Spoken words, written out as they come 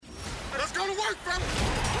to work, fella.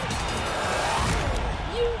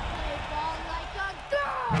 You play ball like a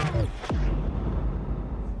girl.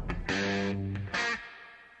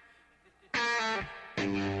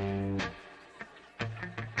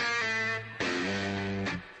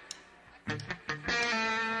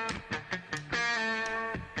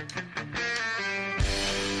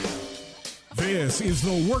 This is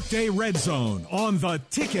the Workday Redzone on the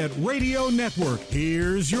Ticket Radio Network.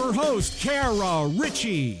 Here's your host, Kara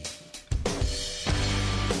Richey.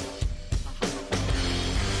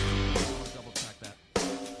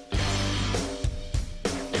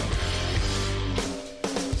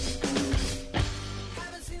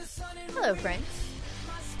 Hello, friends.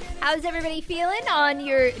 How's everybody feeling on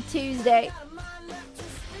your Tuesday?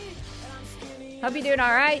 Hope you're doing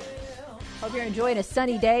all right. Hope you're enjoying a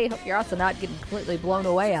sunny day. Hope you're also not getting completely blown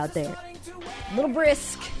away out there. A little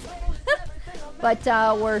brisk, but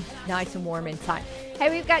we're nice and warm inside. Hey,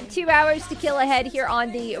 we've got 2 hours to kill ahead here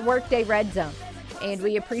on the Workday Redzone, and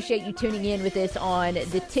we appreciate you tuning in with us on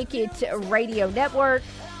the Ticket Radio Network.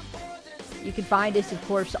 You can find us, of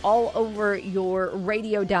course, all over your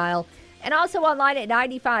radio dial, and also online at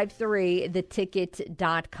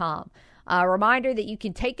 953theticket.com. A reminder that you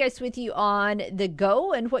can take us with you on the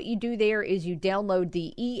go, and what you do there is you download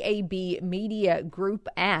the EAB Media Group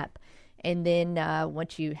app, and then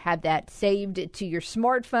once you have that saved to your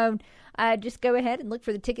smartphone, just go ahead and look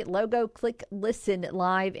for the Ticket logo, click Listen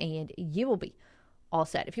Live, and you will be all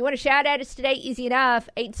set. If you want to shout at us today, easy enough,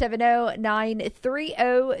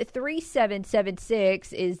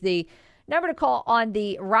 870-930-3776 is the number to call on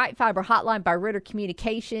the Right Fiber hotline by Ritter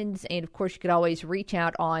Communications. And, of course, you can always reach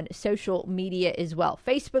out on social media as well.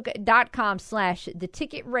 Facebook.com/The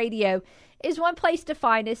Ticket Radio is one place to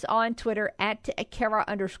find us. On Twitter, at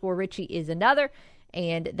Kara_Richey is another.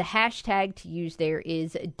 And the hashtag to use there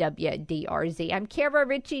is WDRZ. I'm Kara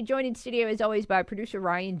Richey, joined in studio as always by producer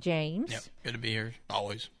Ryan James. Yep, good to be here,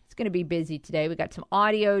 always. It's going to be busy today. We got some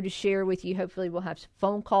audio to share with you. Hopefully we'll have some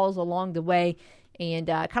phone calls along the way. And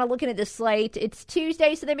kind of looking at the slate, it's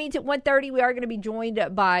Tuesday, so that means at 1:30 we are going to be joined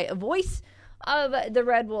by a voice of the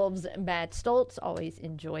Red Wolves, Matt Stolz. Always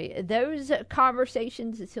enjoy those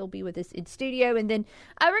conversations as he'll be with us in studio. And then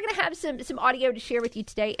we're going to have some audio to share with you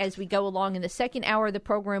today as we go along. In the second hour of the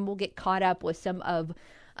program, we'll get caught up with some of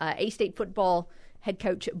A-State football head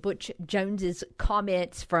coach Butch Jones's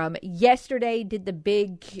comments from yesterday. Did the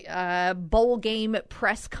big bowl game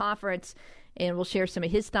press conference, and we'll share some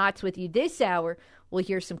of his thoughts with you this hour. We'll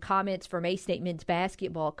hear some comments from A-State men's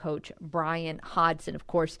basketball coach Bryan Hodgson. Of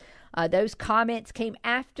course, those comments came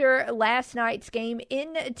after last night's game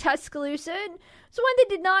in Tuscaloosa. It's one that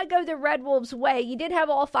did not go the Red Wolves' way. You did have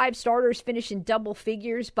all 5 starters finish in double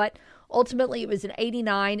figures, but ultimately it was an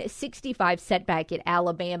 89-65 setback at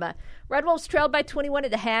Alabama. Red Wolves trailed by 21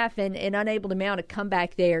 at the half and unable to mount a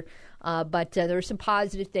comeback there. But there were some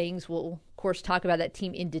positive things. We'll, of course, talk about that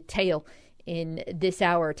team in detail in this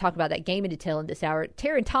hour, talk about that game in detail in this hour.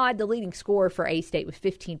 Taryn Todd, the leading scorer for A-State with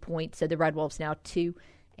 15 points. So the Red Wolves now 2-7.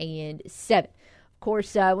 Of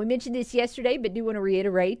course, we mentioned this yesterday, but do want to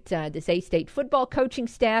reiterate this A-State football coaching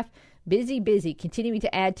staff, busy, continuing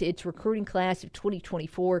to add to its recruiting class of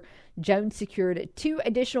 2024. Jones secured 2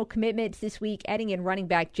 additional commitments this week, adding in running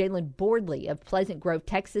back Jalen Boardley of Pleasant Grove,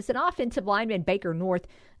 Texas, and offensive lineman Baker North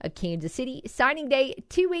of Kansas City. Signing day,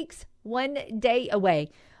 2 weeks, 1 day away.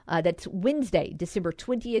 That's Wednesday, December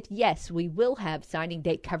 20th. Yes, we will have signing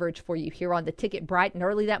date coverage for you here on the Ticket bright and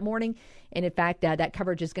early that morning. And in fact, that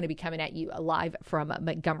coverage is going to be coming at you live from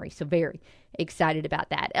Montgomery. So very excited about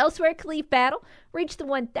that. Elsewhere, Khalif Battle reached the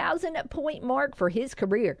 1,000-point mark for his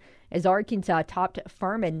career as Arkansas topped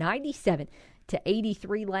Furman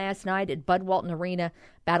 97-83 last night at Bud Walton Arena.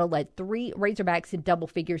 Battle led 3 Razorbacks in double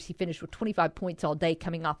figures. He finished with 25 points all day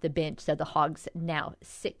coming off the bench. So the Hogs now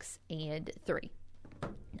 6-3.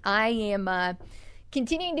 I am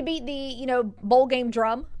continuing to beat the, bowl game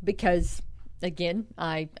drum because, again,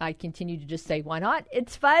 I continue to just say, why not?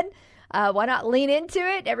 It's fun. Why not lean into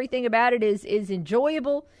it? Everything about it is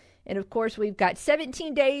enjoyable. And, of course, we've got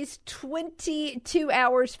 17 days, 22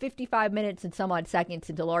 hours, 55 minutes, and some odd seconds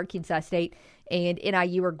until Arkansas State and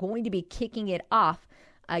NIU are going to be kicking it off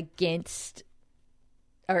against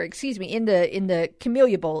in the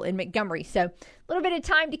Camellia Bowl in Montgomery. So a little bit of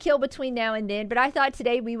time to kill between now and then. But I thought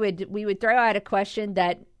today we would throw out a question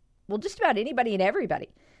that, well, just about anybody and everybody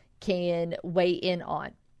can weigh in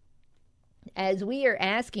on. As we are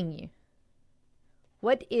asking you,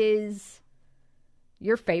 what is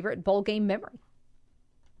your favorite bowl game memory?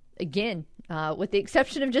 Again, with the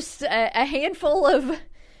exception of just a handful of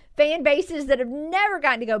fan bases that have never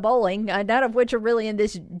gotten to go bowling, none of which are really in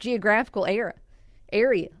this geographical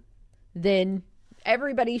area. then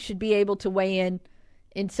everybody should be able to weigh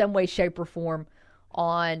in some way, shape, or form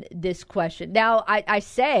on this question. Now, I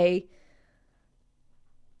say,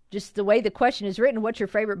 just the way the question is written, what's your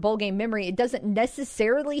favorite bowl game memory? It doesn't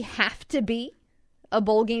necessarily have to be a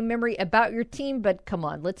bowl game memory about your team, but come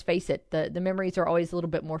on, let's face it. The memories are always a little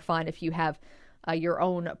bit more fun if you have your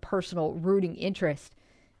own personal rooting interest,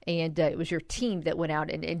 and it was your team that went out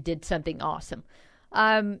and did something awesome.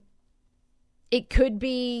 It could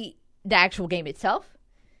be the actual game itself.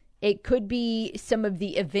 It could be some of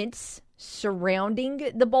the events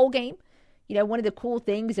surrounding the bowl game. You know, one of the cool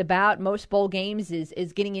things about most bowl games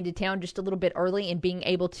is getting into town just a little bit early and being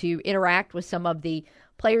able to interact with some of the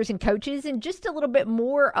players and coaches in just a little bit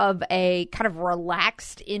more of a kind of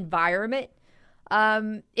relaxed environment.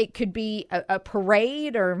 It could be a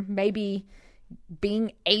parade, or maybe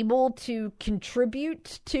being able to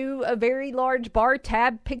contribute to a very large bar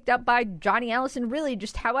tab picked up by Johnny Allison. Really,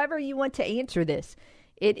 just however you want to answer this,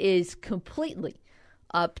 it is completely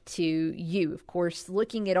up to you. Of course,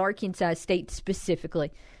 looking at Arkansas State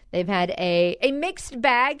specifically, they've had a mixed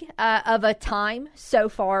bag of a time so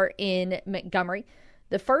far in Montgomery.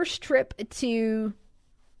 The first trip to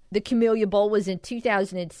the Camellia Bowl was in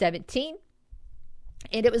 2017,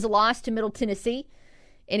 and it was a loss to Middle Tennessee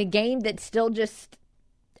in a game that still just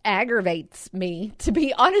aggravates me, to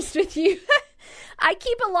be honest with you. I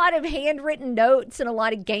keep a lot of handwritten notes and a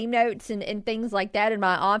lot of game notes and things like that in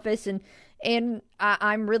my office, and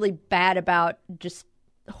I'm really bad about just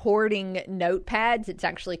hoarding notepads. It's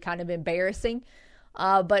actually kind of embarrassing.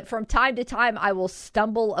 But from time to time, I will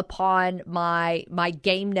stumble upon my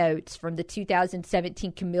game notes from the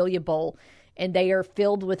 2017 Camellia Bowl, and they are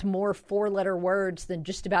filled with more four-letter words than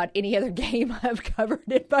just about any other game I've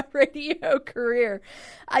covered in my radio career.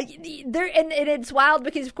 And it's wild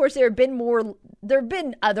because, of course, there have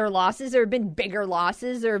been other losses. There have been bigger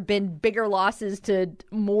losses. There have been bigger losses to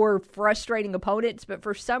more frustrating opponents. But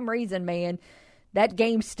for some reason, man, that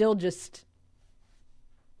game still just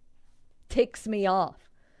ticks me off.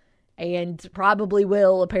 And probably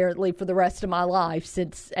will, apparently, for the rest of my life,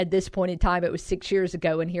 since at this point in time it was 6 years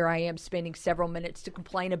ago, and here I am spending several minutes to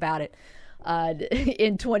complain about it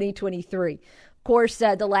in 2023. Of course,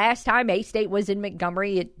 the last time A-State was in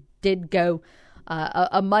Montgomery, it did go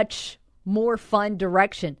a much more fun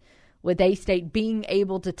direction, with A-State being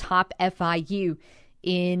able to top FIU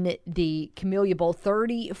in the Camellia Bowl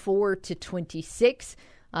 34-26.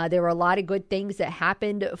 There were a lot of good things that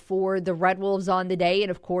happened for the Red Wolves on the day. And,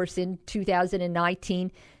 of course, in 2019,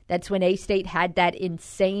 that's when A-State had that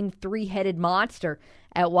insane three-headed monster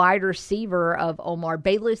at wide receiver of Omar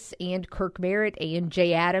Bayless and Kirk Merritt and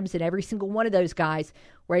Jay Adams. And every single one of those guys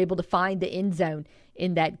were able to find the end zone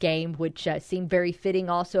in that game, which seemed very fitting.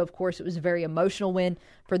 Also, of course, it was a very emotional win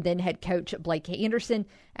for then head coach Blake Anderson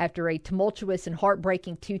after a tumultuous and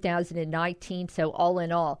heartbreaking 2019. So all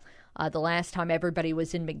in all, the last time everybody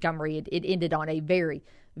was in Montgomery, it ended on a very,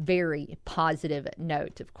 very positive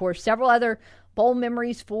note. Of course, several other bowl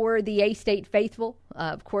memories for the A-State faithful.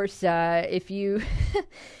 Of course, if you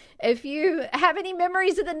if you have any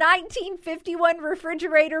memories of the 1951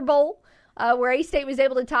 Refrigerator Bowl, where A-State was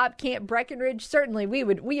able to top Camp Breckenridge, certainly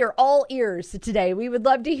we are all ears today. We would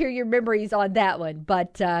love to hear your memories on that one.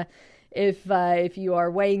 But if you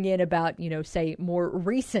are weighing in about, say, more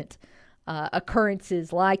recent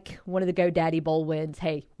occurrences like one of the GoDaddy Bowl wins,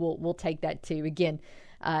 hey, we'll take that too. Again,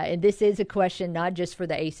 and this is a question not just for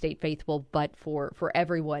the A-State faithful, but for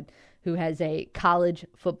everyone who has a college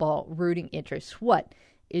football rooting interest. What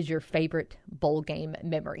is your favorite bowl game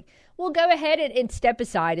memory? We'll go ahead and step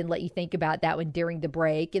aside and let you think about that one during the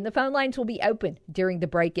break. And the phone lines will be open during the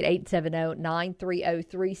break at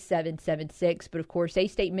 870-930-3776. But, of course,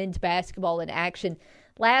 A-State men's basketball in action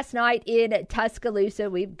last night in Tuscaloosa.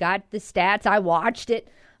 We've got the stats. I watched it.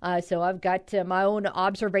 So I've got my own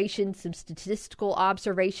observations, some statistical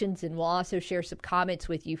observations, and we'll also share some comments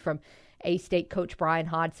with you from A-State Coach Bryan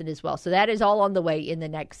Hodgson as well. So that is all on the way in the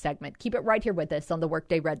next segment. Keep it right here with us on the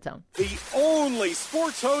Workday Redzone. The only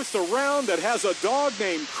sports host around that has a dog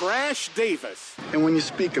named Crash Davis. And when you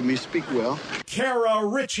speak of me, speak well. Kara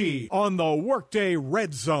Richey on the Workday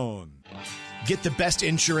Redzone. Get the best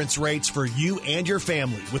insurance rates for you and your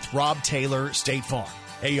family with Rob Taylor State Farm.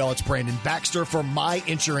 Hey, y'all, it's Brandon Baxter for my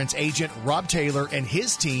insurance agent, Rob Taylor, and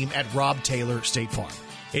his team at Rob Taylor State Farm.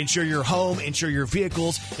 Insure your home, insure your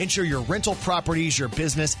vehicles, insure your rental properties, your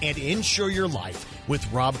business, and insure your life with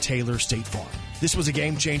Rob Taylor State Farm. This was a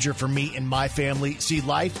game changer for me and my family. See,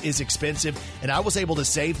 life is expensive, and I was able to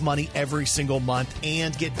save money every single month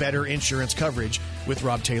and get better insurance coverage with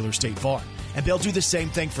Rob Taylor State Farm. And they'll do the same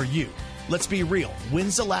thing for you. Let's be real.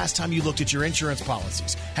 When's the last time you looked at your insurance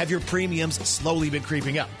policies? Have your premiums slowly been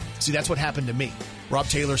creeping up? See, that's what happened to me. Rob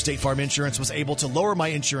Taylor State Farm Insurance was able to lower my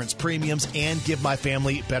insurance premiums and give my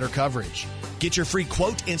family better coverage. Get your free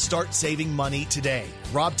quote and start saving money today.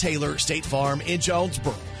 Rob Taylor State Farm in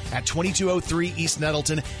Jonesboro at 2203 East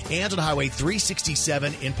Nettleton and on Highway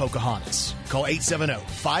 367 in Pocahontas. Call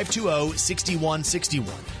 870-520-6161.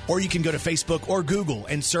 Or you can go to Facebook or Google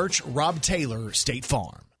and search Rob Taylor State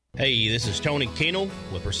Farm. Hey, this is Tony Keenel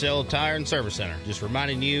with Purcell Tire and Service Center. Just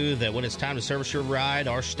reminding you that when it's time to service your ride,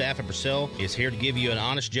 our staff at Purcell is here to give you an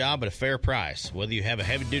honest job at a fair price. Whether you have a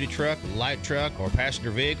heavy-duty truck, light truck, or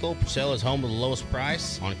passenger vehicle, Purcell is home with the lowest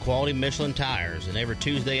price on quality Michelin tires. And every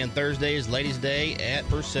Tuesday and Thursday is Ladies' Day at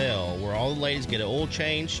Purcell, where all the ladies get an oil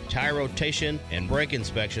change, tire rotation, and brake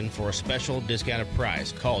inspection for a special discounted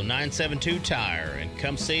price. Call 972-TIRE and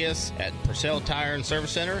come see us at Purcell Tire and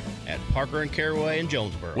Service Center at Parker and Caraway in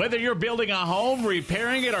Jonesboro. Whether you're building a home,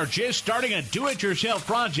 repairing it, or just starting a do-it-yourself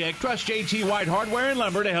project, trust JT White Hardware and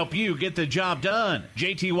Lumber to help you get the job done.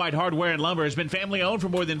 JT White Hardware and Lumber has been family-owned for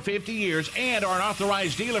more than 50 years and are an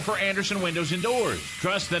authorized dealer for Anderson Windows and Doors.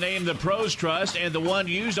 Trust the name the pros trust and the one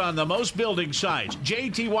used on the most building sites.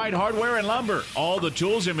 JT White Hardware and Lumber. All the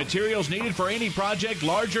tools and materials needed for any project,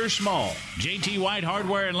 large or small. JT White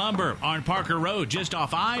Hardware and Lumber on Parker Road, just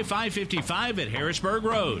off I-555 at Harrisburg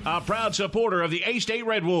Road. A proud supporter of the A-State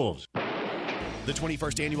Red Wolves. The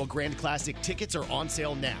 21st Annual Grand Classic tickets are on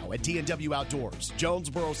sale now at D&W Outdoors,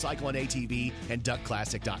 Jonesboro Cycle and ATV, and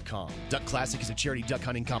DuckClassic.com. Duck Classic is a charity duck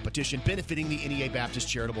hunting competition benefiting the NEA Baptist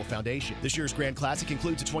Charitable Foundation. This year's Grand Classic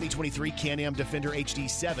includes a 2023 Can-Am Defender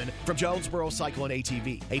HD7 from Jonesboro Cycle and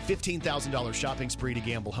ATV, a $15,000 shopping spree to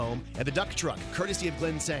gamble home, and the Duck Truck, courtesy of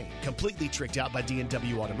Glenn Sane, completely tricked out by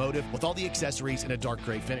D&W Automotive with all the accessories in a dark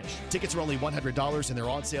gray finish. Tickets are only $100 and they're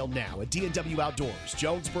on sale now at D&W Outdoors,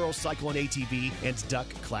 Jonesboro Cycle and ATV, and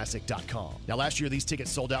DuckClassic.com. Now, last year, these tickets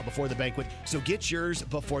sold out before the banquet, so get yours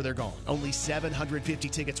before they're gone. Only 750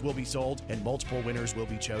 tickets will be sold, and multiple winners will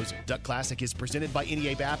be chosen. Duck Classic is presented by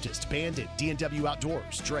NEA Baptist, Bandit, D&W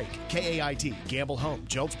Outdoors, Drake, KAIT, Gamble Home,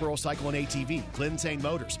 Jonesboro Cycle and ATV, Glen Sane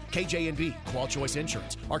Motors, KJ&B, Qual Choice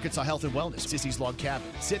Insurance, Arkansas Health and Wellness, Sissy's Log Cabin,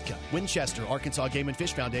 Sitka, Winchester, Arkansas Game and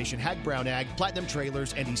Fish Foundation, Hag Brown Ag, Platinum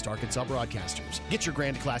Trailers, and East Arkansas Broadcasters. Get your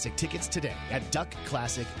Grand Classic tickets today at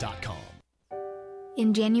DuckClassic.com.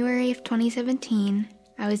 In January of 2017,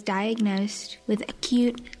 I was diagnosed with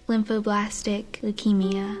acute lymphoblastic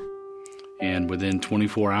leukemia. And within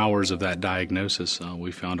 24 hours of that diagnosis,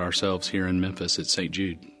 we found ourselves here in Memphis at St.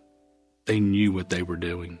 Jude. They knew what they were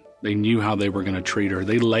doing. They knew how they were going to treat her.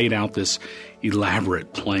 They laid out this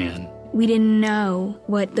elaborate plan. We didn't know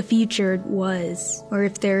what the future was, or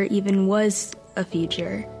if there even was a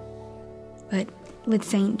future. But with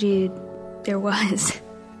St. Jude, there was.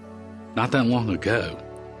 Not that long ago,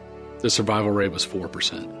 the survival rate was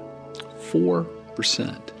 4%.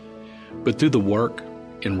 4%. But through the work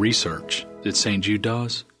and research that St. Jude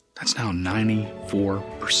does, that's now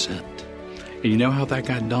 94%. And you know how that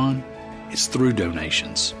got done? It's through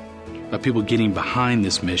donations. By people getting behind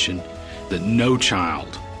this mission that no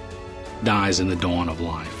child dies in the dawn of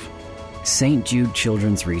life. St. Jude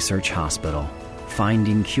Children's Research Hospital.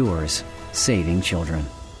 Finding cures, saving children.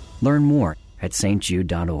 Learn more at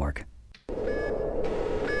stjude.org.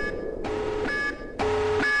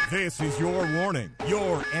 This is your warning.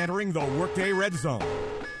 You're entering the Workday Red Zone.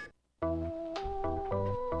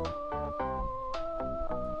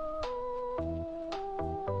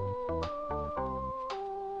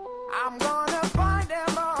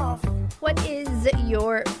 What is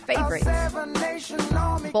your favorite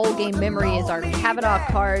bowl game memory is our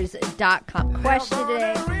CavanaughCars.com question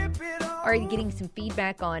today. Are you getting some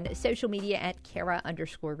feedback on social media at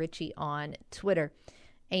Kara_Richey on Twitter?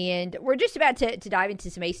 And we're just about to dive into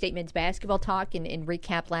some A-State men's basketball talk and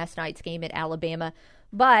recap last night's game at Alabama.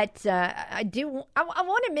 But I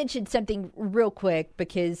want to mention something real quick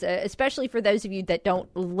because especially for those of you that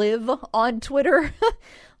don't live on Twitter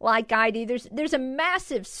like I do, there's a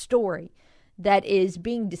massive story that is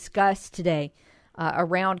being discussed today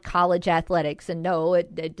around college athletics. And no,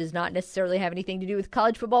 it does not necessarily have anything to do with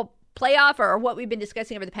college football playoff or what we've been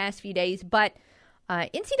discussing over the past few days. But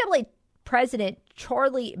NCAA President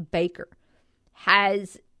Charlie Baker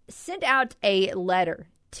has sent out a letter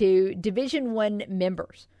to Division I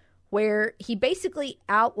members where he basically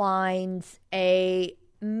outlines a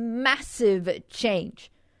massive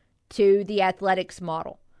change to the athletics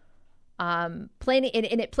model. He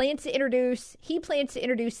plans to introduce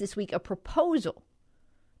this week a proposal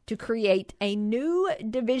to create a new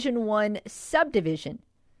Division I subdivision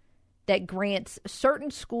that grants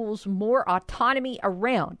certain schools more autonomy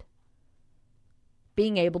around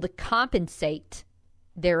being able to compensate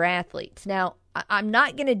their athletes. Now, I'm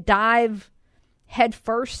not going to dive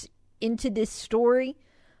headfirst into this story,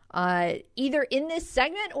 either in this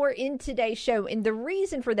segment or in today's show. And the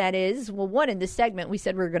reason for that is, well, one, in this segment, we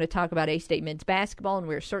said we were going to talk about A-State men's basketball, and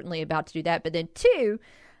we're certainly about to do that. But then two,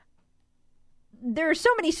 there are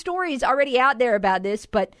so many stories already out there about this,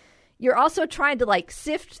 but you're also trying to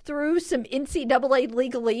sift through some NCAA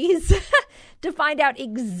legalese to find out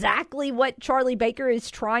exactly what Charlie Baker is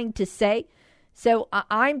trying to say. So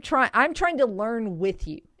I'm trying to learn with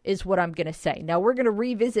you, is what I'm going to say. Now, we're going to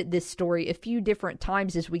revisit this story a few different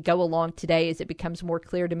times as we go along today, as it becomes more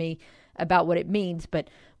clear to me about what it means. But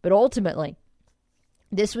ultimately,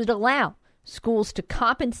 this would allow schools to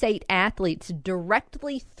compensate athletes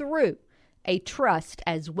directly through a trust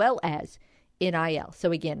as well as NIL.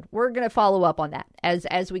 So again, we're going to follow up on that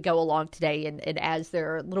as we go along today, and as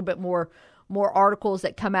there are a little bit more articles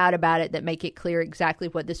that come out about it that make it clear exactly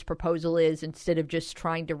what this proposal is, instead of just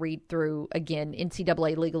trying to read through, again,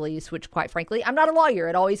 NCAA legalese, which, quite frankly, I'm not a lawyer.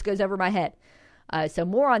 It always goes over my head. So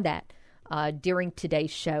more on that during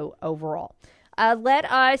today's show overall.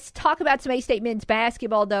 Let us talk about some A-State men's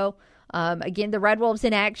basketball, though. Again, the Red Wolves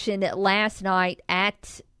in action last night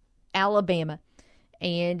at Alabama,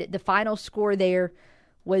 and the final score there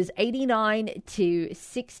was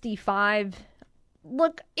 89-65.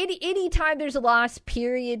 Look, any time there's a loss,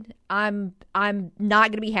 period, I'm not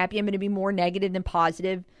going to be happy. I'm going to be more negative than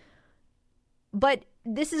positive. But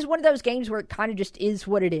this is one of those games where it kind of just is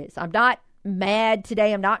what it is. I'm not mad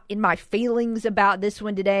today. I'm not in my feelings about this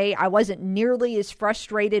one today. I wasn't nearly as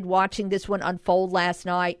frustrated watching this one unfold last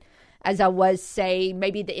night as I was, say,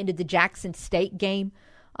 maybe at the end of the Jackson State game,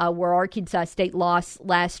 where Arkansas State lost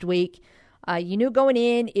last week. You knew going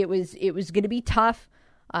in it was going to be tough.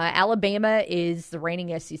 Alabama is the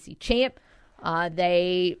reigning SEC champ.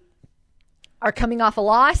 They are coming off a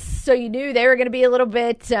loss, so you knew they were going to be a little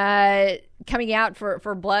bit coming out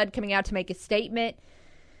for blood, coming out to make a statement.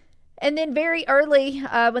 And then very early,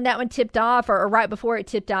 when that one tipped off, or right before it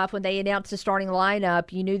tipped off, when they announced the starting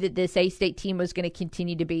lineup, you knew that this A-State team was going to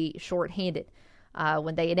continue to be shorthanded.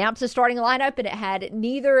 When they announced the starting lineup and it had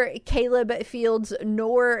neither Caleb Fields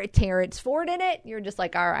nor Terrence Ford in it, you're just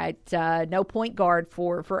like, all right, no point guard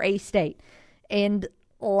for A-State. And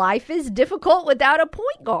life is difficult without a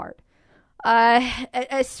point guard,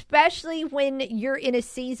 especially when you're in a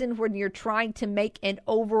season when you're trying to make an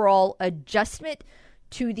overall adjustment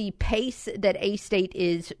to the pace that A-State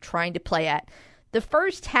is trying to play at. The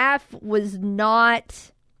first half was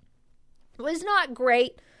not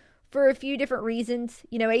great for a few different reasons.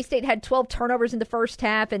 You know, A-State had 12 turnovers in the first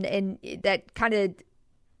half, and that kind of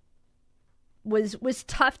was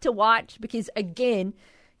tough to watch because, again,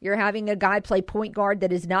 you're having a guy play point guard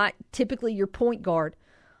that is not typically your point guard,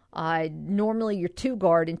 normally your two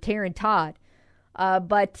guard in Taryn Todd.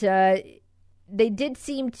 But A-State did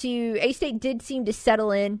seem to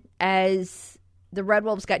settle in as the Red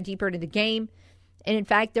Wolves got deeper into the game. And in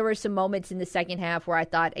fact, there were some moments in the second half where I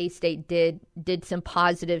thought A-State did some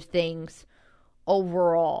positive things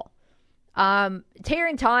overall.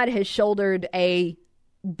 Taryn Todd has shouldered a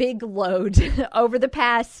big load over the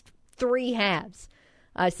past three halves.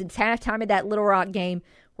 Since halftime of that Little Rock game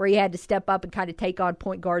where he had to step up and kind of take on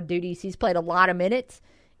point guard duties. He's played a lot of minutes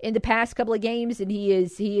in the past couple of games, and he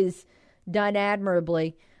is done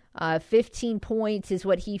admirably. 15 points is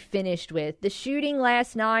what he finished with. The shooting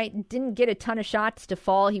last night, didn't get a ton of shots to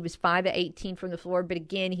fall. He was 5 of 18 from the floor, but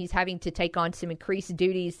again, he's having to take on some increased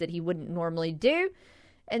duties that he wouldn't normally do.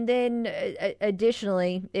 And then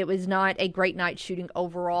additionally, it was not a great night shooting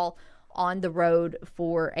overall on the road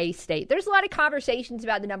for A-State. There's a lot of conversations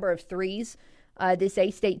about the number of threes this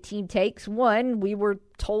A-State team takes. One, we were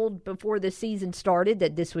told before the season started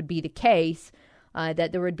that this would be the case.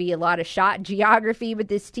 That there would be a lot of shot geography with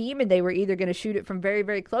this team, and they were either going to shoot it from very,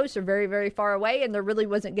 very close or very, very far away, and there really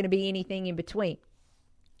wasn't going to be anything in between.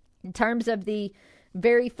 In terms of the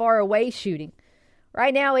very far away shooting,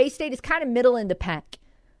 right now A-State is kind of middle of the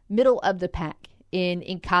pack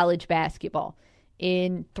in college basketball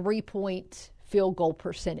in three-point field goal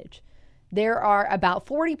percentage. There are about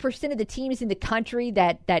 40% of the teams in the country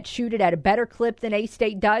that shoot it at a better clip than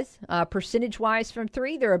A-State does. Percentage-wise from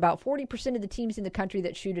three, there are about 40% of the teams in the country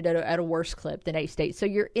that shoot it at a worse clip than A-State. So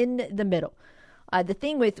you're in the middle. The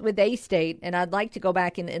thing with A-State, and I'd like to go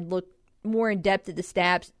back and look more in depth at the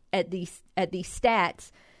stats,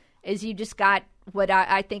 is you just got what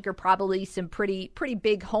I think are probably some pretty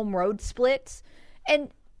big home road splits. And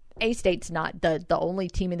A-State's not the only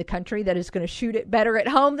team in the country that is going to shoot it better at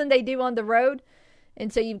home than they do on the road.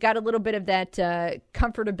 And so you've got a little bit of that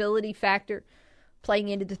comfortability factor. playing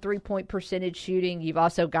into the three-point percentage shooting. You've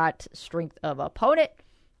also got strength of opponent,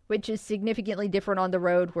 which is significantly different on the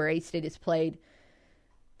road, where A-State has played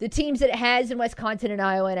the teams that it has in Wisconsin and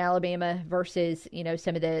Iowa and Alabama versus,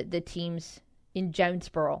 some of the teams in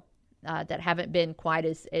Jonesboro that haven't been quite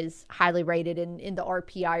as highly rated in the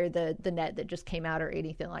RPI or the net that just came out or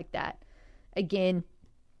anything like that. Again,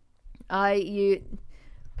 it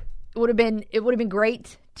would have been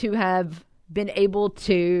great to have been able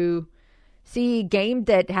to see a game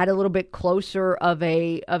that had a little bit closer of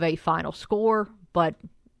a final score, but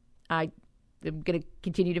I'm going to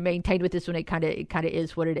continue to maintain with this one. It kind of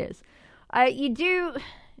is what it is. You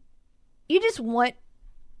just want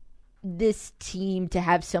this team to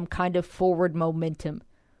have some kind of forward momentum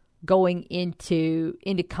going into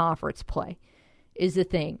conference play is the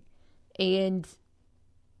thing. And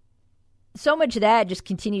so much of that just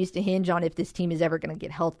continues to hinge on if this team is ever going to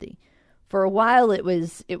get healthy. For a while, it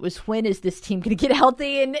was when is this team going to get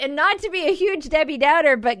healthy? And not to be a huge Debbie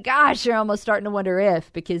Downer, but gosh, you're almost starting to wonder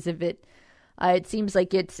if, because of it. It seems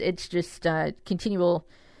like it's just continual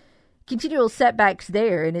setbacks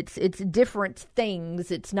there, and it's different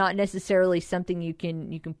things. It's not necessarily something you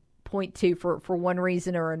can point to for one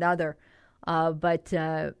reason or another. But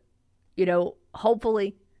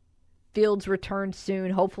hopefully Fields returns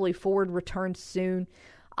soon. Hopefully Ford returns soon.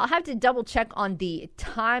 I'll have to double check on the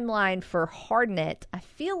timeline for Hardnett. I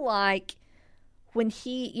feel like when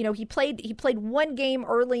he played one game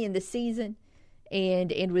early in the season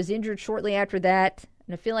and was injured shortly after that.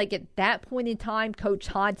 And I feel like at that point in time, Coach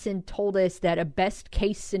Hodgson told us that a best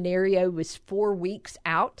case scenario was 4 weeks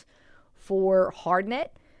out for Hardnett.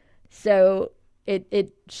 So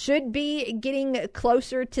it should be getting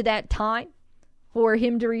closer to that time for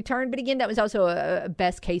him to return. But again, that was also a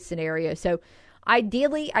best case scenario. So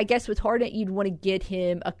ideally, I guess with Hardnett, you'd want to get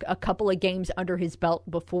him a couple of games under his belt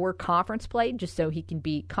before conference play, just so he can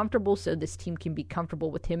be comfortable, so this team can be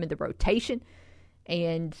comfortable with him in the rotation,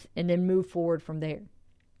 and then move forward from there.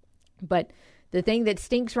 But the thing that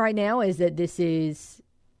stinks right now is that this is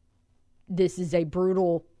a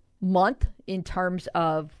brutal month in terms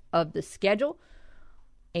of the schedule,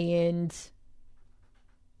 and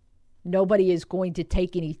nobody is going to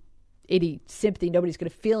take any sympathy. Nobody's going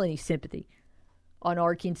to feel any sympathy on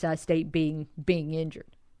Arkansas State being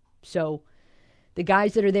injured. So the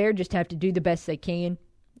guys that are there just have to do the best they can.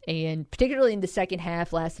 And particularly in the second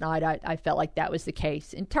half last night, I felt like that was the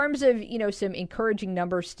case. In terms of, some encouraging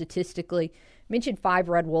numbers statistically, I mentioned 5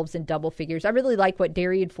 Red Wolves in double figures. I really like what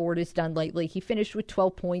Darian Ford has done lately. He finished with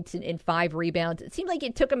 12 points and 5 rebounds. It seemed like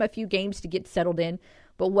it took him a few games to get settled in.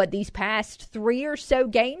 But these past 3 or so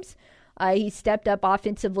games, he stepped up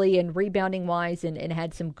offensively and rebounding-wise and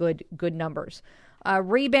had some good numbers.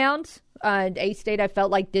 Rebounds, A-State I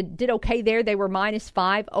felt like did okay there. They were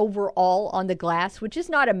 -5 overall on the glass, which is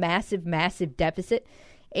not a massive deficit.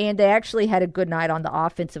 And they actually had a good night on the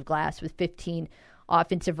offensive glass with 15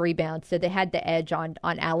 offensive rebounds. So they had the edge on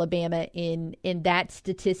Alabama in that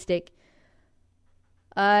statistic.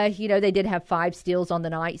 They did have 5 steals on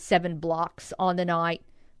the night, 7 blocks on the night.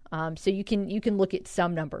 So you can look at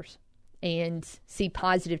some numbers and see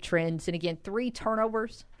positive trends. And again, 3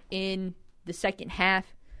 turnovers in the second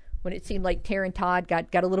half, when it seemed like Taryn Todd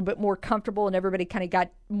got a little bit more comfortable and everybody kind of got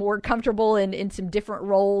more comfortable in some different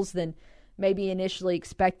roles than maybe initially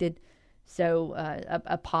expected. So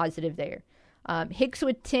a positive there. Hicks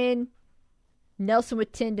with 10, Nelson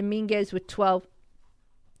with 10, Dominguez with 12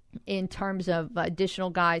 in terms of additional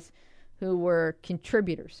guys who were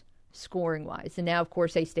contributors scoring-wise. And now, of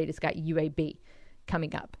course, A-State has got UAB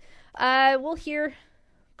coming up. We'll hear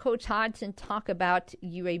Coach Hodgson talk about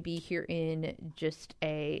UAB here in just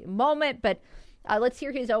a moment, but let's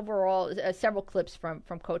hear his overall several clips from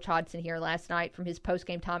Coach Hodgson here last night from his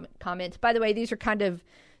post-game comments. By the way, these are kind of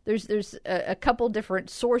there's a couple different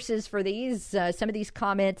sources for these. Some of these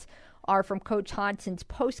comments are from Coach Hodgson's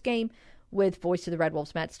post-game with voice of the Red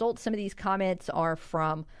Wolves Matt Stolz. Some of these comments are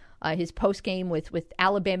from his post-game with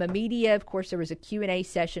Alabama media. Of course, there was a Q&A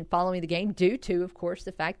session following the game due to, of course,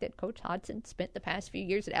 the fact that Coach Hodgson spent the past few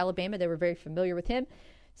years at Alabama. They were very familiar with him.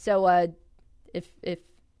 So if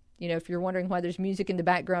you're wondering why there's music in the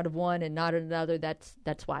background of one and not another, that's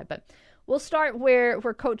why. But we'll start where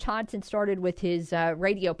Coach Hodgson started with his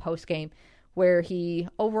radio post-game, where he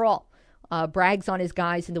overall brags on his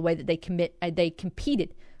guys in the way that they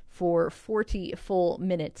competed for 40 full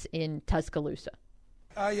minutes in Tuscaloosa.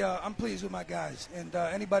 I'm pleased with my guys, and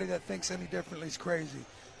anybody that thinks any differently is crazy.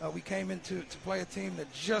 We came in to play a team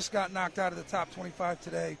that just got knocked out of the top 25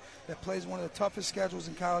 today, that plays one of the toughest schedules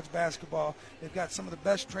in college basketball. They've got some of the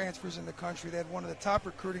best transfers in the country. They had one of the top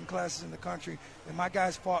recruiting classes in the country, and my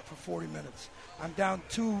guys fought for 40 minutes. I'm down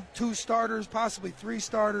two starters, possibly 3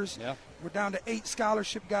 starters. Yeah. We're down to 8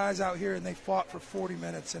 scholarship guys out here, and they fought for 40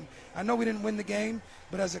 minutes. And I know we didn't win the game,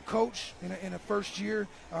 but as a coach in a first year,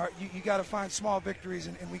 you got to find small victories,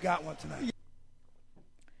 and we got one tonight.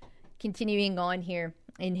 Continuing on here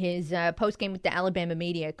in his post-game with the Alabama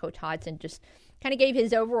media, Coach Hodgson just kind of gave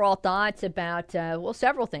his overall thoughts about,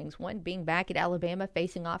 several things. One, being back at Alabama,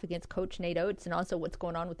 facing off against Coach Nate Oates, and also what's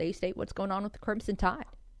going on with A-State, what's going on with the Crimson Tide.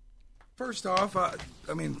 First off,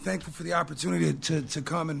 thankful for the opportunity to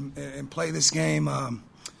come and play this game. I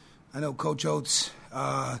know Coach Oates,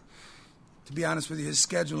 to be honest with you, his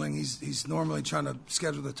scheduling, he's normally trying to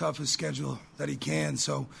schedule the toughest schedule that he can.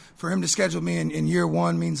 So for him to schedule me in year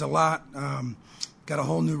one means a lot. Got a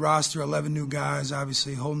whole new roster, 11 new guys,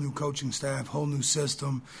 obviously, whole new coaching staff, whole new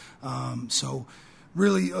system. So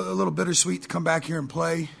really a little bittersweet to come back here and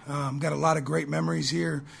play. Got a lot of great memories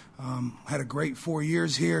here. Had a great 4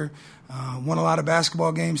 years here. Won a lot of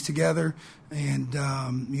basketball games together. And,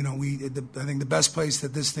 I think the best place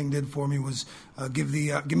that this thing did for me was give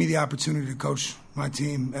me the opportunity to coach my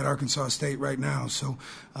team at Arkansas State right now. So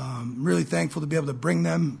really thankful to be able to bring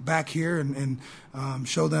them back here and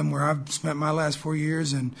show them where I've spent my last 4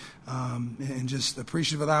 years and just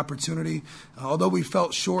appreciative of the opportunity. Although we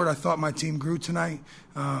felt short, I thought my team grew tonight.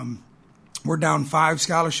 We're down 5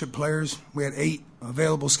 scholarship players. We had 8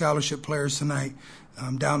 available scholarship players tonight.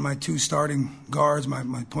 Down my 2 starting guards,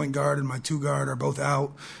 my point guard and my 2 guard are both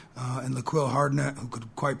out, and LaQuil Hardnett, who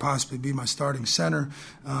could quite possibly be my starting center.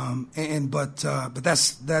 But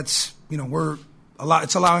that's we're a lot.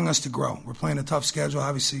 It's allowing us to grow. We're playing a tough schedule,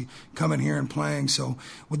 obviously coming here and playing. So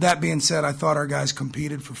with that being said, I thought our guys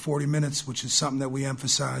competed for 40 minutes, which is something that we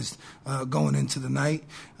emphasized going into the night.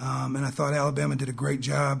 And I thought Alabama did a great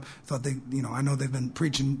job. I thought I know they've been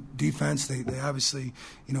preaching defense. They obviously,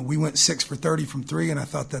 we went 6 for 30 from 3, and I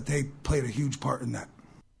thought that they played a huge part in that.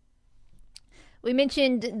 We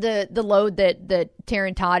mentioned the load that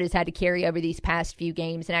Taryn Todd has had to carry over these past few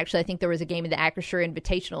games. And actually, I think there was a game in the Acrisure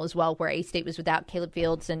Invitational as well where A-State was without Caleb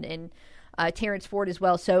Fields and Terrence Ford as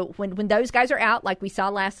well. So when those guys are out, like we saw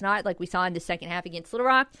last night, like we saw in the second half against Little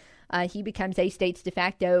Rock, he becomes A-State's de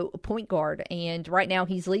facto point guard. And right now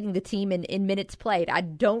he's leading the team in minutes played. I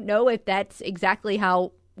don't know if that's exactly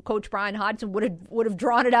how Coach Bryan Hodgson would have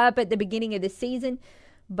drawn it up at the beginning of the season.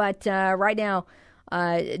 But right now,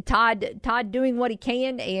 Todd doing what he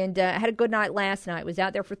can and had a good night last night. Was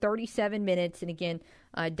out there for 37 minutes and again,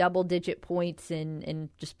 double-digit points and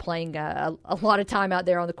just playing a lot of time out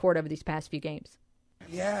there on the court over these past few games.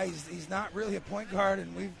 Yeah, he's not really a point guard,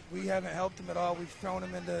 and we haven't helped him at all. We've thrown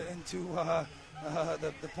him into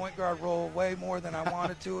the point guard role way more than I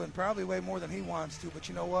wanted to, and probably way more than he wants to. But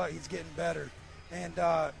you know what? He's getting better, and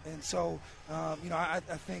so I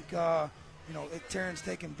think. Terrence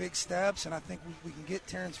taking big steps, and I think we can get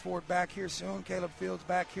Terrence Ford back here soon, Caleb Fields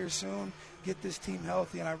back here soon, get this team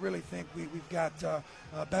healthy, and I really think we've got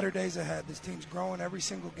better days ahead. This team's growing every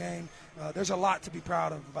single game. There's a lot to be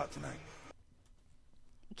proud of about tonight.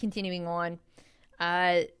 Continuing on,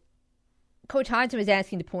 Coach Hodgson was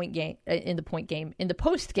asking in the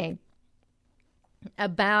post game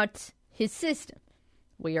about his system.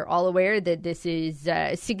 We are all aware that this is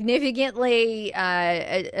significantly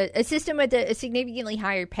a system with a significantly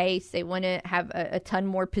higher pace. They want to have a ton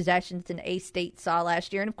more possessions than A-State saw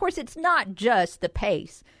last year. And, of course, it's not just the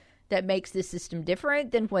pace that makes this system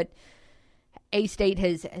different than what A-State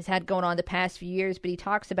has had going on the past few years. But he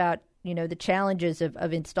talks about, the challenges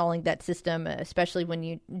of installing that system, especially when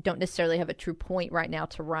you don't necessarily have a true point right now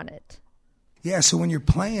to run it. Yeah, so when you're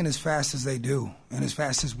playing as fast as they do and as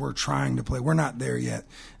fast as we're trying to play, we're not there yet,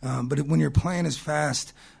 but when you're playing as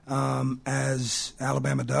fast as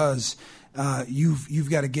Alabama does, you've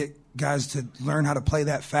got to get guys to learn how to play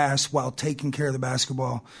that fast while taking care of the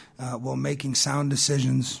basketball, while making sound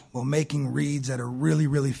decisions, while making reads at a really,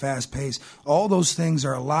 really fast pace. All those things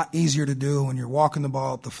are a lot easier to do when you're walking the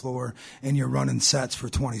ball up the floor and you're running sets for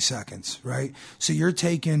 20 seconds, right? So you're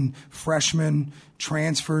taking freshmen,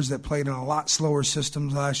 transfers that played in a lot slower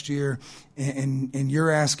systems last year, and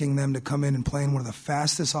you're asking them to come in and play in one of the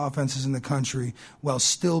fastest offenses in the country while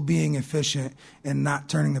still being efficient and not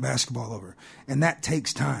turning the basketball over. And that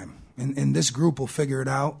takes time. And this group will figure it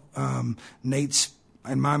out. Nate's,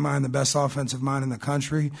 in my mind, the best offensive mind in the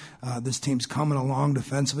country. This team's coming along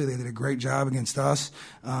defensively. They did a great job against us.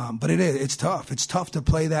 But it's tough. It's tough to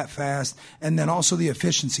play that fast. And then also the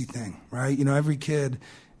efficiency thing, right? Every kid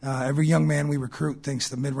every young man we recruit thinks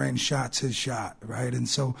the mid-range shot's his shot, right? And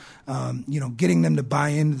so, getting them to buy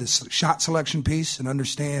into the shot selection piece and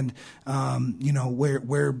understand,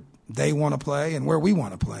 where they want to play and where we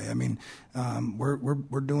want to play. I mean,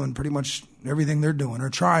 we're doing pretty much everything they're doing, or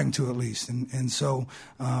trying to at least. And so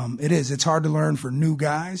it's hard to learn for new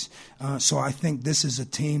guys. So I think this is a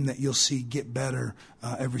team that you'll see get better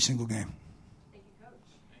every single game. Thank you, Coach.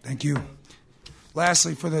 Thank you.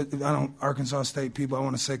 Lastly, for the Arkansas State people, I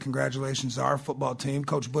want to say congratulations to our football team.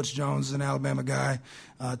 Coach Butch Jones is an Alabama guy.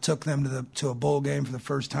 Took them to a bowl game for the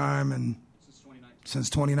first time and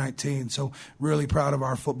since 2019. So really proud of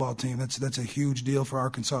our football team. That's a huge deal for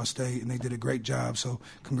Arkansas State, and they did a great job. So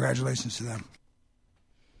congratulations to them.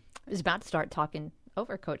 I was about to start talking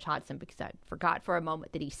over Coach Hodgson because I forgot for a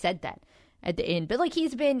moment that he said that at the end. But like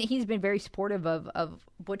he's been very supportive of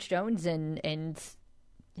Butch Jones and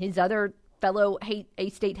his other fellow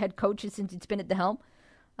A-State head coaches since it's been at the helm.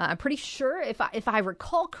 I'm pretty sure if I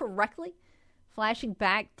recall correctly, flashing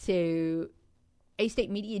back to A-State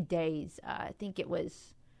Media Days, I think it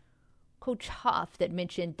was Coach Huff that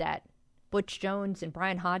mentioned that Butch Jones and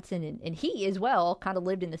Bryan Hodgson and he as well kind of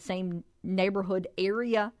lived in the same neighborhood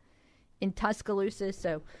area in Tuscaloosa.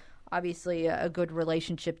 So obviously a good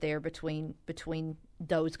relationship there between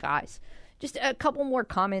those guys. Just a couple more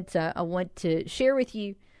comments I want to share with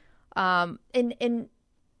you. And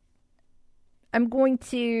I'm going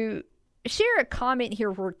to share a comment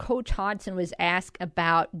here where Coach Hodgson was asked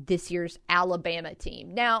about this year's Alabama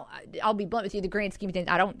team. Now, I'll be blunt with you, the grand scheme of things,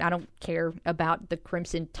 I don't care about the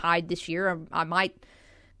Crimson Tide this year. I might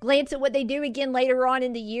glance at what they do again later on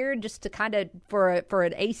in the year just to kind of for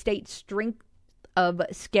an A-State strength of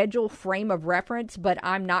schedule frame of reference, but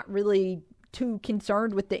I'm not really too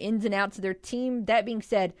concerned with the ins and outs of their team. That being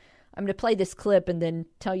said, I'm going to play this clip and then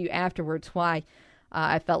tell you afterwards why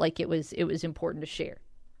I felt like it was important to share.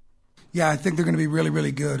 Yeah, I think they're going to be really,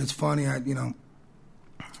 really good. It's funny,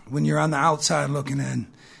 when you're on the outside looking in,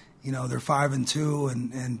 they're 5-2,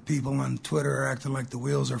 and people on Twitter are acting like the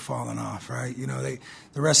wheels are falling off, right?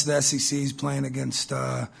 The rest of the SEC is playing against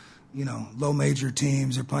low major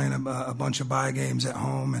teams. They're playing a bunch of bye games at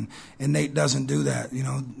home, and Nate doesn't do that.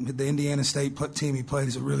 The Indiana State team he played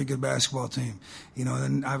is a really good basketball team.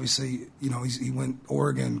 Then obviously, he went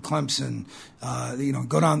Oregon, Clemson,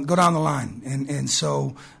 go down the line. And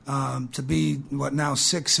so to be, now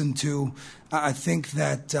 6-2, I think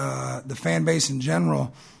that the fan base in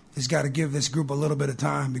general has got to give this group a little bit of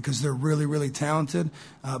time because they're really, really talented,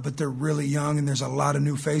 but they're really young and there's a lot of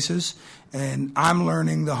new faces. And I'm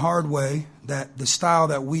learning the hard way that the style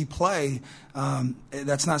that we play,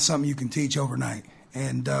 that's not something you can teach overnight.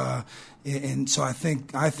 And so I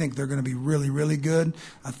think they're going to be really, really good.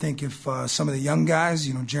 I think if some of the young guys,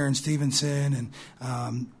 Jaron Stevenson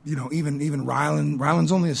and even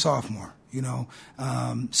Ryland's only a sophomore.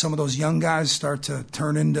 Some of those young guys start to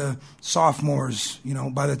turn into sophomores,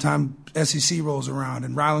 by the time SEC rolls around,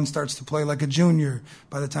 and Ryland starts to play like a junior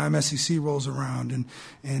by the time SEC rolls around,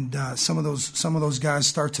 and some of those guys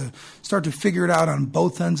start to figure it out on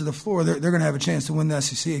both ends of the floor. They're going to have a chance to win the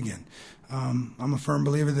SEC again. I'm a firm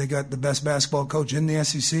believer they got the best basketball coach in the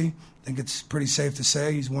SEC. I think it's pretty safe to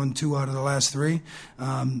say he's won 2 out of the last 3,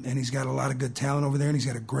 and he's got a lot of good talent over there, and he's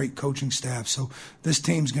got a great coaching staff. So this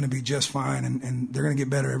team's going to be just fine, and they're going to get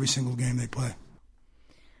better every single game they play.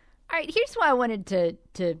 All right, here's why I wanted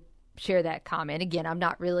to share that comment. Again, I'm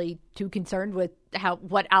not really too concerned with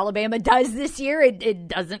what Alabama does this year. It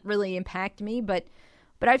doesn't really impact me, but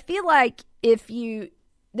I feel like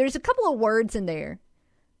there's a couple of words in there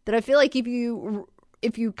that I feel like if you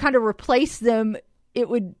kind of replace them, it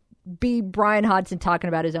would be Bryan Hodgson talking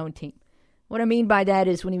about his own team. What I mean by that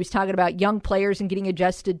is when he was talking about young players and getting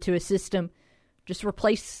adjusted to a system, just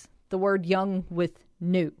replace the word young with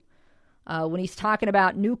new. When he's talking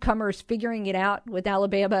about newcomers figuring it out with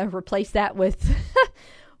Alabama, replace that with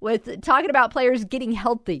with talking about players getting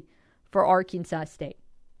healthy for Arkansas State.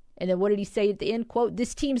 And then what did he say at the end? Quote,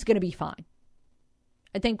 "This team's going to be fine."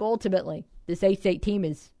 I think ultimately this A-State team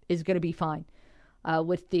is going to be fine,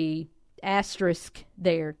 with the asterisk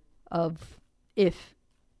there of if,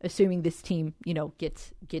 assuming this team,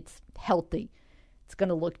 gets healthy, it's going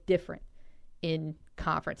to look different in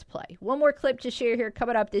conference play. One more clip to share here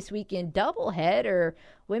coming up this weekend. Doubleheader,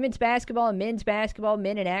 women's basketball and men's basketball,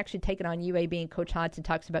 men in action taking on UAB, and Coach Hodgson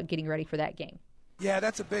talks about getting ready for that game. Yeah,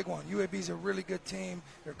 that's a big one. UAB's a really good team.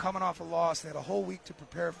 They're coming off a loss. They had a whole week to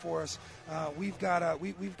prepare for us. We've got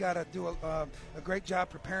to do a great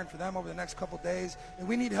job preparing for them over the next couple days. And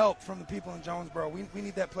we need help from the people in Jonesboro. We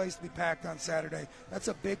need that place to be packed on Saturday. That's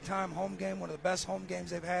a big-time home game, one of the best home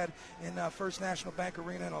games they've had in First National Bank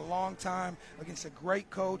Arena in a long time, against a great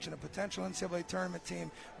coach and a potential NCAA tournament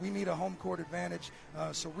team. We need a home court advantage,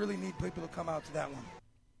 so really need people to come out to that one.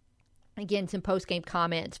 Again, some post-game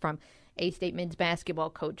comments from A-State men's basketball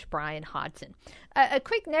coach Bryan Hodgson. A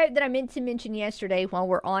quick note that I meant to mention yesterday while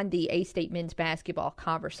we're on the A-State men's basketball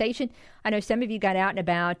conversation. I know some of you got out and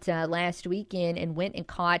about last weekend and went and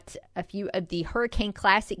caught a few of the Hurricane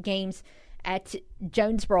Classic games at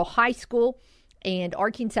Jonesboro High School. And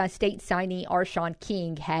Arkansas State signee Arshawn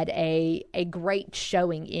King had a great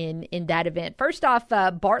showing in that event. First off,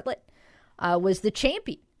 Bartlett was the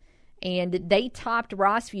champion. And they topped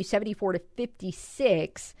Rossview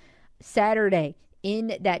 74-56 Saturday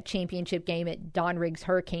in that championship game at Don Riggs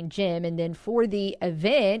Hurricane Gym. And then for the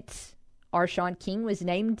event, Arshawn King was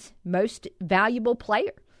named most valuable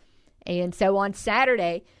player. And so on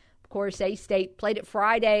Saturday, of course, A-State played at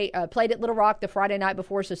Little Rock the Friday night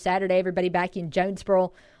before. So Saturday, everybody back in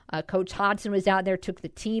Jonesboro. Coach Hodgson was out there, took the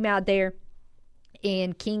team out there.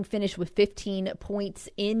 And King finished with 15 points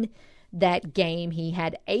in that game. He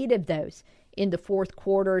had 8 of those in the fourth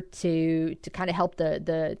quarter to kind of help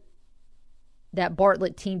that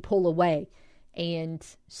Bartlett team pull away and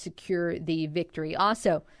secure the victory.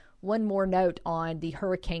 Also, one more note on the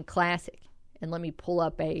Hurricane Classic, and let me pull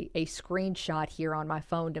up a screenshot here on my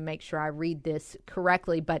phone to make sure I read this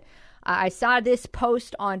correctly, but I saw this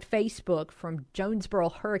post on Facebook from Jonesboro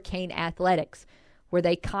Hurricane Athletics where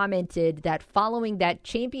they commented that following that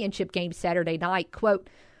championship game Saturday night, quote,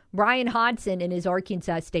 Bryan Hodgson and his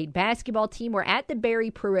Arkansas State basketball team were at the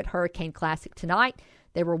Barry Pruitt Hurricane Classic tonight.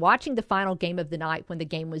 They were watching the final game of the night. When the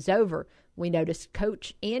game was over, we noticed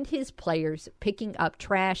Coach and his players picking up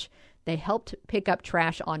trash. They helped pick up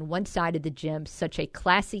trash on one side of the gym. Such a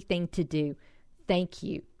classy thing to do. Thank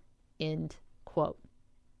you. End quote.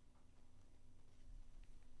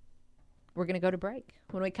 We're going to go to break.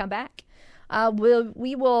 When we come back,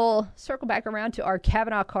 we will circle back around to our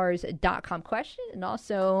CavanaughCars.com question. And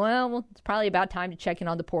also, it's probably about time to check in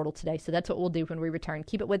on the portal today. So that's what we'll do when we return.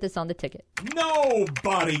 Keep it with us on The Ticket.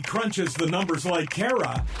 Nobody crunches the numbers like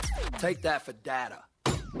Kara. Take that for data.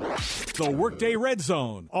 The Workday Red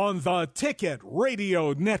Zone on the Ticket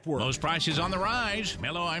Radio Network. Most prices on the rise.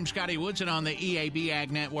 Hello, I'm Scotty Woodson on the EAB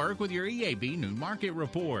Ag Network with your EAB Noon Market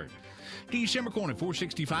Report. December corn at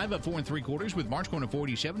 $4.65 up 4 3/4, with March corn at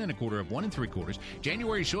 $4.87 1/4 up 1 3/4.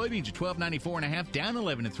 January soybeans at $12.94 1/2 down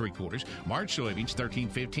 11 3/4. March soybeans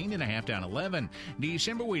 $13.15 1/2 down 11.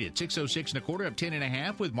 December wheat at $6.06 1/4 up 10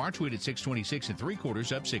 1/2, with March wheat at $6.26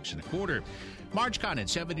 3/4 up 6 1/4. March cotton at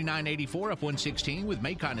 $79.84 up 1.16, with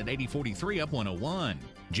May cotton at $80.43 up 1.01.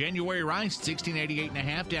 January rice at $16.88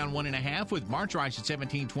 1/2 down 1 1/2, with March rice at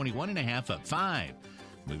 $17.21 1/2 up 5.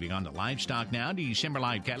 Moving on to livestock now. December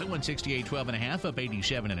live cattle at $168.12 1/2 up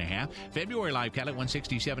 87 1/2. February live cattle at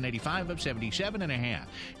 $167.85 up 77 1/2.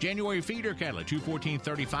 January feeder cattle at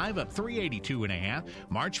 $214.35 up 382 1/2.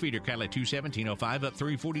 March feeder cattle at $217.05 up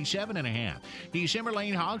 347 1/2. December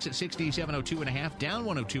lane hogs at $67.02 1/2 down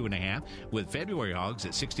 102 1/2, with February hogs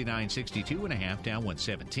at $69.62 1/2 down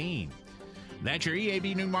 117. That's your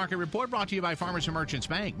EAB Noon Market Report, brought to you by Farmers and Merchants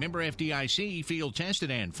Bank. Member FDIC, field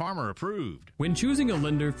tested and farmer approved. When choosing a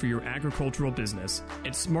lender for your agricultural business,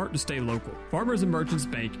 it's smart to stay local. Farmers and Merchants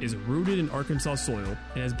Bank is rooted in Arkansas soil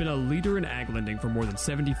and has been a leader in ag lending for more than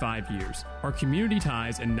 75 years. Our community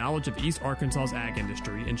ties and knowledge of East Arkansas's ag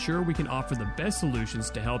industry ensure we can offer the best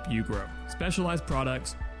solutions to help you grow. Specialized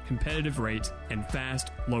products, competitive rates, and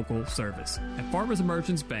fast local service. At Farmers and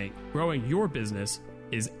Merchants Bank, growing your business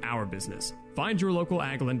is our business. Find your local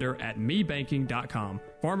ag lender at mebanking.com.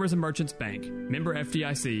 Farmers and Merchants Bank. Member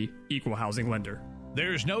FDIC. Equal housing lender.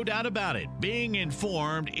 There's no doubt about it. Being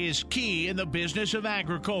informed is key in the business of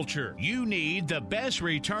agriculture. You need the best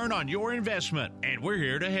return on your investment, and we're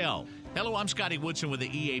here to help. Hello, I'm Scotty Woodson with the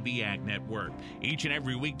EAB Ag Network. Each and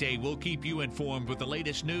every weekday, we'll keep you informed with the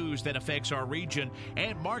latest news that affects our region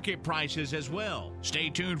and market prices as well. Stay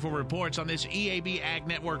tuned for reports on this EAB Ag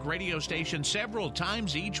Network radio station several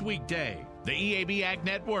times each weekday. The EAB Ag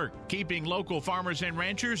Network, keeping local farmers and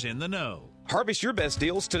ranchers in the know. Harvest your best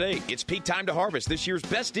deals today. It's peak time to harvest this year's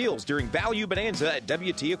best deals during Value Bonanza at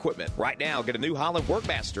WT Equipment. Right now, get a New Holland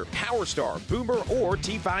Workmaster, Power Star, Boomer, or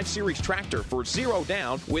T5 Series tractor for $0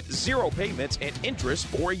 down with 0 payments and interest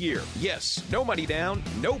for a year. Yes, no money down,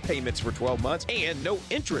 no payments for 12 months, and no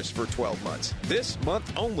interest for 12 months. This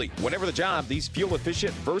month only. Whatever the job, these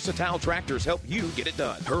fuel-efficient, versatile tractors help you get it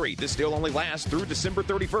done. Hurry, this deal only lasts through December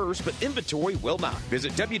 31st, but inventory will not.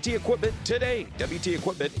 Visit WT Equipment today. WT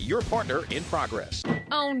Equipment, your partner in progress.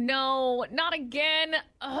 Oh, no, not again.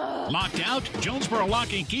 Ugh. Locked out? Jonesboro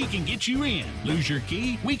Lock and Key can get you in. Lose your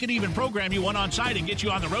key? We can even program you one on site and get you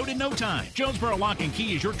on the road in no time. Jonesboro Lock and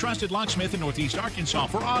Key is your trusted locksmith in Northeast Arkansas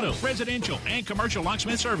for auto, residential, and commercial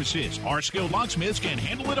locksmith services. Our skilled locksmiths can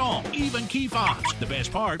handle it all, even key fobs. The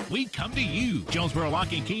best part, we come to you. Jonesboro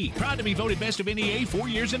Lock and Key, proud to be voted best of NEA 4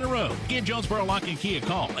 years in a row. Give Jonesboro Lock and Key a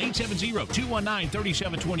call,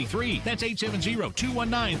 870-219-3723. That's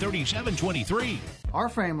 870-219-3723. Our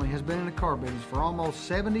family has been in the car business for almost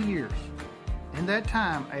 70 years. In that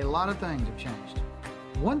time, a lot of things have changed.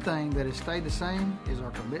 One thing that has stayed the same is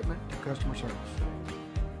our commitment to customer service.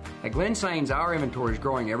 At Glen Sains, our inventory is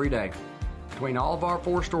growing every day. Between all of our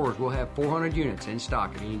 4 stores, we'll have 400 units in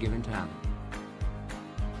stock at any given time.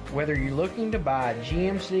 Whether you're looking to buy a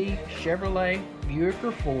GMC, Chevrolet, Buick,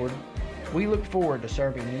 or Ford, we look forward to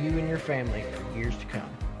serving you and your family for years to come.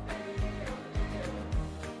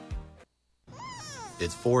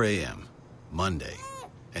 It's 4 a.m., Monday,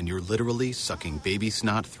 and you're literally sucking baby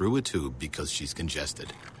snot through a tube because she's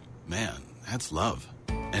congested. Man, that's love.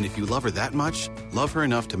 And if you love her that much, love her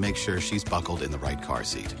enough to make sure she's buckled in the right car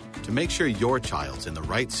seat. To make sure your child's in the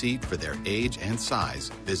right seat for their age and size,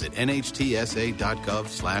 visit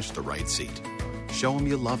nhtsa.gov/the right seat. Show them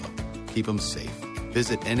you love them. Keep them safe.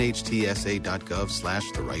 Visit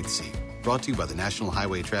nhtsa.gov/the right seat. Brought to you by the National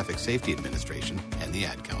Highway Traffic Safety Administration and the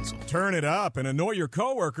Ad Council. Turn it up and annoy your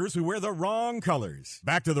coworkers who wear the wrong colors.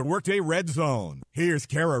 Back to the Workday Red Zone. Here's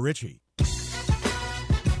Kara Richey.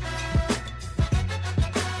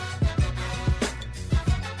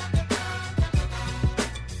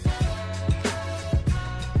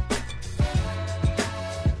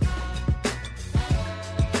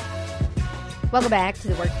 Welcome back to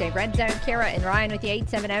the Workday Red Zone. Kara and Ryan with you.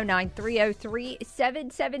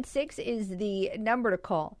 870-930-3776 is the number to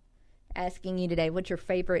call. Asking you today, what's your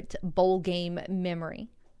favorite bowl game memory?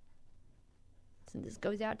 So this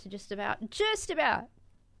goes out to just about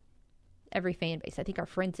every fan base. I think our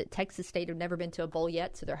friends at Texas State have never been to a bowl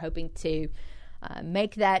yet, so they're hoping to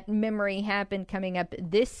make that memory happen coming up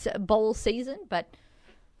this bowl season. But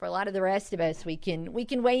for a lot of the rest of us, we can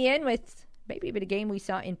weigh in with maybe a bit of game we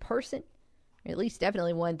saw in person. Or at least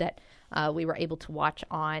definitely one that we were able to watch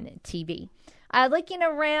on TV. Looking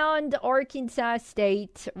around Arkansas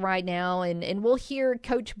State right now, and we'll hear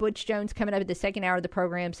Coach Butch Jones coming up at the second hour of the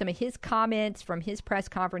program, some of his comments from his press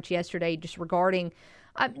conference yesterday just regarding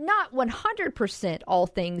not 100% all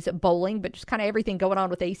things bowling, but just kind of everything going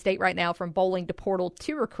on with A-State right now from bowling to portal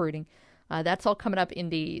to recruiting. That's all coming up in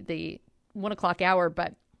the 1 o'clock hour.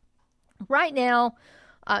 But right now,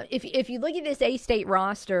 if you look at this A-State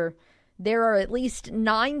roster, there are at least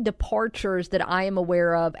 9 departures that I am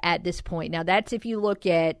aware of at this point. Now, that's if you look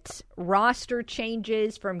at roster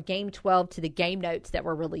changes from Game 12 to the game notes that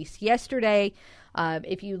were released yesterday.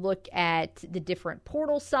 If you look at the different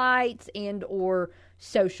portal sites and or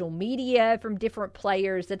social media from different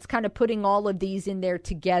players, that's kind of putting all of these in there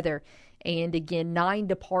together. And again, 9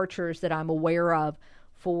 departures that I'm aware of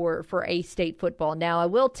for A-State football. Now, I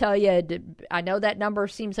will tell you, I know that number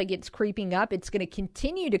seems like it's creeping up. It's going to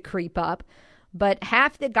continue to creep up, but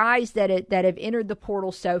half the guys that have entered the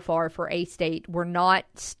portal so far for A-State were not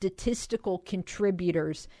statistical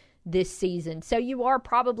contributors this season. So you are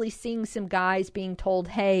probably seeing some guys being told,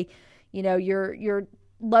 hey, you know, you're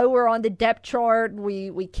lower on the depth chart.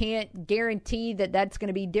 We can't guarantee that that's going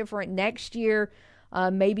to be different next year.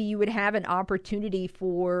 Maybe you would have an opportunity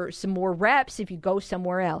for some more reps if you go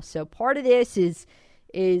somewhere else. So part of this is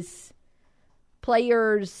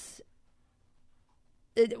players.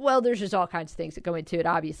 Well, there's just all kinds of things that go into it,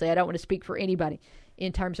 obviously. I don't want to speak for anybody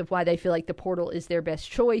in terms of why they feel like the portal is their best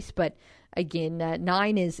choice. But again,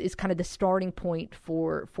 9 is kind of the starting point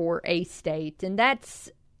for A-State. And that's,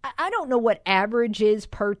 I don't know what average is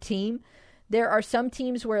per team. There are some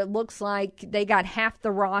teams where it looks like they got half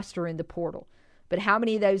the roster in the portal. But how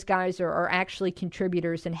many of those guys are actually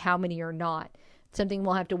contributors and how many are not? Something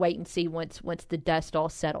we'll have to wait and see once the dust all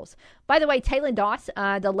settles. By the way, Taylon Doss,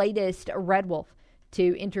 the latest Red Wolf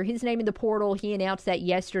to enter his name in the portal. He announced that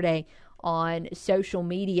yesterday on social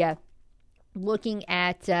media. Looking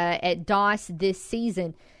at Doss this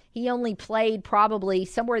season, he only played probably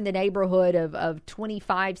somewhere in the neighborhood of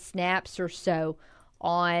 25 snaps or so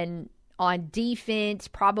on defense,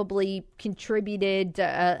 probably contributed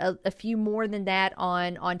a few more than that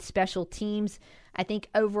on special teams. I think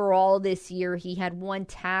overall this year he had one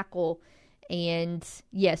tackle, and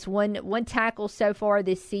yes, one tackle so far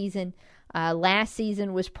this season. Last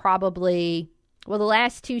season was probably, the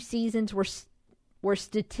last 2 seasons were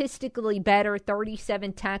statistically better.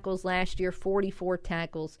 37 tackles last year, 44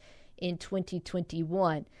 tackles in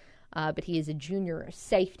 2021. But he is a junior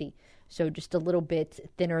safety, so just a little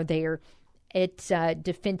bit thinner there. It's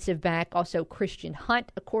defensive back. Also, Christian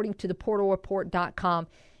Hunt, according to the portalreport.com,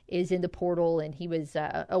 is in the portal, and he was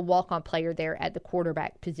a walk-on player there at the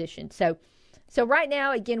quarterback position. So right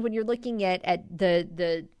now, again, when you're looking at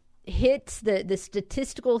the hits, the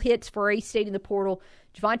statistical hits for A-State in the portal,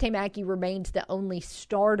 Javonte Mackey remains the only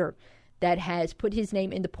starter that has put his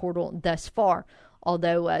name in the portal thus far,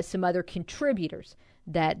 although some other contributors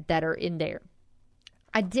that are in there.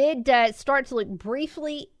 I did start to look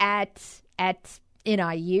briefly at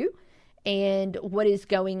NIU and what is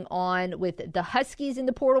going on with the Huskies in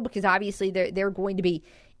the portal, because obviously they're going to be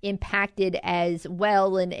impacted as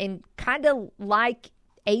well, and kind of like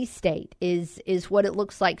A-State is what it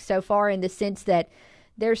looks like so far, in the sense that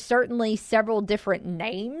there's certainly several different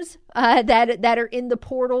names that are in the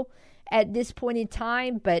portal at this point in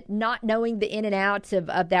time, but not knowing the in and outs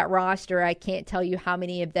of that roster, I can't tell you how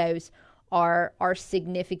many of those are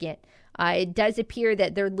significant. It does appear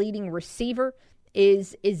that their leading receiver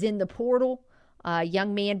is in the portal. A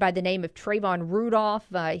young man by the name of Trayvon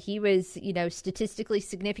Rudolph. He was, statistically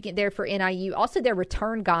significant there for NIU. Also their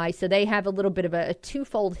return guy, so they have a little bit of a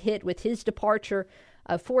twofold hit with his departure.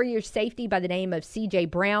 A 4-year safety by the name of C.J.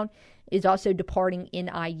 Brown is also departing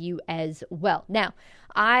NIU as well. Now,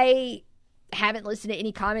 I haven't listened to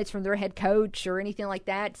any comments from their head coach or anything like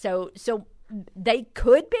that, so they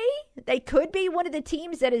could be one of the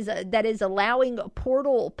teams that is allowing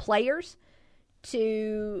portal players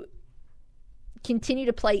to continue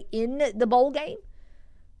to play in the bowl game.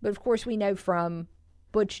 But of course, we know from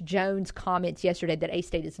Butch Jones' comments yesterday that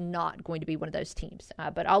A-State is not going to be one of those teams.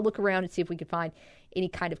 But I'll look around and see if we can find any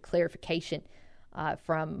kind of clarification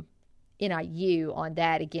from NIU on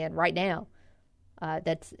that. Again, right now,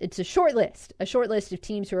 it's a short list of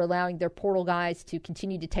teams who are allowing their portal guys to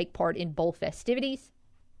continue to take part in bowl festivities.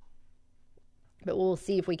 But we'll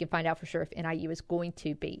see if we can find out for sure if NIU is going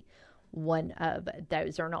to be one of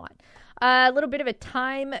those or not. A little bit of a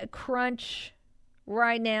time crunch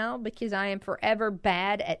right now, because I am forever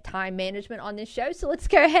bad at time management on this show. So let's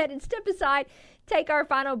go ahead and step aside, take our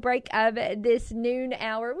final break of this noon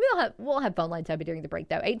hour. We'll have phone lines open during the break,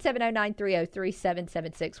 though.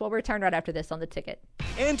 870-930-3776. We'll return right after this on The Ticket.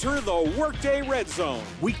 Enter the Workday Red Zone,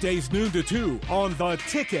 weekdays noon to 2 on the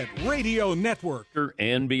Ticket Radio Network.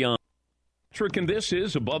 And beyond. And this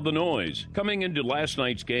is Above the Noise. Coming into last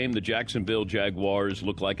night's game, the Jacksonville Jaguars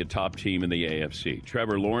look like a top team in the AFC.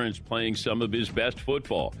 Trevor Lawrence playing some of his best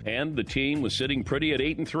football, and the team was sitting pretty at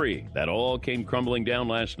 8-3. That all came crumbling down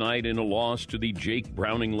last night in a loss to the Jake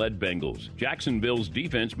Browning-led Bengals. Jacksonville's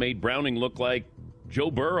defense made Browning look like Joe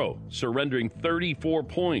Burrow, surrendering 34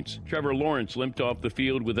 points. Trevor Lawrence limped off the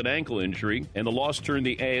field with an ankle injury, and the loss turned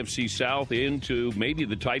the AFC South into maybe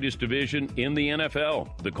the tightest division in the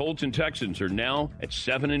NFL. The Colts and Texans are now at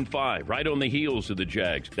 7-5, right on the heels of the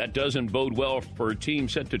Jags. That doesn't bode well for a team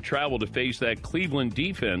set to travel to face that Cleveland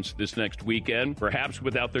defense this next weekend, perhaps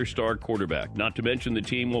without their star quarterback. Not to mention the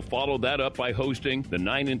team will follow that up by hosting the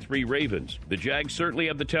 9-3 Ravens. The Jags certainly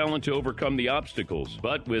have the talent to overcome the obstacles,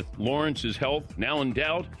 but with Lawrence's health now in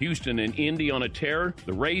doubt, Houston and Indy on a tear,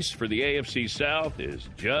 the race for the AFC South is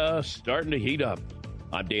just starting to heat up.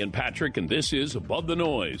 I'm Dan Patrick, and this is Above the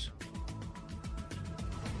Noise.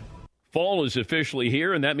 Fall is officially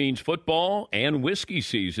here, and that means football and whiskey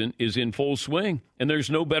season is in full swing. And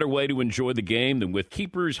there's no better way to enjoy the game than with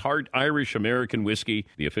Keeper's Heart Irish American Whiskey,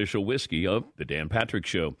 the official whiskey of The Dan Patrick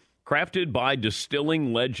Show. Crafted by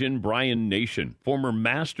distilling legend Brian Nation, former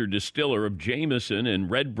master distiller of Jameson and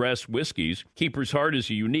Redbreast whiskeys, Keeper's Heart is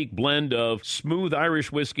a unique blend of smooth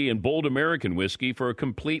Irish whiskey and bold American whiskey for a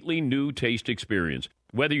completely new taste experience.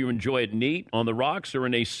 Whether you enjoy it neat, on the rocks, or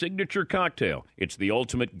in a signature cocktail, it's the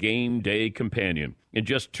ultimate game day companion. In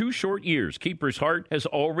just 2 short years, Keeper's Heart has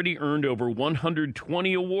already earned over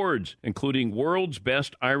 120 awards, including World's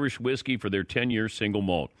Best Irish Whiskey for their 10-year single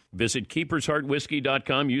malt. Visit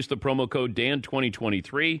KeepersHeartWhiskey.com, use the promo code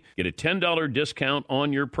DAN2023, get a $10 discount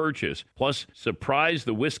on your purchase. Plus, surprise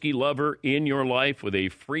the whiskey lover in your life with a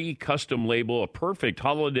free custom label, a perfect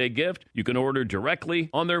holiday gift you can order directly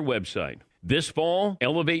on their website. This fall,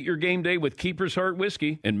 elevate your game day with Keeper's Heart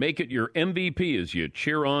Whiskey and make it your MVP as you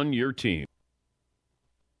cheer on your team.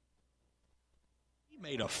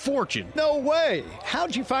 Made a fortune. No way.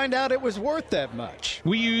 How'd you find out it was worth that much?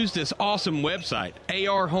 We used this awesome website,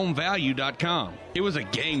 arhomevalue.com. It was a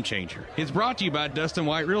game changer. It's brought to you by Dustin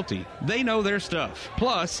White Realty. They know their stuff.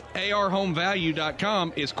 Plus,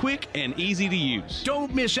 arhomevalue.com is quick and easy to use.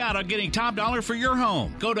 Don't miss out on getting top dollar for your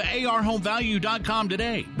home. Go to arhomevalue.com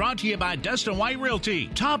today. Brought to you by Dustin White Realty.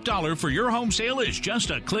 Top dollar for your home sale is just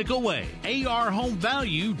a click away.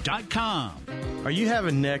 arhomevalue.com. Are you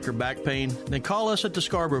having neck or back pain? Then call us at the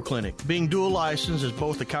Scarborough Clinic. Being dual licensed as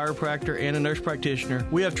both a chiropractor and a nurse practitioner,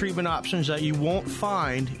 we have treatment options that you won't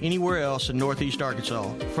find anywhere else in Northeast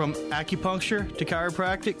Arkansas. From acupuncture to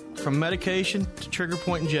chiropractic, from medication to trigger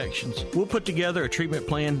point injections, we'll put together a treatment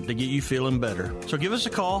plan to get you feeling better. So give us a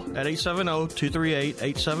call at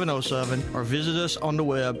 870-238-8707 or visit us on the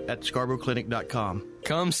web at scarboroughclinic.com.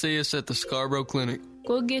 Come see us at the Scarborough Clinic.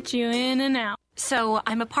 We'll get you in and out. So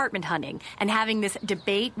I'm apartment hunting and having this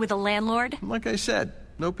debate with a landlord. Like I said,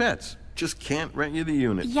 no pets. Just can't rent you the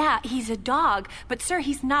unit. Yeah, he's a dog, but sir,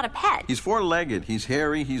 he's not a pet. He's four-legged, he's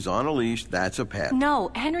hairy, he's on a leash, that's a pet. No,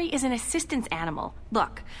 Henry is an assistance animal.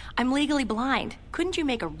 Look, I'm legally blind. Couldn't you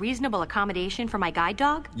make a reasonable accommodation for my guide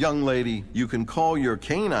dog? Young lady, you can call your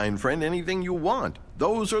canine friend anything you want.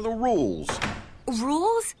 Those are the rules.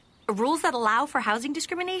 Rules? Rules that allow for housing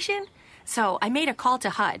discrimination? So I made a call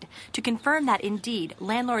to HUD to confirm that indeed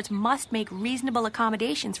landlords must make reasonable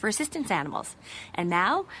accommodations for assistance animals. And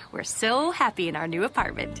now we're so happy in our new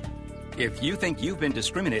apartment. If you think you've been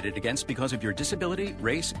discriminated against because of your disability,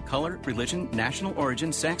 race, color, religion, national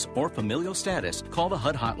origin, sex, or familial status, call the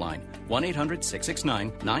HUD hotline,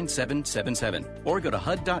 1-800-669-9777, or go to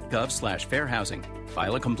hud.gov/fair housing.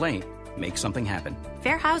 File a complaint. Make something happen.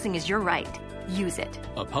 Fair housing is your right. Use it.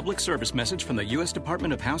 A public service message from the U.S.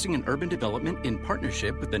 Department of Housing and Urban Development in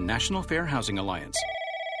partnership with the National Fair Housing Alliance.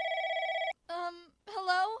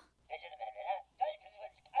 Hello?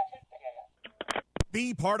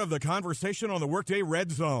 Be part of the conversation on the Workday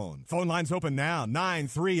Red Zone. Phone lines open now,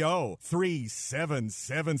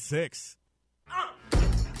 930-3776.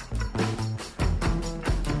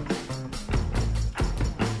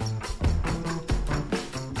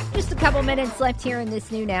 Just a couple minutes left here in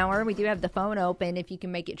this noon hour. We do have the phone open if you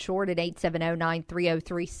can make it short at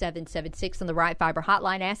 870-930-3776 on the Right Fiber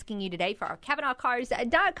hotline, asking you today for our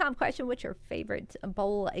CavanaughCars.com question, what's your favorite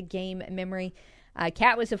bowl game memory?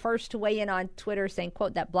 Kat was the first to weigh in on Twitter saying,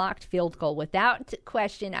 quote, that blocked field goal. Without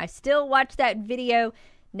question, I still watch that video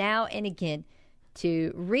now and again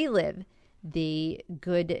to relive the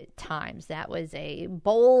good times. That was a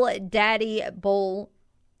Go Daddy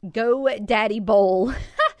Bowl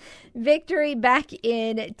victory back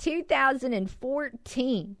in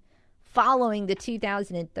 2014 following the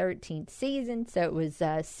 2013 season. So it was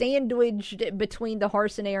sandwiched between the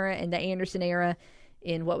Hodgsen era and the Anderson era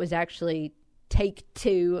in what was actually take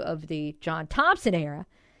two of the John Thompson era.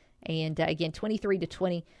 And again,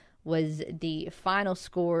 23-20 was the final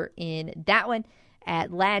score in that one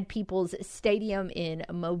at Ladd Peoples Stadium in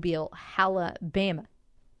Mobile, Alabama.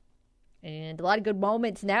 And a lot of good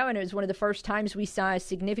moments now, and it was one of the first times we saw a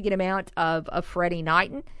significant amount of Freddie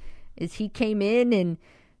Knighton as he came in and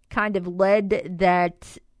kind of led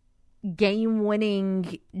that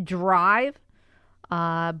game-winning drive.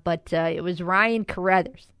 But it was Ryan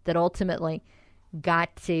Carruthers that ultimately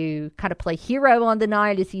got to kind of play hero on the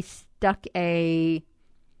night as he stuck a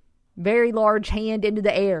very large hand into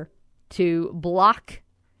the air to block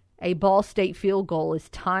a Ball State field goal as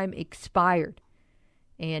time expired.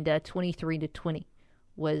 And 23-20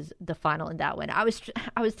 was the final in that one. I was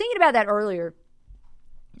thinking about that earlier.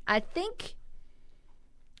 I think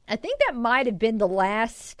that might have been the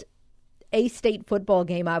last A-State football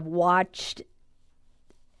game I've watched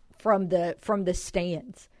from the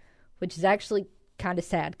stands, which is actually kind of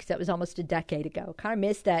sad because that was almost a decade ago. Kind of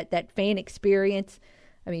missed that fan experience.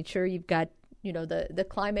 I mean, sure, you've got the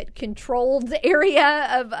climate controlled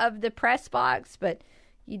area of the press box, but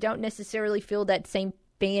you don't necessarily feel that same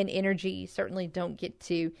fan energy. You certainly don't get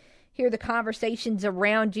to hear the conversations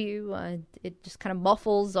around you. It just kind of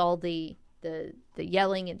muffles all the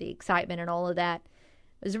yelling and the excitement and all of that.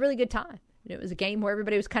 It was a really good time. It was a game where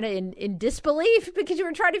everybody was kind of in disbelief because you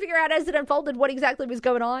were trying to figure out as it unfolded what exactly was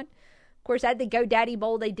going on. Of course, at the Go Daddy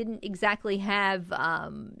Bowl, they didn't exactly have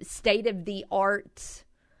state-of-the-art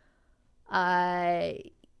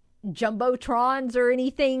jumbotrons or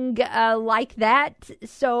anything like that.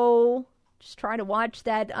 So just trying to watch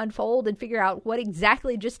that unfold and figure out what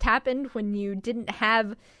exactly just happened when you didn't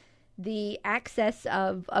have the access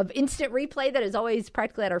of instant replay that is always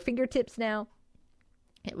practically at our fingertips now.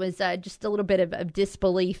 It was just a little bit of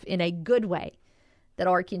disbelief in a good way that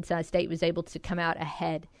Arkansas State was able to come out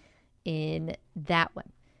ahead in that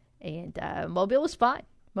one. And Mobile was fun.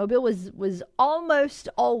 Mobile was almost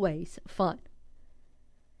always fun.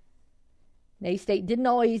 A-State didn't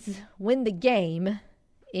always win the game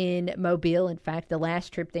in Mobile. In fact, the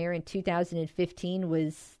last trip there in 2015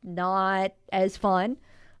 was not as fun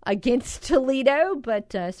against Toledo,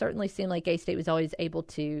 but certainly seemed like A-State was always able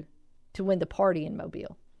to win the party in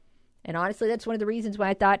Mobile. And honestly, that's one of the reasons why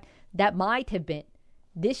I thought that might have been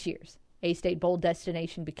this year's A-State Bowl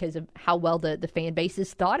destination, because of how well the fan base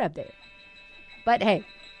is thought of there. But hey,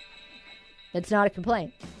 that's not a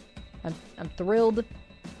complaint. I'm thrilled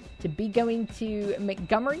to be going to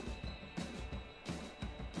Montgomery.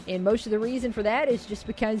 And most of the reason for that is just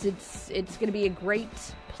because it's going to be a great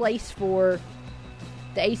place for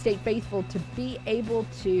the A-State faithful to be able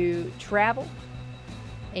to travel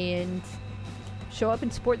and show up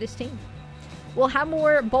and support this team. We'll have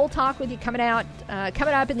more bowl talk with you coming up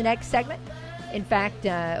in the next segment. In fact,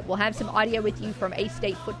 we'll have some audio with you from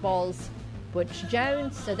A-State football's Butch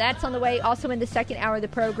Jones. So that's on the way. Also in the second hour of the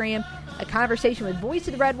program, a conversation with voice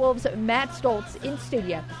of the Red Wolves, Matt Stolz, in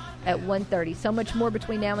studio at 1:30. So much more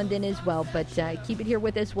between now and then as well. But keep it here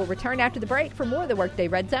with us. We'll return after the break for more of the Workday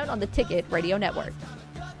Red Zone on the Ticket Radio Network.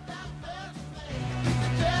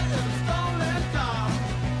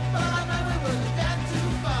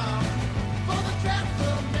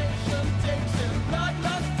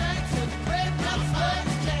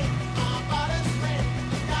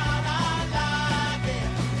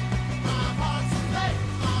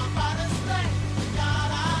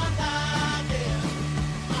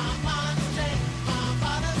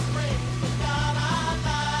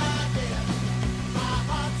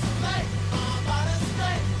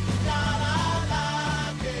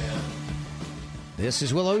 This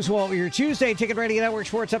is Will Oswalt with your Tuesday Ticket Radio Network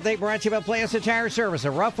Sports Update, brought to you by Plaza Tire Service.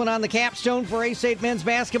 A rough one on the capstone for A-State men's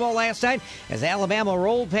basketball last night as Alabama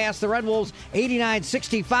rolled past the Red Wolves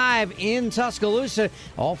 89-65 in Tuscaloosa.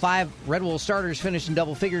 All 5 Red Wolves starters finished in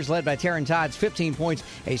double figures, led by Taryn Todd's 15 points.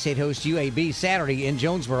 A-State hosts UAB Saturday in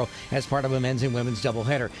Jonesboro as part of a men's and women's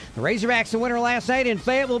doubleheader. The Razorbacks the winner last night in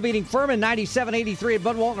Fayetteville, beating Furman 97-83 at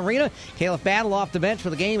Bud Walton Arena. Caleb Battle off the bench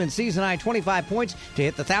for the game in season high 25 points to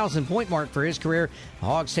hit the 1,000-point mark for his career.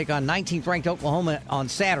 Hogs take on 19th-ranked Oklahoma on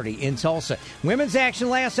Saturday in Tulsa. Women's action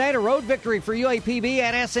last night, a road victory for UAPB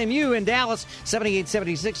at SMU in Dallas,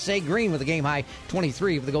 78-76. Say Green with a game-high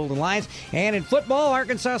 23 for the Golden Lions. And in football,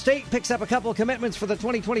 Arkansas State picks up a couple of commitments for the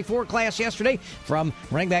 2024 class yesterday from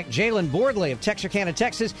running back Jalen Bordley of Texarkana,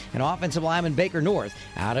 Texas, and offensive lineman Baker North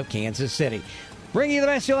out of Kansas City. Bringing you the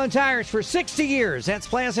best deal on tires for 60 years. That's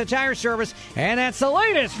Plaza Tire Service, and that's the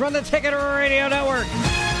latest from the Ticket Radio Network.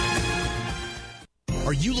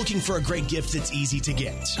 Are you looking for a great gift that's easy to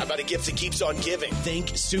get? How about a gift that keeps on giving? Think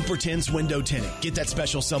Super Tints Window Tinting. Get that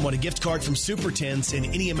special someone a gift card from Super Tints in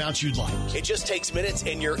any amount you'd like. It just takes minutes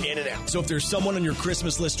and you're in and out. So if there's someone on your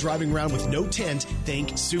Christmas list driving around with no tint,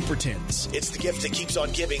 think Super Tints. It's the gift that keeps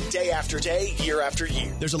on giving day after day, year after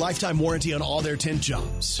year. There's a lifetime warranty on all their tint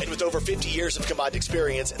jobs. And with over 50 years of combined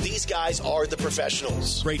experience, these guys are the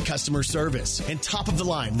professionals. Great customer service and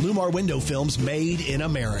top-of-the-line Lumar window films made in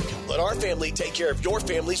America. Let our family take care of your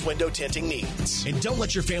family's window tinting needs. And don't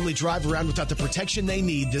let your family drive around without the protection they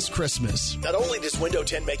need this Christmas. Not only does window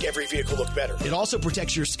tint make every vehicle look better, it also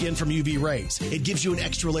protects your skin from UV rays. It gives you an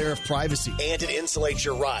extra layer of privacy, and it insulates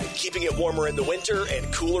your ride, keeping it warmer in the winter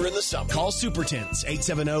and cooler in the summer. Call Super Tints,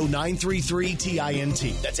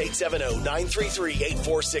 870-933-TINT. That's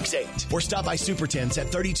 870-933-8468. Or stop by Super Tints at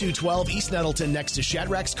 3212 East Nettleton next to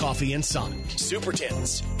Shadrack's Coffee and Sonic. Super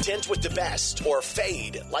Tints. Tint with the best or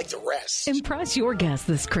fade like the rest. Impress your guests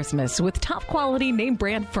this Christmas with top quality name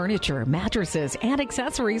brand furniture, mattresses, and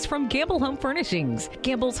accessories from Gamble Home Furnishings.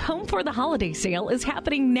 Gamble's Home for the Holiday sale is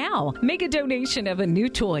happening now. Make a donation of a new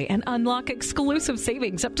toy and unlock exclusive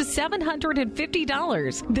savings up to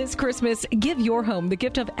 $750. This Christmas, give your home the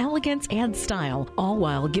gift of elegance and style, all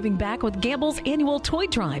while giving back with Gamble's annual toy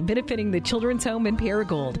drive benefiting the Children's Home in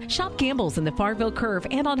Paragould. Shop Gamble's in the Farville Curve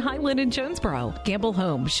and on Highland in Jonesboro. Gamble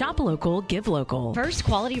Home. Shop local. Give local. First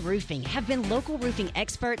Quality Roofing have been local roofing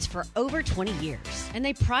experts for over 20 years, and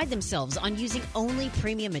they pride themselves on using only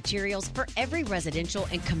premium materials for every residential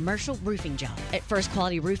and commercial roofing job. At First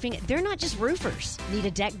Quality Roofing, they're not just roofers. Need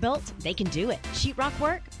a deck built? They can do it. Sheetrock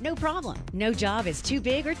work? No problem. No job is too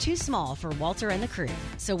big or too small for Walter and the crew.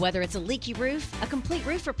 So whether it's a leaky roof, a complete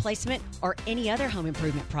roof replacement, or any other home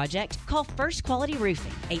improvement project, call First Quality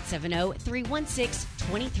Roofing, 870-316-2000.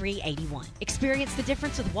 2381. Experience the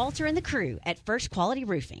difference with Walter and the crew at First Quality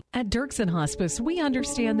Roofing. At Dirksen Hospice, we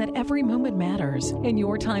understand that every moment matters. In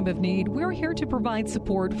your time of need, we're here to provide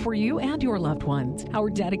support for you and your loved ones. Our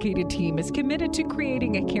dedicated team is committed to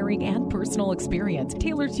creating a caring and personal experience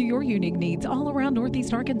tailored to your unique needs all around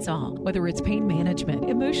Northeast Arkansas. Whether it's pain management,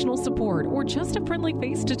 emotional support, or just a friendly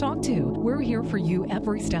face to talk to, we're here for you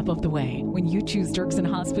every step of the way. When you choose Dirksen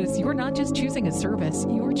Hospice, you're not just choosing a service,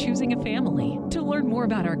 you're choosing a family. To learn more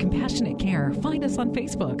about our compassionate care, find us on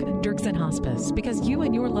Facebook, Dirksen Hospice, because you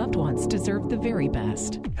and your loved ones deserve the very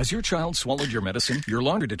best. Has your child swallowed your medicine, your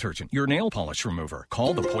laundry detergent, your nail polish remover?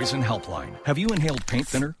 Call the Poison Helpline. Have you inhaled paint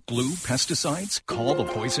thinner, glue, pesticides? Call the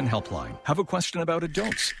Poison Helpline. Have a question about a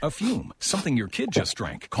dose, a fume, something your kid just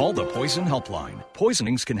drank? Call the Poison Helpline.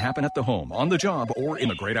 Poisonings can happen at the home, on the job, or in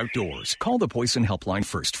the great outdoors. Call the Poison Helpline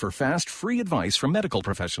first for fast, free advice from medical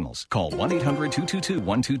professionals. Call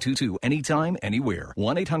 1-800-222-1222 anytime, anywhere.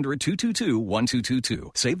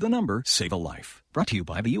 1-800-222-1222. Save the number, save a life. Brought to you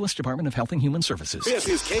by the U.S. Department of Health and Human Services. This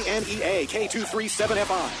is KNEA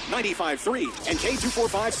K237FI 95.3 and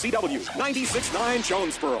K245CW 96.9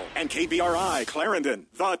 Jonesboro and KBRI Clarendon,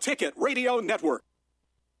 the Ticket Radio Network.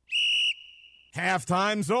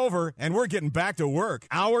 Halftime's over, and we're getting back to work.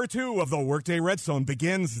 Hour 2 of the Workday Redzone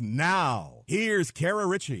begins now. Here's Kara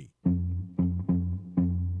Richey.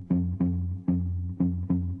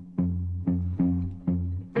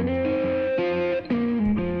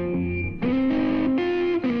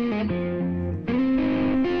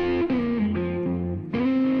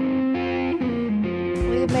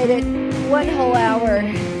 Made it one whole hour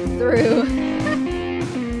through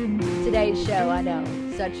today's show. I know,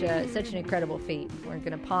 such an incredible feat. We're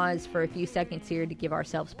going to pause for a few seconds here to give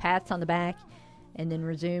ourselves pats on the back and then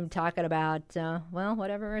resume talking about,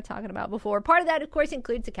 whatever we were talking about before. Part of that, of course,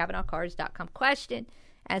 includes the CavanaughCars.com question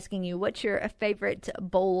asking you, what's your favorite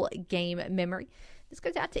bowl game memory? This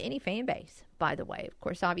goes out to any fan base, by the way. Of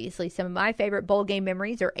course, obviously, some of my favorite bowl game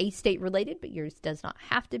memories are A-State related, but yours does not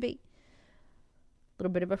have to be.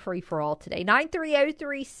 Little bit of a free-for-all today.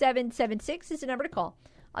 930-3776 is the number to call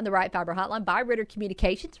on the Right Fiber hotline by Ritter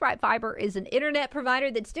Communications. Right Fiber is an internet provider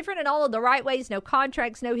that's different in all of the right ways. No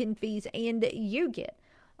contracts, no hidden fees, and you get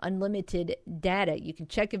unlimited data. You can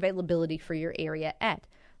check availability for your area at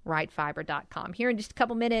rightfiber.com. Here in just a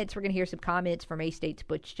couple minutes, we're going to hear some comments from A-State's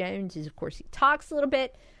Butch Jones, as of course he talks a little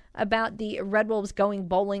bit about the Red Wolves going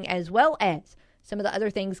bowling, as well as some of the other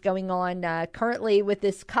things going on currently with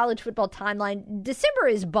this college football timeline. December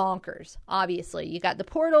is bonkers, obviously. You got the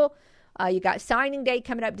portal. You got signing day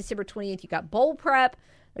coming up December 20th. You got bowl prep.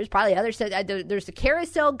 There's probably other stuff. There's the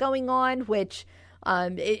carousel going on, which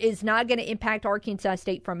is not going to impact Arkansas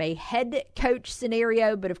State from a head coach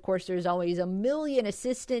scenario. But, of course, there's always a million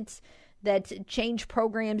assistants that change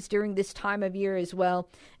programs during this time of year as well.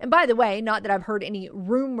 And, by the way, not that I've heard any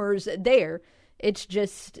rumors there. It's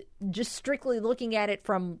just strictly looking at it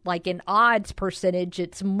from like an odds percentage,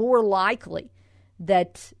 it's more likely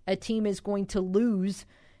that a team is going to lose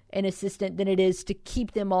an assistant than it is to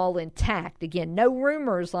keep them all intact. Again, no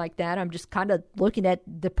rumors like that. I'm just kind of looking at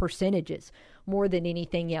the percentages more than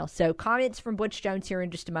anything else. So comments from Butch Jones here in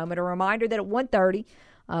just a moment. A reminder that at 1:30,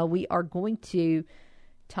 we are going to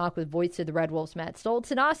talk with voice of the Red Wolves Matt Stolz,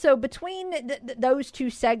 and also between those two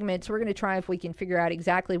segments we're going to try if we can figure out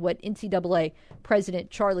exactly what NCAA President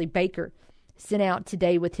Charlie Baker sent out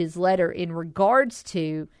today with his letter in regards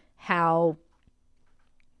to how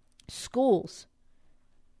schools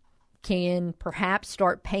can perhaps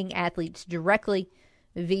start paying athletes directly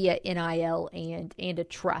via NIL and a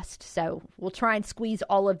trust. So we'll try and squeeze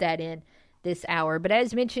all of that in this hour. But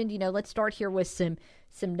as mentioned, let's start here with some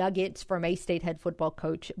nuggets from A-State head football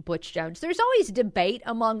coach Butch Jones. There's always debate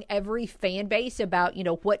among every fan base about,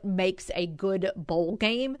 what makes a good bowl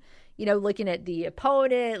game. Looking at the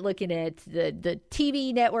opponent, looking at the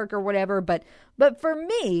TV network or whatever. But for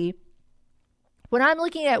me, when I'm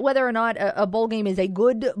looking at whether or not a bowl game is a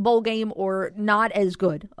good bowl game or not as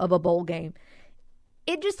good of a bowl game,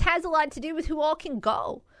 it just has a lot to do with who all can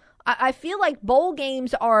go. I feel like bowl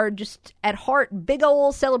games are just, at heart, big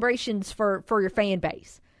old celebrations for your fan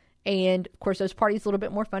base. And, of course, those parties a little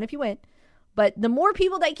bit more fun if you win. But the more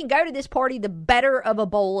people that can go to this party, the better of a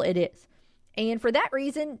bowl it is. And for that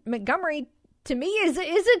reason, Montgomery, to me, is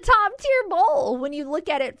a top-tier bowl when you look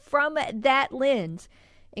at it from that lens.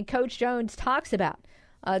 And Coach Jones talks about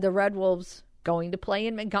the Red Wolves going to play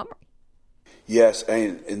in Montgomery. Yes,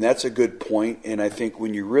 and that's a good point. And I think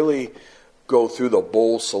when you really go through the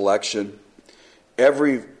bowl selection,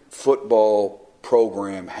 every football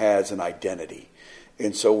program has an identity.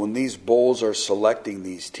 And so when these bowls are selecting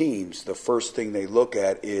these teams, the first thing they look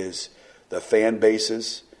at is the fan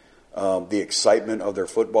bases, the excitement of their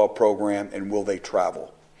football program, and will they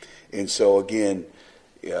travel? And so, again,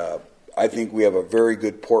 I think we have a very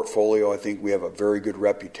good portfolio. I think we have a very good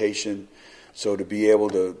reputation. So to be able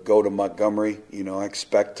to go to Montgomery, I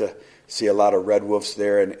expect to see a lot of Red Wolves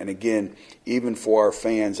there. And again, even for our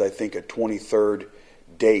fans, I think a 23rd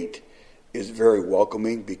date is very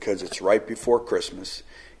welcoming because it's right before Christmas.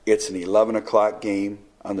 It's an 11 o'clock game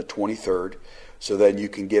on the 23rd. So then you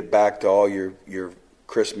can get back to all your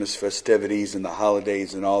Christmas festivities and the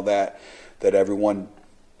holidays and all that everyone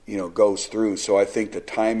goes through. So I think the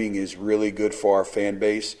timing is really good for our fan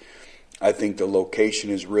base. I think the location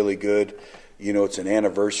is really good. It's an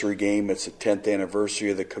anniversary game. It's the 10th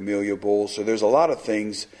anniversary of the Camellia Bowl. So there's a lot of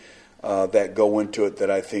things that go into it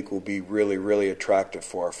that I think will be really, really attractive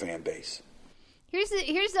for our fan base. Here's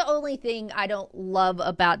the only thing I don't love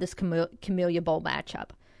about this Camellia Bowl matchup.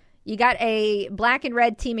 You got a black and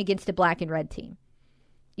red team against a black and red team.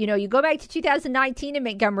 You go back to 2019 in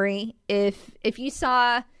Montgomery. If you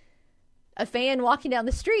saw a fan walking down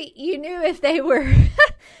the street, you knew if they were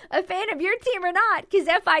a fan of your team or not, because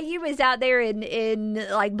FIU is out there in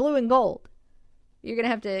like blue and gold. You're gonna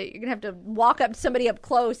have to walk up to somebody up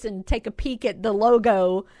close and take a peek at the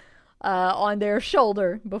logo on their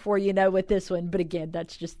shoulder before you know what this one. But again,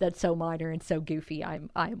 that's so minor and so goofy. I'm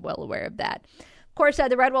well aware of that. Of course,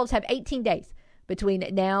 the Red Wolves have 18 days between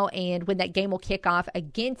now and when that game will kick off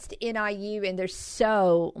against NIU, and there's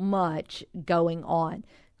so much going on.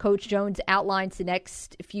 Coach Jones outlines the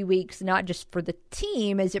next few weeks, not just for the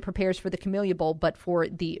team as it prepares for the Camellia Bowl, but for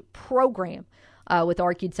the program with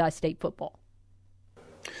Arkansas State football.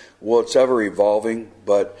 Well, it's ever evolving,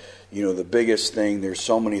 but, the biggest thing, there's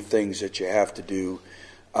so many things that you have to do.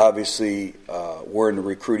 Obviously, we're in the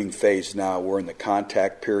recruiting phase now. We're in the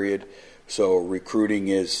contact period, so recruiting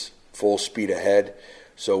is full speed ahead.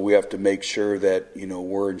 So we have to make sure that,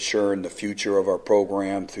 we're ensuring the future of our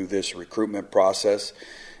program through this recruitment process.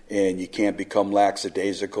 And you can't become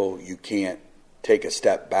lackadaisical. You can't take a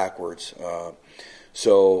step backwards.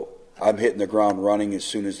 So I'm hitting the ground running as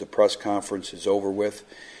soon as the press conference is over with.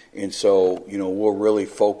 And so, we'll really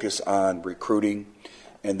focus on recruiting.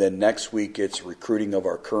 And then next week it's recruiting of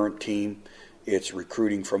our current team. It's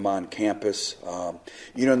recruiting from on campus.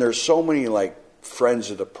 And there's so many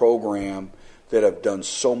friends of the program that have done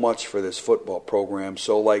so much for this football program.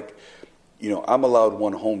 So I'm allowed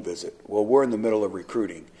one home visit. Well, we're in the middle of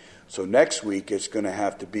recruiting. So next week it's going to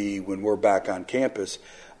have to be when we're back on campus.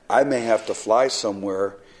 I may have to fly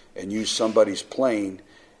somewhere and use somebody's plane,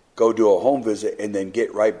 go do a home visit, and then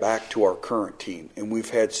get right back to our current team. And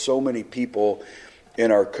we've had so many people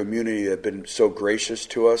in our community that have been so gracious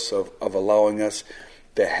to us of allowing us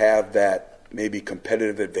to have that maybe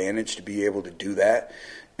competitive advantage to be able to do that.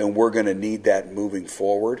 And we're going to need that moving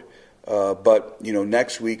forward. But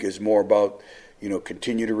next week is more about,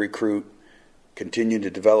 continue to recruit, continue to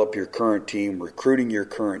develop your current team, recruiting your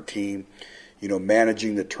current team,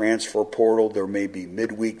 managing the transfer portal. There may be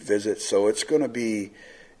midweek visits, so it's going to be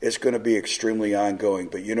extremely ongoing.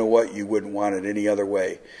 But you know what? You wouldn't want it any other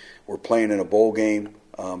way. We're playing in a bowl game.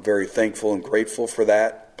 I'm very thankful and grateful for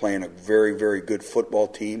that. Playing a very, very good football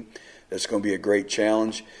team. That's going to be a great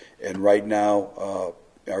challenge. And right now,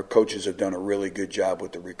 our coaches have done a really good job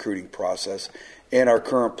with the recruiting process, and our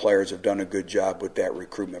current players have done a good job with that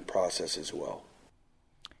recruitment process as well.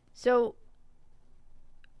 So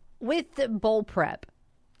with the bowl prep,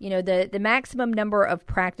 the maximum number of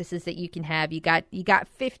practices that you can have, you got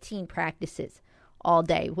 15 practices all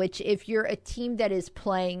day, which if you're a team that is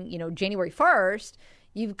playing, January 1st,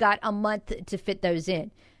 you've got a month to fit those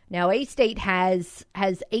in. Now, A-State has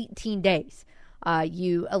 18 days.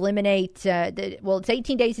 You eliminate, it's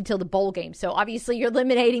 18 days until the bowl game. So obviously you're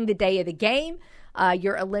eliminating the day of the game.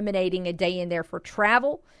 You're eliminating a day in there for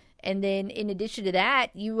travel. And then in addition to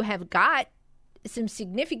that, you have got some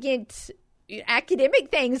significant academic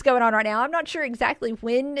things going on right now. I'm not sure exactly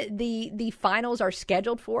when the finals are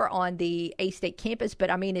scheduled for on the A-State campus,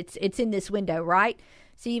 but I mean, it's in this window, right?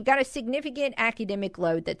 So you've got a significant academic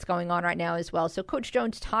load that's going on right now as well. So Coach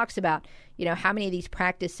Jones talks about, how many of these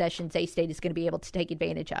practice sessions A-State is going to be able to take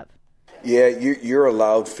advantage of. Yeah, you're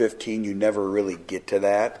allowed 15. You never really get to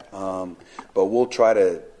that. But we'll try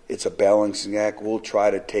to, it's a balancing act. We'll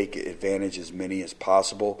try to take advantage as many as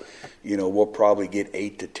possible. We'll probably get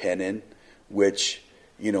 8 to 10 in, which,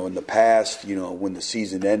 in the past, when the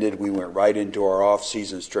season ended, we went right into our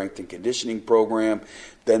off-season strength and conditioning program.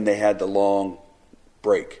 Then they had the long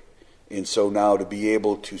break. And so now to be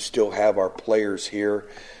able to still have our players here,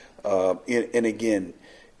 and again,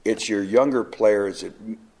 it's your younger players that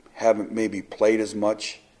haven't maybe played as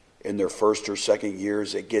much in their first or second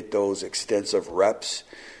years that get those extensive reps,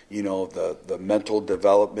 the mental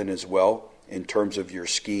development as well in terms of your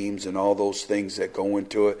schemes and all those things that go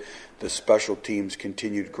into it, the special teams'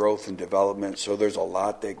 continued growth and development. So there's a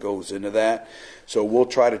lot that goes into that. So we'll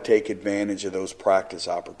try to take advantage of those practice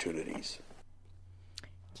opportunities.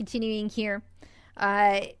 Continuing here,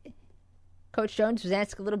 Coach Jones was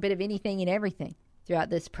asked a little bit of anything and everything throughout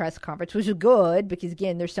this press conference, which was good because,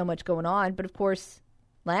 again, there's so much going on. But, of course,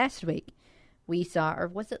 last week we saw, or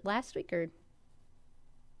was it last week or?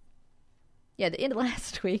 Yeah, the end of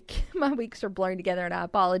last week. My weeks are blurring together, and I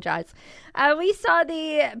apologize. We saw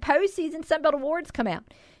the postseason Sunbelt Awards come out.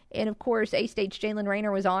 And, of course, A-State's Jalen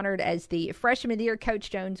Rayner was honored as the Freshman of the Year.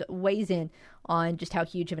 Coach Jones weighs in on just how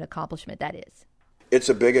huge of an accomplishment that is. It's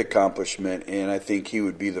a big accomplishment, and I think he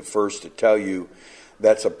would be the first to tell you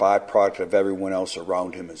that's a byproduct of everyone else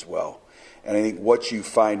around him as well. And I think what you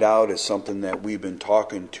find out is something that we've been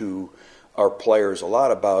talking to our players a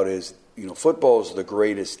lot about is, football is the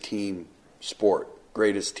greatest team sport,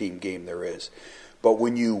 greatest team game there is. But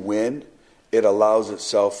when you win, it allows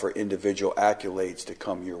itself for individual accolades to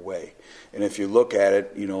come your way. And if you look at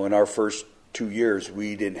it, in our first 2 years,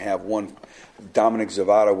 we didn't have one. Dominic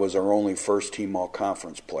Zavada was our only first-team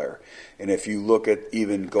all-conference player. And if you look at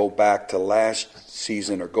even go back to last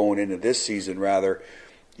season or going into this season, rather,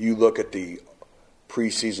 you look at the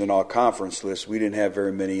preseason all-conference list, we didn't have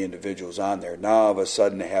very many individuals on there. Now, all of a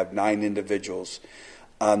sudden, they have 9 individuals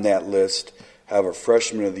on that list, have a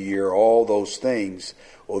Freshman of the Year, all those things.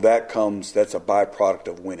 Well, that's a byproduct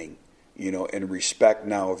of winning, and respect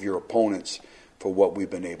now of your opponents for what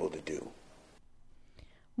we've been able to do.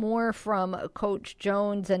 More from Coach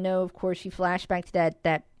Jones. I know, of course, you flash back to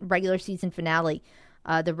that regular season finale,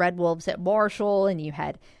 the Red Wolves at Marshall, and you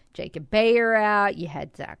had Jacob Bayer out, you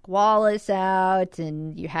had Zach Wallace out,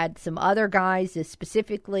 and you had some other guys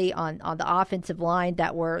specifically on the offensive line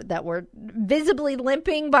that were visibly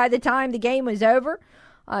limping by the time the game was over.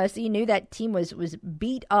 So you knew that team was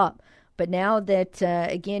beat up. But now that,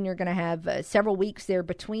 again, you're going to have several weeks there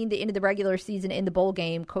between the end of the regular season and the bowl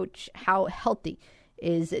game, Coach, how healthy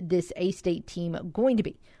is this A-State team going to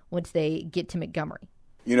be once they get to Montgomery?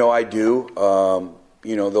 I do.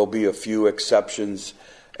 There'll be a few exceptions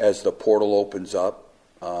as the portal opens up,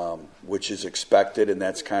 which is expected, and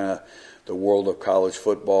that's kind of the world of college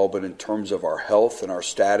football. But in terms of our health and our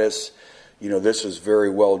status, this is very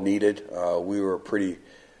well needed. We were a pretty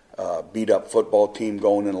beat-up football team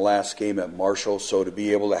going in the last game at Marshall, so to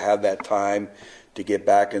be able to have that time to get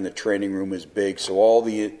back in the training room is big. So all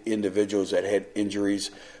the individuals that had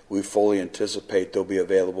injuries, we fully anticipate they'll be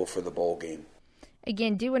available for the bowl game.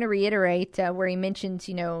 Again, do want to reiterate where he mentions,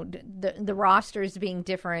 the rosters being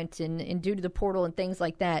different and due to the portal and things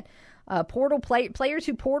like that. Players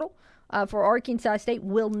who portal for Arkansas State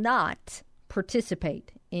will not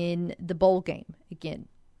participate in the bowl game. Again,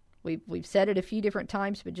 we've said it a few different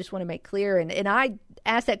times, but just want to make clear. And I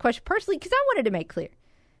asked that question personally because I wanted to make clear.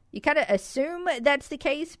 You kind of assume that's the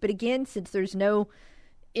case, but again, since there's no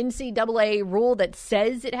NCAA rule that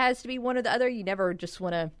says it has to be one or the other, you never want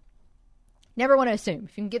to assume.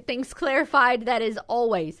 If you can get things clarified, that is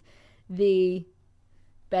always the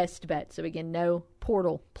best bet. So again, no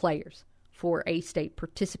portal players for A-State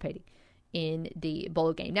participating in the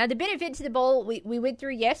bowl game. Now, the benefits of the bowl we went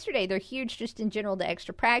through yesterday, they're huge just in general. The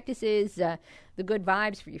extra practices, the good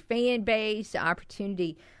vibes for your fan base, the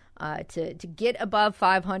opportunity to get above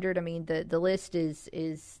 500. I mean, the list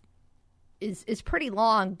is pretty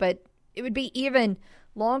long, but it would be even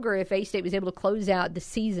longer if A-State was able to close out the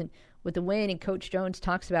season with the win. And Coach Jones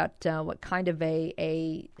talks about what kind of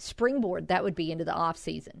a springboard that would be into the off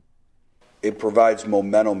season. It provides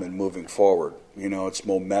momentum in moving forward. It's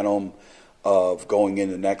momentum of going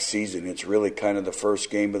into next season. It's really kind of the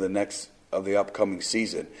first game of the upcoming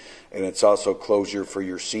season, and it's also closure for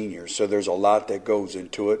your seniors. So there's a lot that goes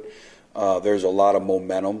into it. There's a lot of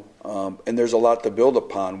momentum, and there's a lot to build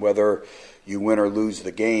upon. Whether you win or lose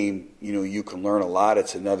the game, you can learn a lot.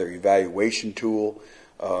 It's another evaluation tool.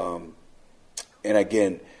 And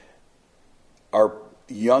again, our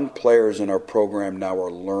young players in our program now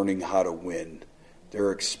are learning how to win.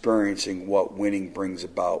 They're experiencing what winning brings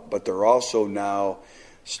about, but they're also now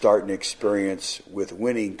starting to experience with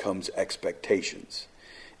winning comes expectations.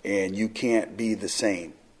 And you can't be the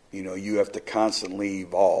same. You have to constantly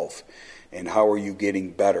evolve. And how are you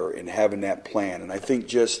getting better and having that plan? And I think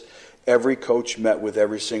just every coach met with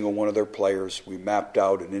every single one of their players. We mapped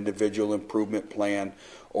out an individual improvement plan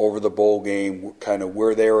over the bowl game, kind of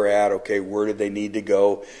where they were at, okay, where did they need to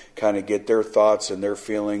go, kind of get their thoughts and their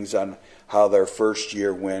feelings on how their first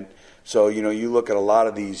year went. So, you look at a lot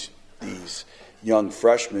of these young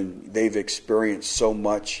freshmen, they've experienced so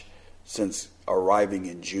much since arriving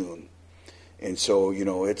in June. And so,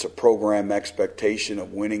 it's a program expectation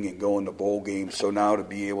of winning and going to bowl games. So now to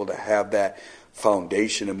be able to have that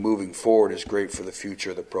foundation and moving forward is great for the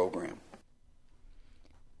future of the program.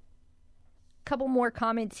 Couple more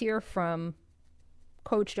comments here from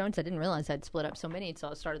Coach Jones. I didn't realize I'd split up so many until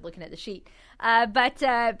I started looking at the sheet. But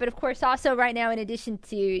of course, also right now, in addition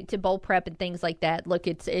to bowl prep and things like that, look,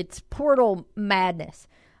 it's portal madness.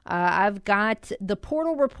 I've got the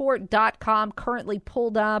portalreport.com currently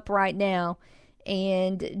pulled up right now,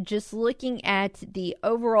 and just looking at the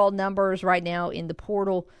overall numbers right now in the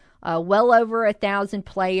portal, well over 1,000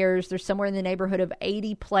 players. There's somewhere in the neighborhood of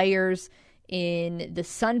 80 players in the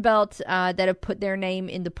Sun Belt that have put their name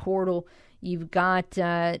in the portal. You've got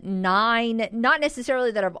 9, not necessarily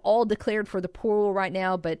that have all declared for the portal right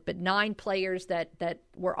now, but 9 players that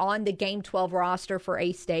were on the Game 12 roster for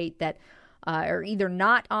A-State that are either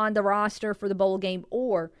not on the roster for the bowl game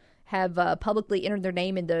or have publicly entered their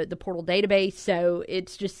name in the portal database. So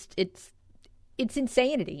it's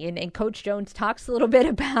insanity. And Coach Jones talks a little bit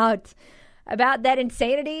about that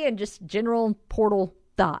insanity and just general portal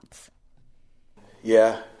thoughts.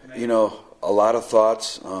 Yeah, a lot of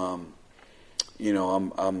thoughts. I'm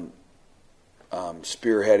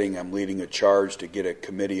spearheading, I'm leading a charge to get a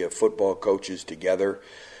committee of football coaches together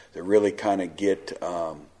to really kind of get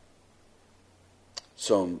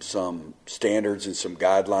some standards and some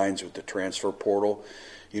guidelines with the transfer portal.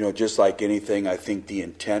 Just like anything, I think the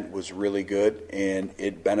intent was really good, and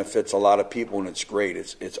it benefits a lot of people, and it's great.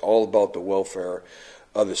 It's all about the welfare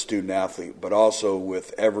of the student athlete, but also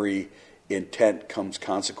with every intent comes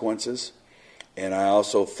consequences. And I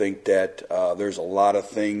also think that there's a lot of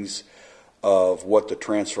things of what the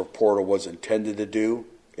transfer portal was intended to do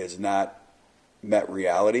is not met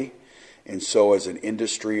reality. And so as an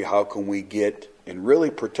industry, how can we get and really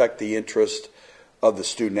protect the interest of the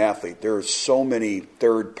student athlete? There are so many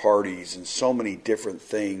third parties and so many different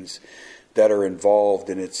things that are involved,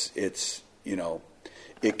 and it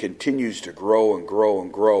continues to grow and grow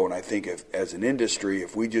and grow. And I think as an industry,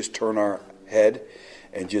 if we just turn our head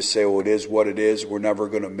and just say, well, it is what it is, we're never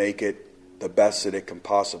going to make it the best that it can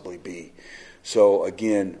possibly be. So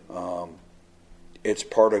again, it's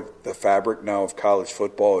part of the fabric now of college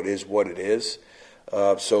football. It is what it is.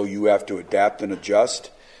 So you have to adapt and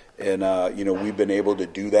adjust. And, we've been able to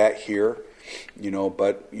do that here,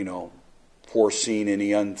 but foreseeing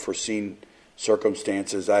any unforeseen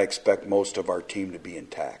circumstances, I expect most of our team to be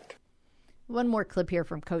intact. One more clip here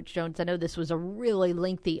from Coach Jones. I know this was a really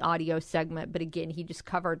lengthy audio segment, but again, he just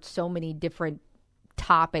covered so many different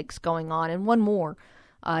topics going on. And one more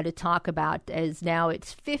to talk about, as now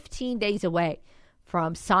it's 15 days away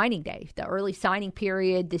from signing day. The early signing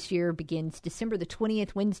period this year begins December the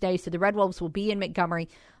 20th, Wednesday. So the Red Wolves will be in Montgomery.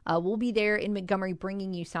 We'll be there in Montgomery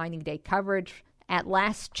bringing you signing day coverage. At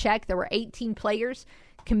last check, there were 18 players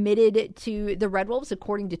committed to the Red Wolves,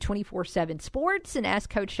 according to 24/7 Sports. And ask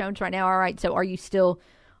Coach Jones right now, all right, so are you still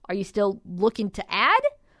looking to add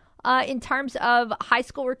in terms of high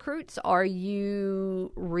school recruits? Are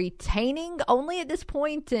you retaining only at this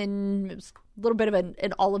point? And it was a little bit of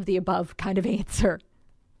an all of the above kind of answer.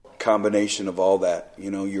 Combination of all that.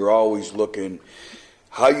 You're always looking,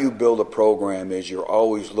 how you build a program is you're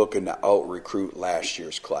always looking to out-recruit last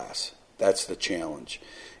year's class. That's the challenge.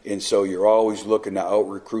 And so you're always looking to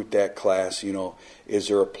out-recruit that class. Is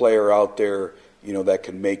there a player out there, that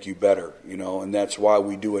can make you better? And that's why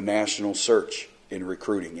we do a national search in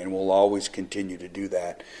recruiting, and we'll always continue to do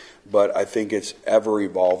that. But I think it's ever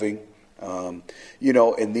evolving. And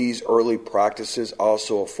these early practices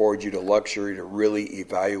also afford you the luxury to really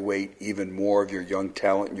evaluate even more of your young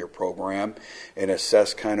talent in your program and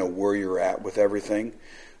assess kind of where you're at with everything.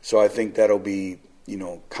 So I think that'll be,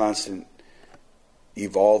 constant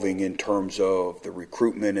evolving in terms of the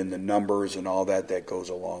recruitment and the numbers and all that goes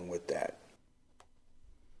along with that.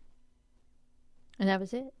 And that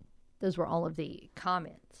was it. Those were all of the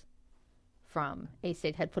comments from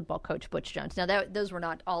A-State head football coach Butch Jones. Now, those were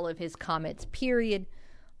not all of his comments, period.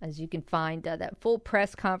 As you can find that full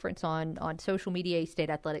press conference on social media. A-State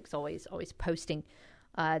Athletics always posting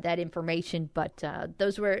that information. But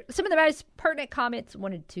those were some of the most pertinent comments I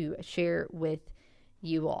wanted to share with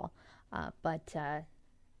you all. But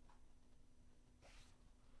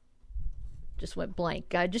just went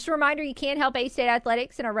blank. Just a reminder, you can help A-State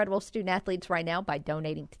Athletics and our Red Wolves student athletes right now by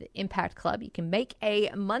donating to the Impact Club. You can make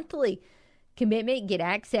a monthly commitment, get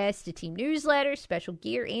access to team newsletters, special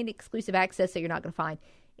gear, and exclusive access that you're not going to find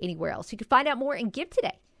anywhere else. You can find out more and give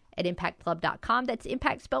today at impactclub.com. That's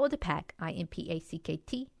impact spelled with a pack,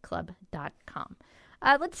 IMPACKT club.com.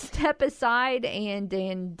 Let's step aside and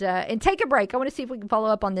take a break. I want to see if we can follow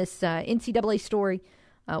up on this NCAA story,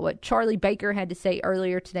 what Charlie Baker had to say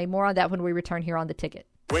earlier today. More on that when we return here on The Ticket.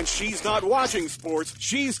 When she's not watching sports,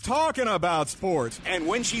 She's talking about sports. and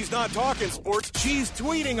when she's not talking sports, She's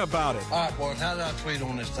tweeting about it. All right, boys, how do I tweet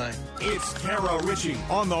on this thing? It's Kara Richey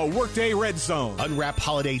on the Workday Red Zone. Unwrap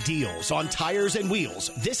holiday deals on tires and wheels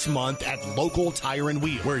this month at Local Tire and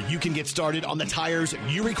Wheel, where you can get started on the tires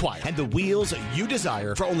you require and the wheels you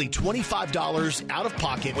desire for only $25 out of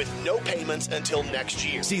pocket with no payments until next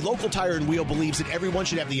year. See, Local Tire and Wheel believes that everyone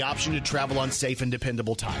should have the option to travel on safe and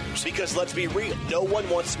dependable tires. Because let's be real, no one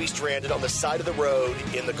wants to be stranded on the side of the road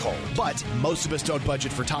in the cold. But most of us don't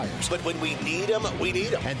budget for tires. But when we need them, we need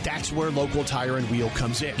them. And that's where Local Tire and Wheel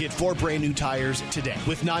comes in. Get 4 brand new tires today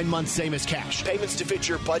with 9 months same as cash. Payments to fit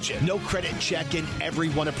your budget. No credit check and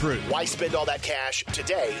everyone approved. Why spend all that cash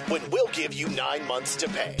today when we'll give you 9 months to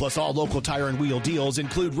pay? Plus, all Local Tire and Wheel deals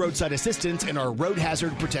include roadside assistance and our road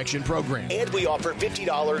hazard protection program. And we offer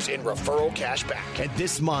 $50 in referral cash back. And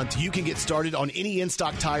this month, you can get started on any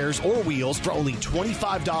in-stock tires or wheels for only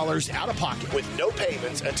 $25 out of pocket with no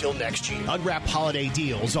payments until next year. Unwrap holiday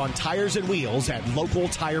deals on tires and wheels at Local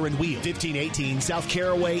Tire and Wheel, 1518 South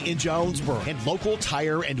Caraway in Jonesboro, and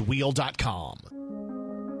localtireandwheel.com.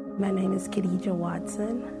 My name is Khadija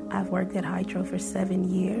Watson. I've worked at Hydro for 7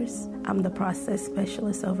 years. I'm the process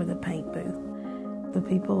specialist over the paint booth. The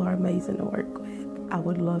people are amazing to work with. I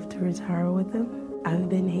would love to retire with them. I've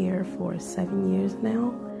been here for 7 years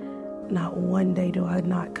now. Not one day do I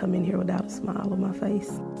not come in here without a smile on my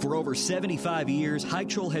face. For over 75 years,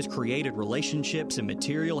 Hytrol has created relationships and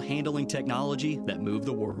material handling technology that move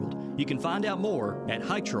the world. You can find out more at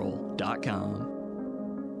Hytrol.com.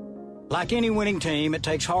 Like any winning team, it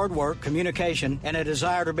takes hard work, communication, and a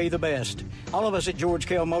desire to be the best. All of us at George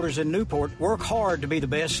Kell Motors in Newport work hard to be the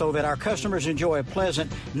best so that our customers enjoy a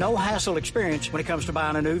pleasant, no-hassle experience when it comes to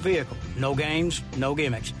buying a new vehicle. No games, no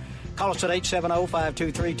gimmicks. Call us at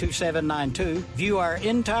 870-523-2792. View our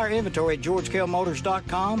entire inventory at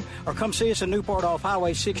GeorgeKellMotors.com or come see us in Newport off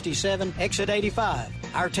Highway 67, exit 85.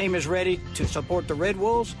 Our team is ready to support the Red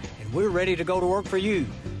Wolves, and we're ready to go to work for you.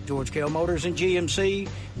 George Kell Motors and GMC,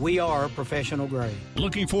 we are professional grade.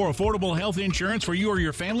 Looking for affordable health insurance for you or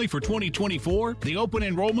your family for 2024? The open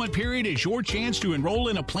enrollment period is your chance to enroll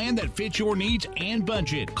in a plan that fits your needs and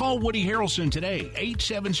budget. Call Woody Harrelson today,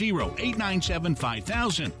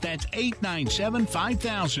 870-897-5000. That's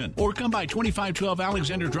 897-5000. Or come by 2512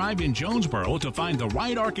 Alexander Drive in Jonesboro to find the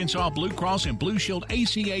right Arkansas Blue Cross and Blue Shield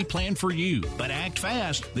ACA plan for you. But act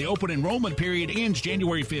fast. The open enrollment period ends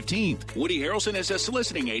January 15th. Woody Harrelson is a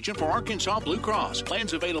soliciting agent for Arkansas Blue Cross.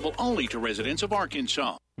 Plans available only to residents of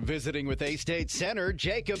Arkansas. Visiting with A-State center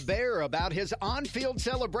Jacob Bear about his on-field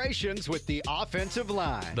celebrations with the offensive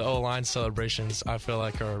line. The O-line celebrations, I feel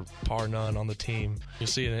like, are par none on the team. You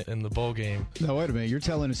see it in the bowl game. No, wait a minute. You're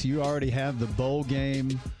telling us you already have the bowl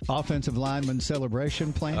game offensive lineman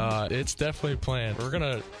celebration plan? It's definitely planned. We're going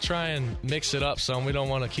to try and mix it up some. We don't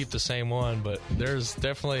want to keep the same one, but there's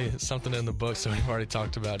definitely something in the books that we've already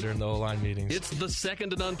talked about during the O-line meetings. It's the Second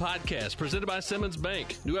to None podcast presented by Simmons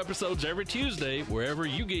Bank. New episodes every Tuesday, wherever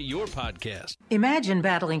you get your podcast. Imagine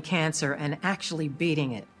battling cancer and actually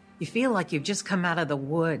beating it. You feel like you've just come out of the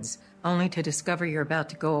woods, only to discover you're about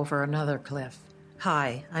to go over another cliff.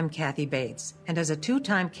 Hi, I'm Kathy Bates, and as a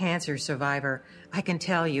 2-time cancer survivor, I can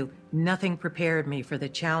tell you nothing prepared me for the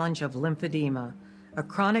challenge of lymphedema, a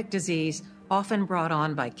chronic disease often brought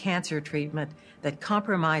on by cancer treatment that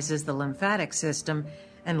compromises the lymphatic system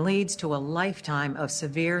and leads to a lifetime of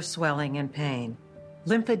severe swelling and pain.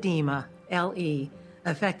 Lymphedema, LE,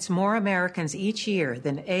 affects more Americans each year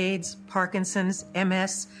than AIDS, Parkinson's,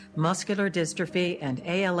 MS, muscular dystrophy, and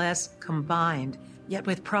ALS combined. Yet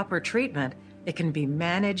with proper treatment, it can be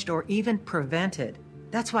managed or even prevented.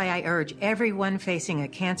 That's why I urge everyone facing a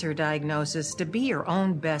cancer diagnosis to be your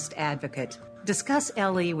own best advocate. Discuss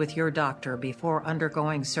LE with your doctor before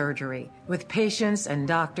undergoing surgery. With patients and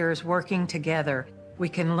doctors working together, we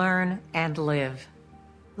can learn and live.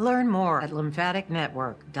 Learn more at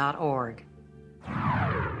lymphaticnetwork.org.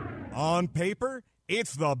 On paper,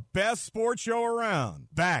 it's the best sports show around.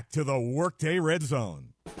 Back to the Workday Red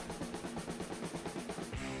Zone.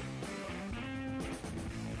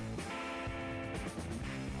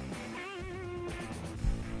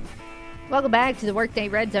 Welcome back to the Workday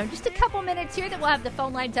Red Zone. Just a couple minutes here that we'll have the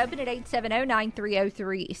phone lines open at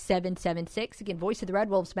 870-930-3776. Again, voice of the Red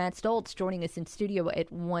Wolves, Matt Stolz, joining us in studio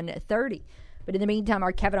at 1:30. But in the meantime,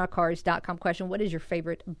 our KavanaughCars.com question, what is your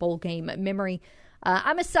favorite bowl game memory?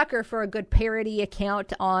 I'm a sucker for a good parody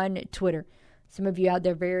account on Twitter. Some of you out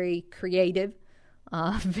there very creative.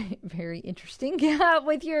 Very interesting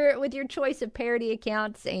with your choice of parody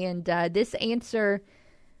accounts, and this answer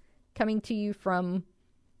coming to you from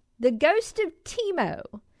the ghost of Timo,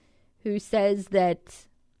 who says that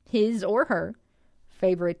his or her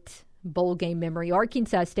favorite bowl game memory,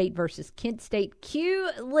 Arkansas State versus Kent State. Q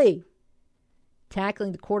Lee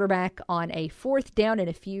tackling the quarterback on a 4th down and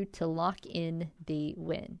a few to lock in the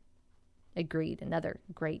win. Agreed. Another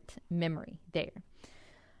great memory there.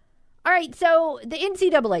 All right, so the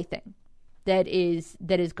NCAA thing that is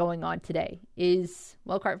going on today is,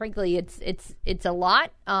 well, quite frankly, it's a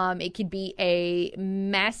lot. It could be a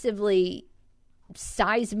massively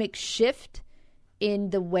seismic shift in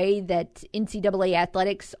the way that NCAA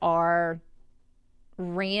athletics are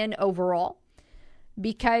ran overall,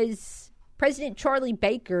 because President Charlie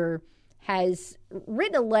Baker has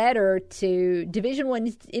written a letter to Division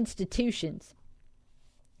I institutions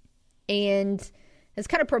and has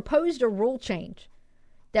kind of proposed a rule change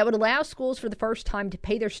that would allow schools for the first time to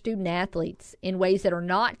pay their student athletes in ways that are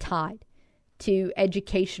not tied to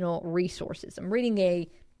educational resources. I'm reading a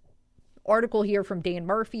article here from Dan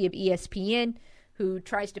Murphy of ESPN, who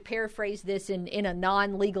tries to paraphrase this in a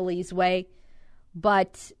non-legalese way.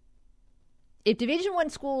 But if Division I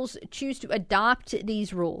schools choose to adopt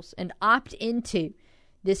these rules and opt into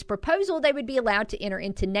this proposal, they would be allowed to enter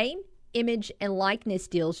into name, image, and likeness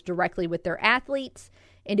deals directly with their athletes,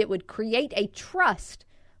 and it would create a trust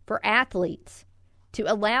for athletes to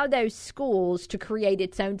allow those schools to create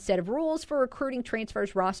its own set of rules for recruiting,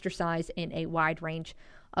 transfers, roster size, and a wide range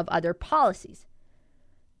of other policies.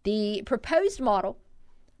 The proposed model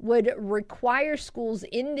would require schools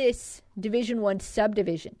in this Division I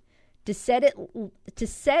subdivision to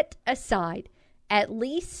set aside at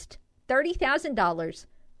least $30,000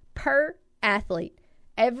 per athlete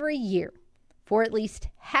every year for at least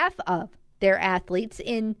half of their athletes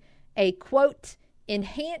in a, quote,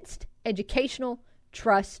 enhanced educational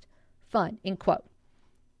trust fund, end quote.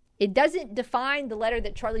 It doesn't define, the letter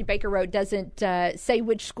that Charlie Baker wrote doesn't say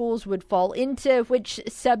which schools would fall into which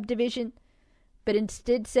subdivision, but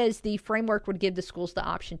instead says the framework would give the schools the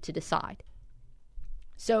option to decide.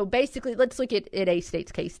 So basically, let's look at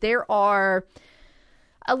A-State's case. There are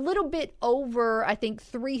a little bit over, I think,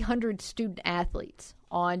 300 student athletes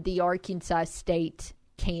on the Arkansas State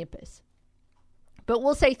campus. But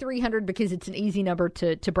we'll say 300 because it's an easy number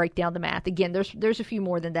to break down the math. Again, there's a few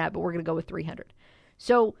more than that, but we're going to go with 300.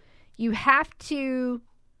 So you have to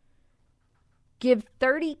give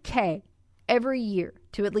 $30K every year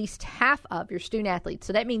to at least half of your student athletes.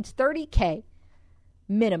 So that means $30K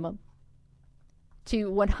minimum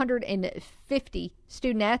to 150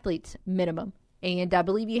 student athletes minimum. And I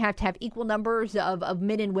believe you have to have equal numbers of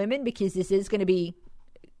men and women, because this is going to be,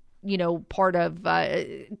 part of,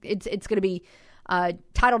 it's going to be,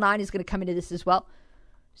 Title IX is going to come into this as well.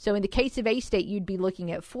 So in the case of A-State, you'd be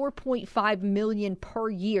looking at $4.5 million per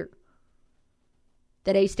year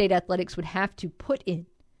that A-State athletics would have to put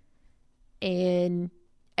in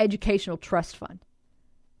educational trust fund.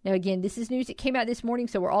 Now, again, this is news that came out this morning,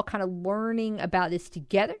 so we're all kind of learning about this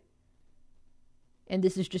together. And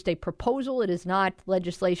this is just a proposal. It is not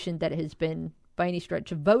legislation that has been, by any stretch,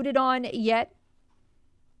 voted on yet.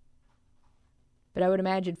 But I would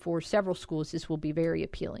imagine for several schools, this will be very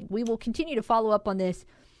appealing. We will continue to follow up on this,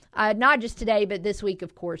 not just today, but this week,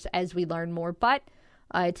 of course, as we learn more. But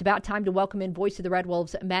it's about time to welcome in voice of the Red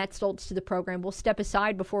Wolves, Matt Stolz, to the program. We'll step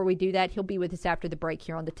aside before we do that. He'll be with us after the break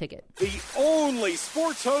here on The Ticket. The only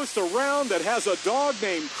sports host around that has a dog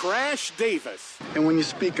named Crash Davis. And when you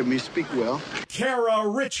speak of me, speak well. Kara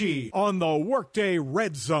Richey on the Workday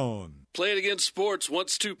Red Zone. Play It Again Sports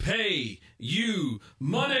wants to pay you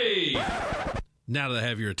money. Now that I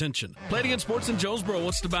have your attention, Play It Again Sports in Jonesboro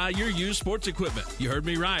wants to buy your used sports equipment. You heard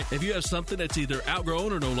me right. If you have something that's either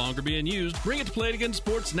outgrown or no longer being used, bring it to Play It Again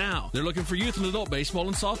Sports now. They're looking for youth and adult baseball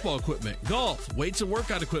and softball equipment, golf, weights and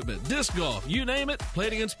workout equipment, disc golf, you name it. Play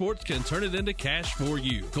It Again Sports can turn it into cash for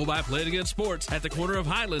you. Go by Play It Again Sports at the corner of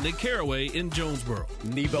Highland and Caraway in Jonesboro.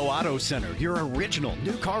 Nebo Auto Center, your original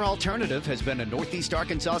new car alternative, has been a Northeast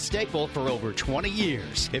Arkansas staple for over 20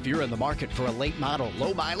 years. If you're in the market for a late model,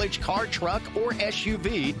 low mileage car, truck, or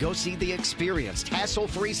SUV, go see the experienced,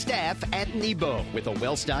 hassle-free staff at Nebo with a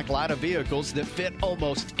well-stocked lot of vehicles that fit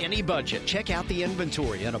almost any budget. Check out the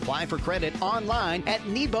inventory and apply for credit online at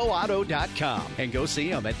NeboAuto.com and go see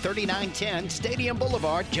them at 3910 Stadium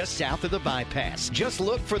Boulevard, just south of the bypass. Just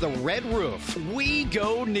look for the red roof. We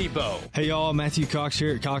go Nebo. Hey y'all, Matthew Cox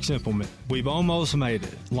here at Cox Implement. We've almost made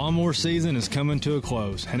it. Lawnmower season is coming to a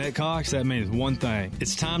close, and at Cox that means one thing.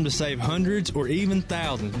 It's time to save hundreds or even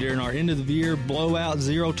thousands during our end of the year blowout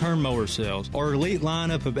zero-turn mower sales. Our elite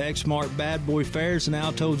lineup of Exmark Bad Boy Ferris and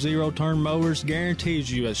Alto zero-turn mowers guarantees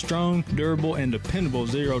you a strong, durable, and dependable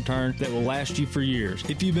zero-turn that will last you for years.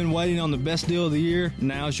 If you've been waiting on the best deal of the year,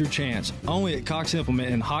 now's your chance. Only at Cox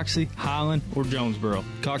Implement in Hoxie, Highland, or Jonesboro.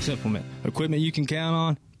 Cox Implement. Equipment you can count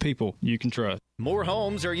on, people you can trust. More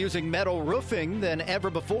homes are using metal roofing than ever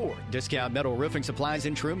before. Discount Metal Roofing Supplies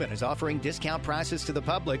in Truman is offering discount prices to the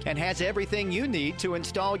public and has everything you need to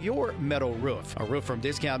install your metal roof. A roof from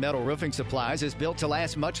Discount Metal Roofing Supplies is built to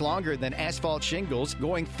last much longer than asphalt shingles,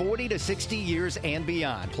 going 40 to 60 years and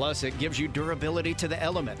beyond. Plus, it gives you durability to the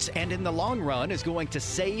elements and in the long run is going to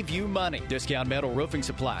save you money. Discount Metal Roofing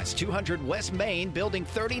Supplies, 200 West Main, Building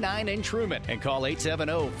 39 in Truman, and call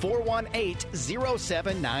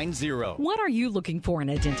 870-418-0790. What are you looking for in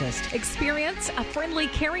a dentist? Experience, a friendly,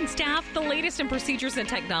 caring staff, the latest in procedures and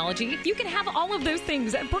technology. You can have all of those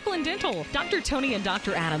things at Brooklyn Dental. Dr. Tony and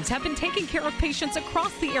Dr. Adams have been taking care of patients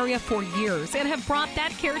across the area for years and have brought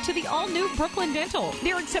that care to the all-new Brooklyn Dental.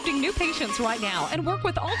 They're accepting new patients right now and work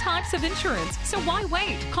with all types of insurance. So why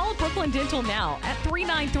wait? Call Brooklyn Dental now at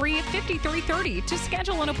 393-5330 to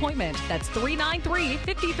schedule an appointment. That's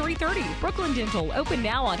 393-5330. Brooklyn Dental, open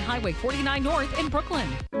now on Highway 49 North in Brooklyn.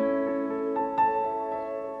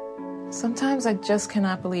 Sometimes I just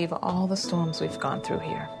cannot believe all the storms we've gone through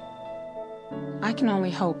here. I can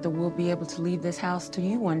only hope that we'll be able to leave this house to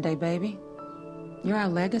you one day, baby. You're our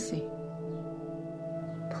legacy.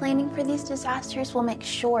 Planning for these disasters will make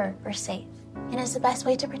sure we're safe, and is the best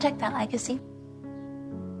way to protect that legacy.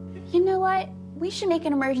 You know what? We should make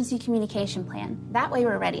an emergency communication plan. That way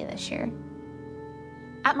we're ready this year.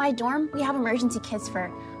 At my dorm, we have emergency kits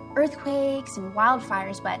for earthquakes and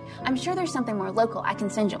wildfires, but I'm sure there's something more local I can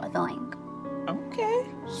send you with a link. Okay.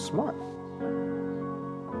 Smart.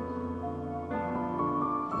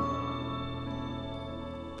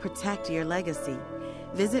 Protect your legacy.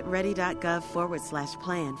 Visit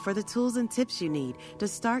ready.gov/plan for the tools and tips you need to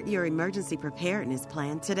start your emergency preparedness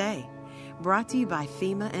plan today. Brought to you by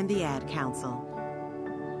FEMA and the Ad Council.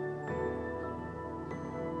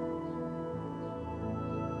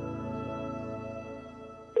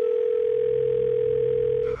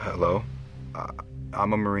 Hello?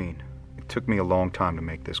 I'm a Marine. It took me a long time to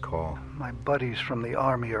make this call. My buddies from the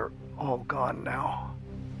Army are all gone now.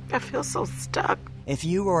 I feel so stuck. If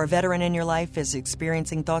you or a veteran in your life is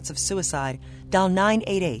experiencing thoughts of suicide, dial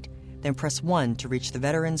 988, then press 1 to reach the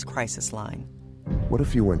Veterans Crisis Line. What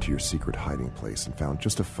if you went to your secret hiding place and found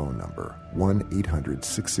just a phone number,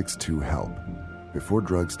 1-800-662-HELP? Before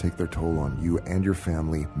drugs take their toll on you and your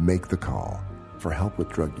family, make the call. For help with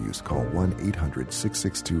drug use, call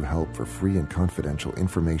 1-800-662-HELP for free and confidential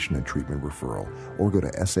information and treatment referral, or go to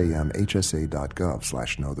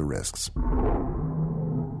samhsa.gov/knowtherisks.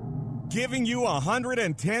 Giving you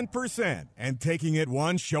 110% and taking it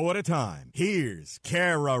one show at a time. Here's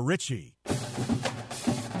Kara Richey.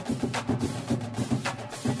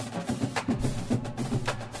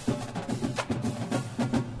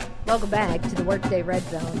 Welcome back to the Workday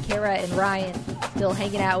Redzone. Kara and Ryan still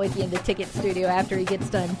hanging out with you in the ticket studio. After he gets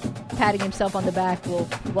done patting himself on the back, we'll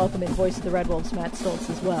welcome in voice of the Red Wolves Matt Stolz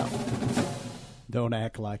as well. Don't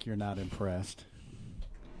act like you're not impressed.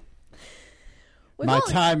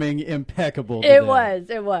 Timing impeccable today. It was.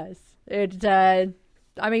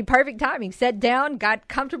 Perfect timing. Sat down, got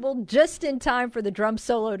comfortable just in time for the drum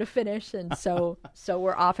solo to finish, and so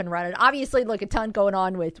we're off and running. Obviously, look, a ton going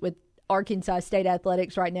on with Arkansas State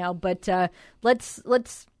athletics right now, but let's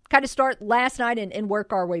kind of start last night and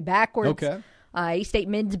work our way backwards. Okay. A-State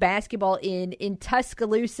men's basketball in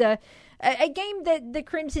Tuscaloosa, a game that the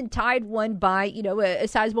Crimson Tide won by a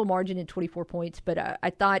sizable margin in 24 points, but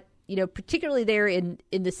I thought particularly there in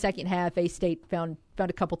the second half, A-State found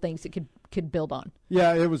a couple things that could build on.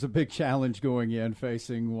 Yeah, it was a big challenge going in,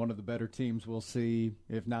 facing one of the better teams we'll see,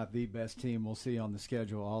 if not the best team we'll see on the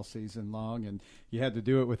schedule all season long. And you had to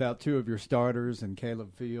do it without two of your starters, and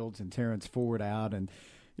Caleb Fields and Terrence Ford out. And,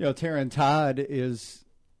 Terran Todd is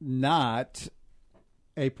not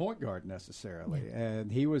a point guard necessarily. Yeah.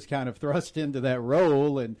 And he was kind of thrust into that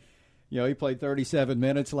role. And, he played 37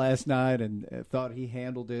 minutes last night and thought he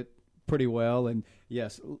handled it pretty well. And,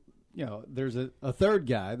 yes, there's a third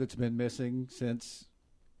guy that's been missing since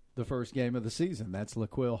the first game of the season. That's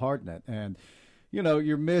LaQuill Hardnett. And,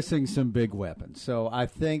 you're missing some big weapons. So I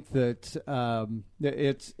think that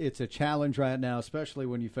it's a challenge right now, especially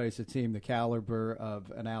when you face a team the caliber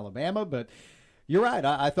of an Alabama. But you're right.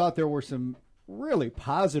 I thought there were some really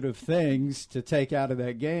positive things to take out of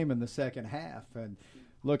that game in the second half. And,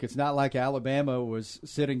 look, it's not like Alabama was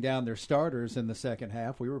sitting down their starters in the second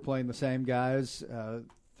half. We were playing the same guys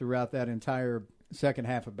throughout that entire second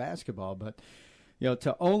half of basketball. But,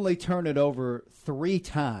 to only turn it over 3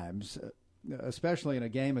 times, especially in a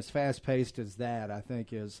game as fast-paced as that, I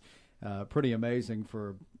think is pretty amazing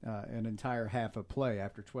for an entire half of play.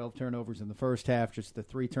 After 12 turnovers in the first half, just the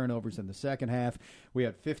 3 turnovers in the second half. We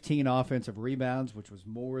had 15 offensive rebounds, which was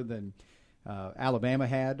more than Alabama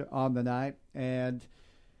had on the night. And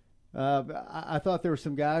I thought there were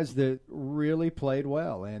some guys that really played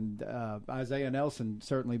well, and Isaiah Nelson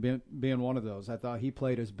certainly being one of those. I thought he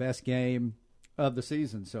played his best game of the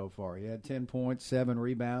season so far. He had 10 points, 7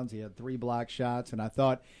 rebounds. He had 3 block shots, and I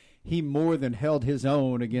thought he more than held his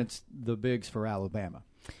own against the bigs for Alabama.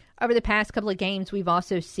 Over the past couple of games, we've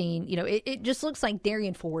also seen, it just looks like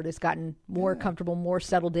Darian Ford has gotten more comfortable, more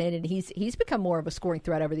settled in, and he's become more of a scoring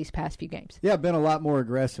threat over these past few games. Yeah, been a lot more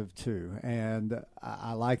aggressive, too. And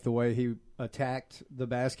I like the way he attacked the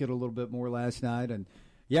basket a little bit more last night. And,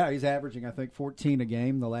 yeah, he's averaging, I think, 14 a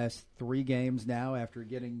game the last 3 games now after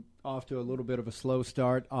getting off to a little bit of a slow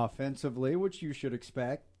start offensively, which you should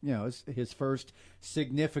expect. His first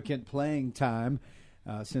significant playing time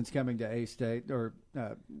since coming to A-State, or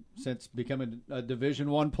since becoming a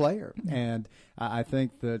Division I player. And I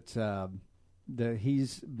think that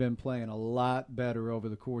he's been playing a lot better over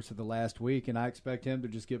the course of the last week, and I expect him to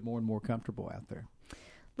just get more and more comfortable out there.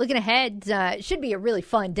 Looking ahead, it should be a really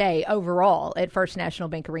fun day overall at First National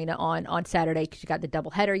Bank Arena on Saturday, because you got the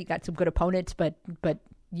doubleheader, you got some good opponents, but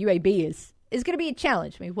UAB is going to be a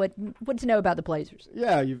challenge. I mean, what to know about the Blazers?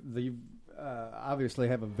 Yeah, you obviously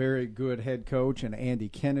have a very good head coach in Andy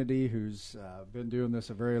Kennedy, who's been doing this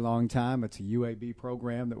a very long time. It's a UAB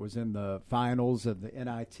program that was in the finals of the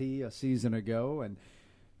NIT a season ago, and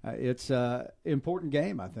it's an important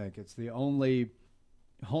game, I think. It's the only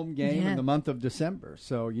home game in the month of December,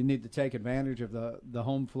 so you need to take advantage of the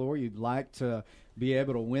home floor. You'd like to be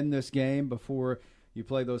able to win this game before you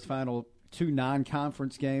play those final 2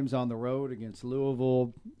 non-conference games on the road against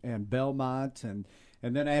Louisville and Belmont, and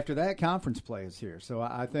then after that, conference play is here. So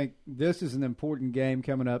I think this is an important game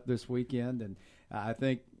coming up this weekend, and I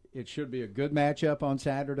think it should be a good matchup on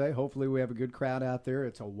Saturday. Hopefully we have a good crowd out there.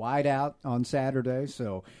 It's a whiteout on Saturday,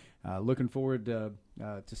 so looking forward to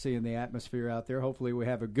seeing the atmosphere out there. Hopefully we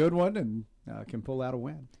have a good one and can pull out a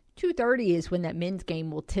win. 2:30 is when that men's game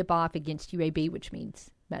will tip off against UAB, which means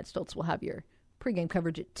Matt Stolz will have your pregame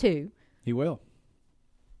coverage at 2. He will.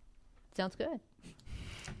 Sounds good.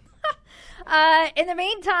 In the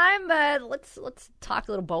meantime, let's talk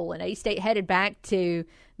a little bowling. A-State headed back to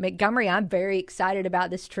Montgomery. I'm very excited about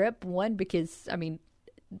this trip. One, because,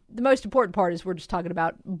 the most important part is we're just talking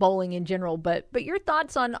about bowling in general. But your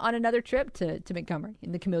thoughts on another trip to Montgomery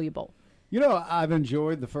in the Camellia Bowl? I've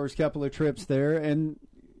enjoyed the first couple of trips there, and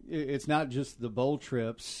it's not just the bowl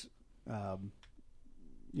trips.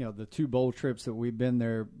 The 2 bowl trips that we've been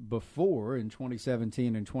there before in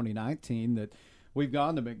 2017 and 2019 that we've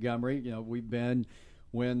gone to Montgomery. We've been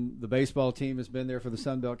when the baseball team has been there for the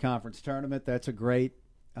Sun Belt Conference Tournament. That's a great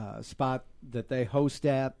spot that they host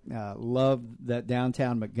at. Love that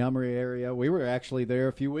downtown Montgomery area. We were actually there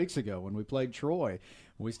a few weeks ago when we played Troy.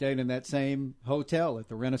 We stayed in that same hotel at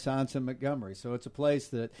the Renaissance in Montgomery. So it's a place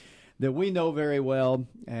that we know very well,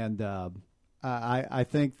 and I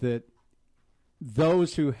think that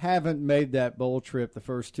those who haven't made that bowl trip the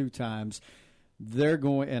first 2 times, they're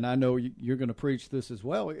going, and I know you're going to preach this as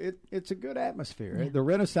well, it's a good atmosphere. Yeah. The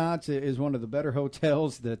Renaissance is one of the better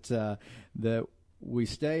hotels that we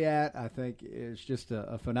stay at. I think it's just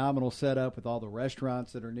a phenomenal setup with all the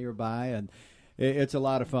restaurants that are nearby, and it's a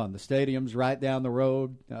lot of fun. The stadium's right down the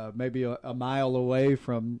road, maybe a mile away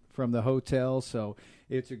from the hotel, so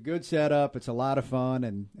it's a good setup. It's a lot of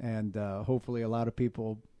fun, and hopefully a lot of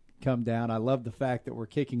people come down. I love the fact that we're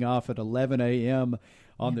kicking off at 11 a.m.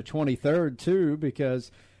 on the 23rd, too,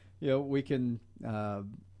 because, we can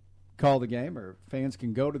call the game, or fans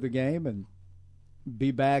can go to the game and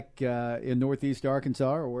be back in Northeast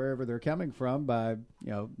Arkansas or wherever they're coming from by,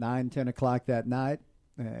 9, 10 o'clock that night,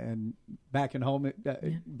 and back at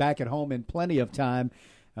home in plenty of time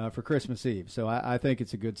for Christmas Eve. So I think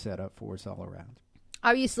it's a good setup for us all around.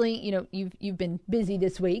 Obviously, you've been busy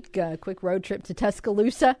this week. Quick road trip to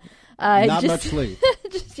Tuscaloosa. Not much sleep.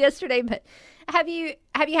 Just yesterday, but have you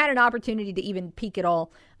had an opportunity to even peek at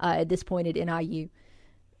all at this point at NIU?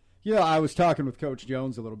 I was talking with Coach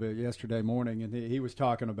Jones a little bit yesterday morning, and he was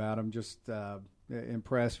talking about him. Just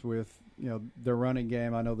impressed with their running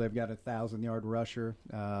game. I know they've got a 1,000-yard rusher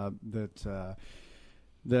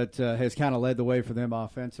that has kind of led the way for them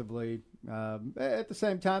offensively. At the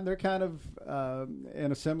same time, they're kind of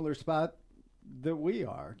in a similar spot that we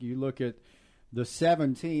are. You look at the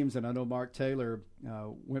 7 teams, and I know Mark Taylor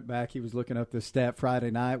went back. He was looking up this stat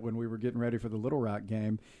Friday night when we were getting ready for the Little Rock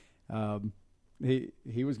game.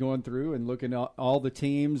 He was going through and looking at all the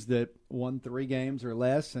teams that won 3 games or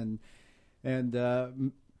less and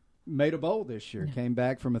made a bowl this year. Yeah. Came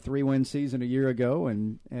back from a 3-win season a year ago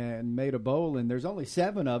and made a bowl. And there's only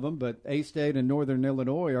 7 of them, but A-State and Northern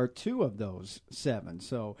Illinois are 2 of those 7.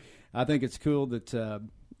 So I think it's cool that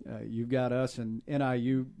you've got us and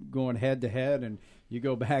NIU going head-to-head, and you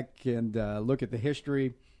go back and look at the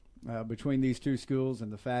history between these 2 schools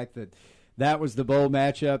and the fact that was the bowl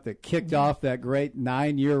matchup that kicked off that great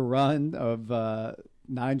 9-year run of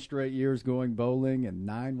 9 straight years going bowling and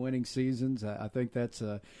 9 winning seasons. I think that's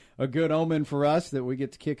a good omen for us that we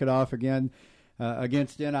get to kick it off again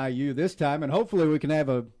against NIU this time, and hopefully we can have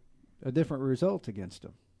a different result against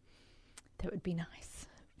them. That would be nice.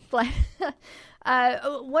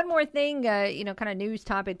 One more thing, kind of news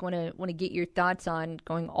topic. Want to get your thoughts on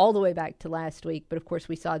going all the way back to last week. But of course,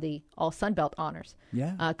 we saw the All Sun Belt honors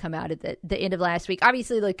come out at the end of last week.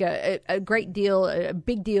 Obviously, like a great deal, a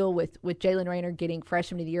big deal with Jalen Rayner getting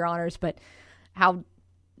Freshman of the Year honors. But how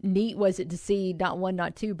neat was it to see not 1,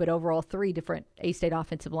 not 2, but overall 3 different A-State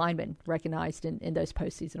offensive linemen recognized in those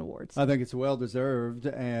postseason awards? I think it's well-deserved,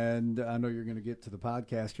 and I know you're going to get to the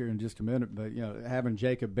podcast here in just a minute, but having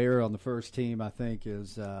Jacob Bear on the first team I think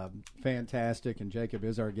is fantastic, and Jacob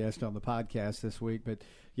is our guest on the podcast this week. But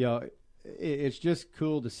it's just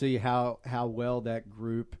cool to see how well that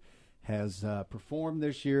group has performed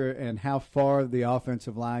this year and how far the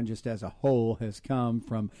offensive line just as a whole has come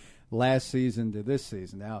from last season to this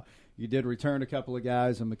season. Now, you did return a couple of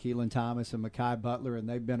guys, McKeelan Thomas and Mekhi Butler, and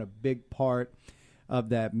they've been a big part of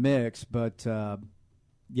that mix. But,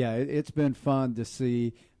 it's been fun to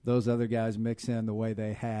see those other guys mix in the way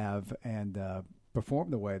they have and perform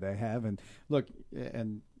the way they have. And, look,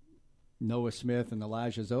 and Noah Smith and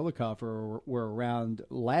Elijah Zolikoff were around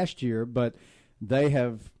last year, but they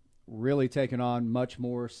have really taken on much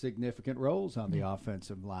more significant roles on the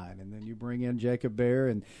offensive line. And then you bring in Jacob Bear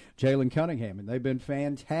and Jalen Cunningham, and they've been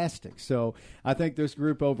fantastic. So I think this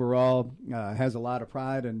group overall has a lot of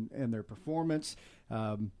pride in their performance.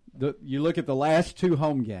 You look at the last 2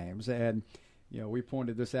 home games, and we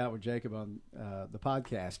pointed this out with Jacob on the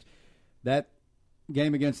podcast. That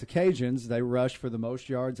game against the Cajuns, they rushed for the most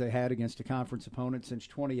yards they had against a conference opponent since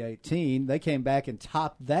 2018. They came back and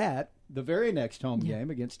topped that the very next home game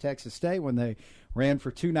against Texas State when they ran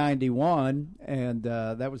for 291, and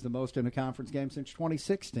that was the most in a conference game since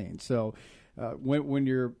 2016. So when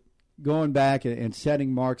you're going back and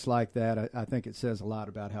setting marks like that, I think it says a lot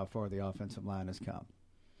about how far the offensive line has come.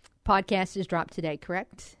 Podcast is dropped today,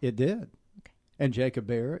 correct? It did. Okay. And Jacob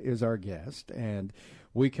Bear is our guest, and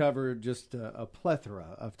we covered just a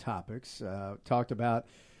plethora of topics. Talked about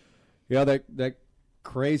that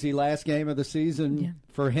crazy last game of the season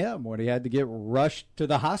for him when he had to get rushed to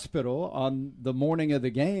the hospital on the morning of the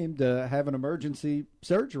game to have an emergency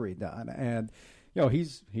surgery done. And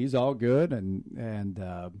he's all good and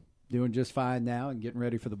doing just fine now and getting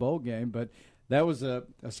ready for the bowl game. But that was a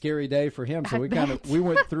scary day for him. So we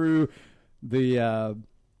went through the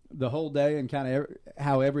whole day and kind of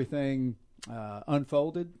how everything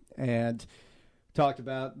unfolded, and talked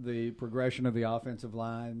about the progression of the offensive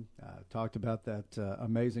line, talked about that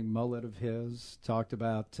amazing mullet of his, talked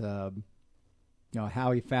about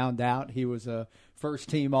how he found out he was a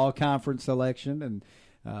first-team all-conference selection, and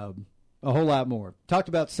a whole lot more. Talked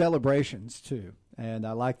about celebrations, too, and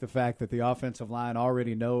I like the fact that the offensive line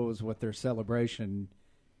already knows what their celebration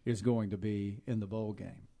is going to be in the bowl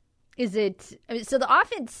game. Is it so the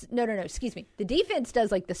offense? No, excuse me. The defense does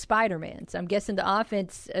like the Spider-Man. So I'm guessing the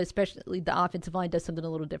offense, especially the offensive line, does something a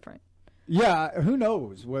little different. Yeah, who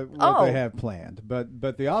knows what they have planned.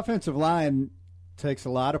 But the offensive line takes a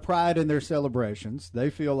lot of pride in their celebrations. They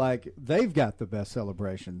feel like they've got the best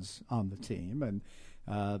celebrations on the team. And,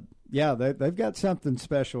 they've got something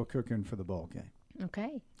special cooking for the bowl game.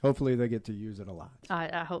 Okay. Hopefully they get to use it a lot.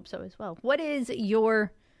 I hope so as well. What is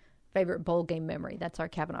your favorite bowl game memory? That's our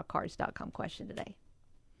CavenaughCards.com question today.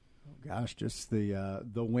 Oh gosh, just the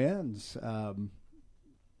wins. I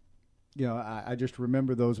just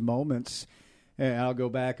remember those moments, and I'll go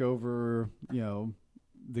back over the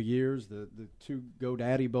years, the 2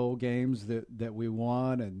 GoDaddy Bowl games that we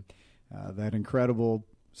won, and that incredible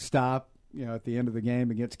stop at the end of the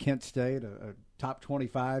game against Kent State, a top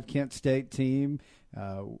 25 Kent State team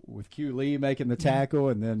with Q Lee making the tackle,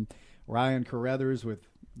 and then Ryan Carruthers with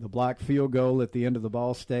the blocked field goal at the end of the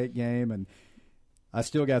Ball State game. And I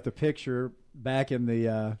still got the picture back in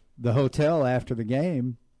the hotel after the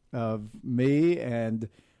game of me and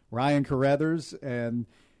Ryan Carruthers and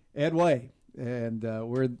Ed Way and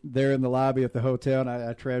we're there in the lobby at the hotel, and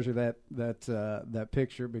I treasure that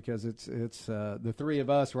picture because it's the three of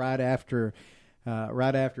us right after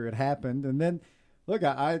it happened. And then, look,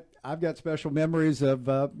 I've got special memories of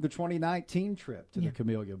the 2019 trip to the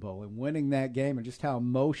Camellia Bowl and winning that game, and just how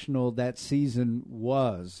emotional that season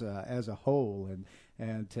was as a whole,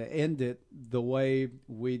 and to end it the way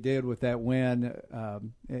we did with that win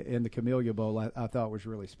in the Camellia Bowl, I thought was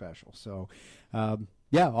really special. So,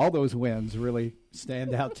 all those wins really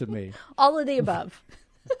stand out to me. All of the above.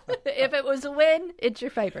 If it was a win, it's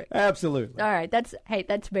your favorite. Absolutely. All right,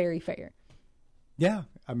 that's very fair. Yeah,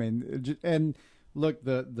 I mean, and look,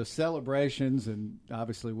 the celebrations, and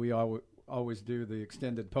obviously we always do the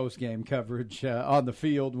extended post-game coverage on the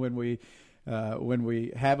field when we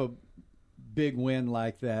have a big win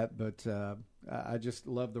like that. But I just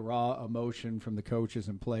love the raw emotion from the coaches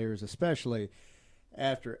and players, especially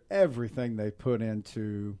after everything they put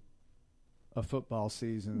into a football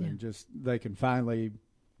season, and just they can finally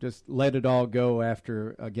just let it all go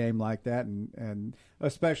after a game like that, and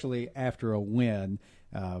especially after a win.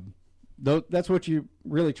 That's what you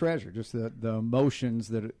really treasure, just the emotions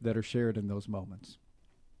that are shared in those moments.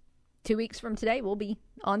 2 weeks from today, we'll be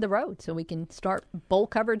on the road, so we can start bowl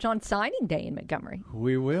coverage on signing day in Montgomery.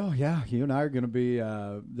 We will, yeah. You and I are going to be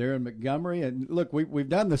there in Montgomery. And look, we've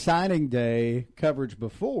done the signing day coverage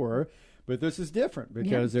before, but this is different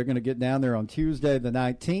because they're going to get down there on Tuesday the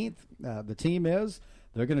 19th. The team is.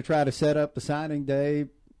 They're going to try to set up the signing day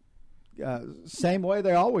same way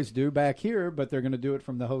they always do back here, but they're going to do it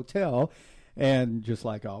from the hotel. And just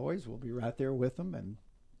like always, we'll be right there with them and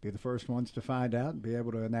be the first ones to find out and be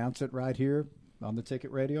able to announce it right here on the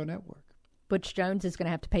Ticket Radio Network. Butch Jones is going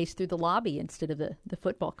to have to pace through the lobby instead of the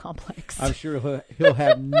football complex. I'm sure he'll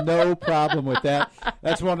have no problem with that.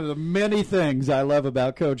 That's one of the many things I love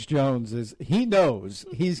about Coach Jones is he knows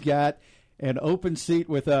he's got an open seat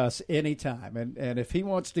with us anytime. And if he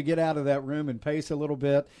wants to get out of that room and pace a little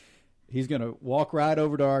bit, he's going to walk right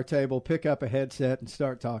over to our table, pick up a headset, and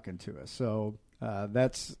start talking to us. So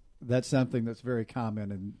that's something that's very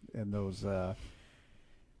common in those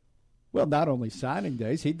not only signing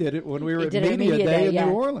days. He did it when we were at Media Day in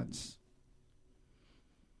New Orleans.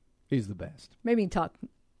 He's the best. Maybe talk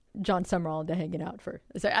John Summerall into hanging out for.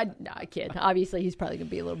 I kid. Obviously, he's probably going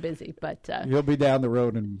to be a little busy, but he'll be down the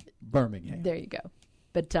road in Birmingham. There you go.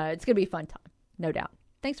 But it's going to be a fun time, no doubt.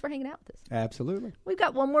 Thanks for hanging out with us. Absolutely. We've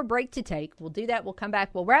got one more break to take. We'll do that. We'll come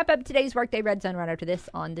back. We'll wrap up today's Workday Redzone right after this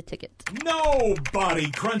on The Ticket.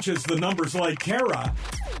 Nobody crunches the numbers like Kara.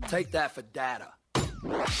 Take that for data.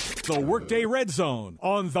 The Workday Redzone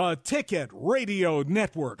on the Ticket Radio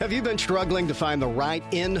Network. Have you been struggling to find the right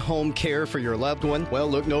in-home care for your loved one? Well,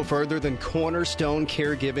 look no further than Cornerstone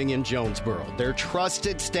Caregiving in Jonesboro. Their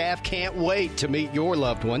trusted staff can't wait to meet your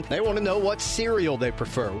loved one. They want to know what cereal they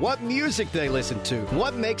prefer, what music they listen to,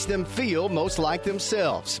 what makes them feel most like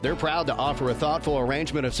themselves. They're proud to offer a thoughtful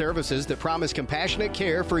arrangement of services that promise compassionate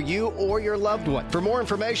care for you or your loved one. For more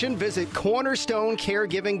information, visit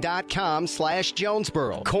cornerstonecaregiving.com/Jonesboro.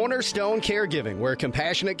 Cornerstone Caregiving, where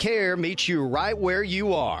compassionate care meets you right where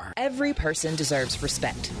you are. Every person deserves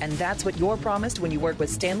respect, and that's what you're promised when you work with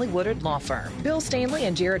Stanley Woodard Law Firm. Bill Stanley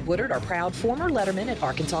and Jared Woodard are proud former lettermen at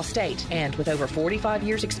Arkansas State, and with over 45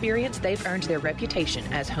 years' experience, they've earned their reputation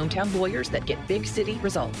as hometown lawyers that get big city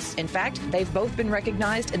results. In fact, they've both been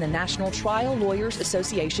recognized in the National Trial Lawyers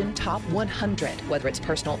Association Top 100, whether it's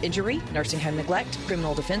personal injury, nursing home neglect,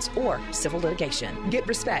 criminal defense, or civil litigation. Get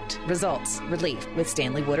respect, results, relief with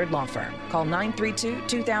Stanley Woodard Law Firm. Call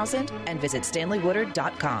 932-2000 and visit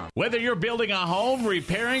StanleyWoodard.com. Whether you're building a home,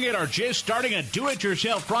 repairing it, or just starting a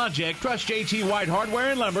do-it-yourself project, trust JT White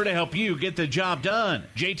Hardware and Lumber to help you get the job done.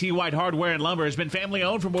 JT White Hardware and Lumber has been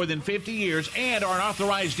family-owned for more than 50 years and are an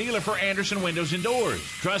authorized dealer for Anderson Windows and Doors.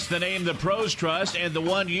 Trust the name the pros trust and the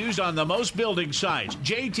one used on the most building sites.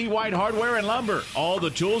 JT White Hardware and Lumber. All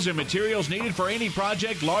the tools and materials needed for any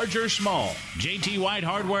project, large or small. JT White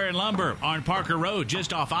Hardware and Lumber on Parker Road,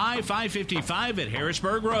 just off I-555 at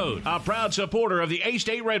Harrisburg Road. A proud supporter of the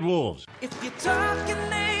A-State Red Wolves. If you're talking,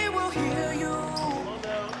 they will hear you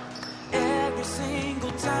every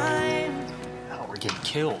single time. Oh, we're getting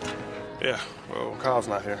killed. Yeah, well, Kyle's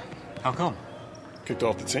not here. How come? Kicked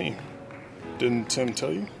off the team. Didn't Tim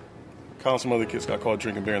tell you? Kyle and some other kids got caught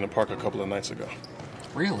drinking beer in the park a couple of nights ago.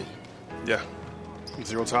 Really? Yeah.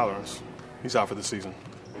 Zero tolerance. He's out for the season.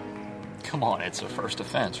 Come on, it's a first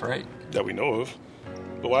offense, right? That we know of.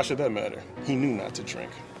 But why should that matter? He knew not to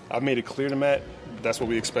drink. I've made it clear to Matt that's what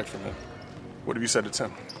we expect from him. What have you said to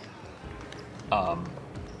Tim?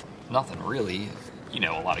 Nothing really. You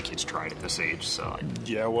know, a lot of kids try it at this age, so...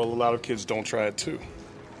 Yeah, well, a lot of kids don't try it too.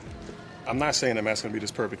 I'm not saying that Matt's going to be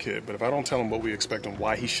this perfect kid, but if I don't tell him what we expect and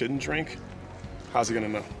why he shouldn't drink, how's he going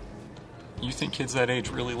to know? You think kids that age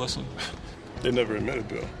really listen? They never admit it,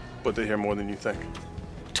 Bill, but they hear more than you think.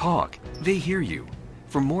 Talk. They hear you.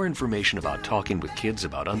 For more information about talking with kids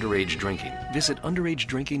about underage drinking, visit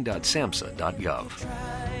underagedrinking.samhsa.gov.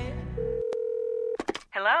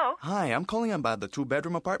 Hello? Hi, I'm calling about the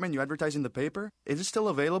 2-bedroom apartment you advertise in the paper. Is it still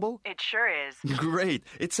available? It sure is. Great.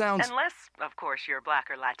 It sounds... Unless, of course, you're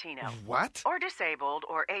black or Latino. What? Or disabled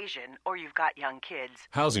or Asian, or you've got young kids.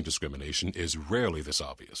 Housing discrimination is rarely this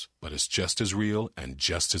obvious, but it's just as real and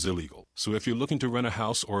just as illegal. So if you're looking to rent a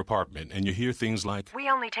house or apartment and you hear things like, "We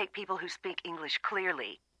only take people who speak English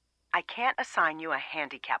clearly. I can't assign you a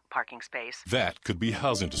handicapped parking space." that could be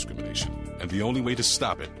housing discrimination. And the only way to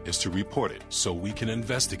stop it is to report it so we can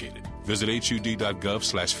investigate it. Visit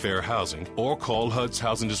HUD.gov/fairhousing or call HUD's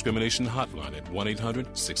Housing Discrimination Hotline at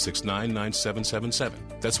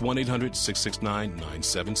 1-800-669-9777. That's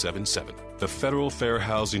 1-800-669-9777. The Federal Fair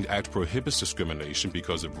Housing Act prohibits discrimination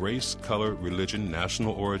because of race, color, religion,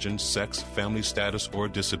 national origin, sex, family status, or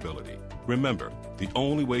disability. Remember, the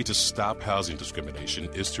only way to stop housing discrimination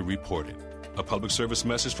is to report it. A public service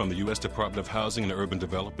message from the U.S. Department of Housing and Urban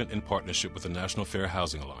Development in partnership with the National Fair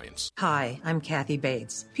Housing Alliance. Hi, I'm Kathy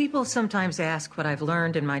Bates. People sometimes ask what I've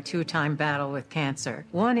learned in my 2-time battle with cancer.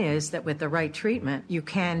 1 is that with the right treatment, you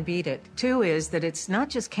can beat it. 2 is that it's not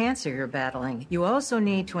just cancer you're battling. You also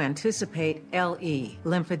need to anticipate LE,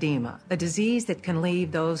 lymphedema, a disease that can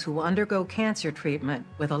leave those who undergo cancer treatment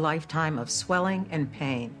with a lifetime of swelling and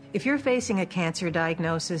pain. If you're facing a cancer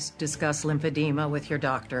diagnosis, discuss lymphedema with your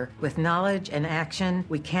doctor. With knowledge and action,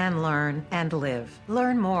 we can learn and live.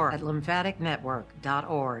 Learn more at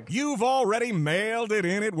lymphaticnetwork.org. You've already mailed it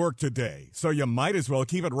in at work today, so you might as well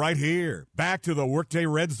keep it right here. Back to the Workday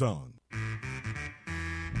Red Zone.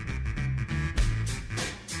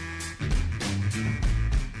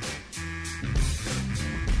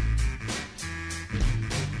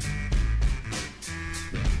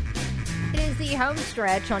 The home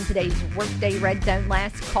stretch on today's Workday Red Zone.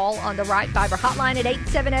 Last call on the Right Fiber hotline at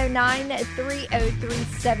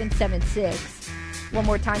 870-930-3776. One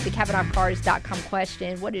more time, the CavanaughCars.com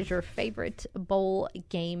question. What is your favorite bowl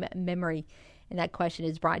game memory? And that question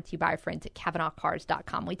is brought to you by our friends at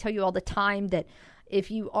CavanaughCars.com. We tell you all the time that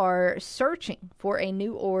if you are searching for a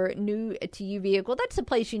new or new-to-you vehicle, that's the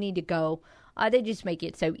place you need to go. They just make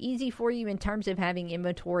it so easy for you in terms of having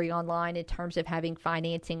inventory online, in terms of having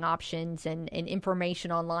financing options and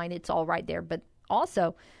information online. It's all right there. But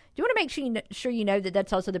also, you want to make sure you know that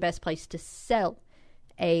that's also the best place to sell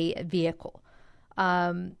a vehicle.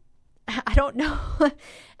 I don't know.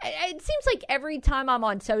 It seems like every time I'm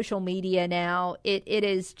on social media now, it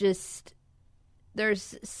is just,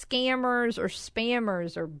 there's scammers or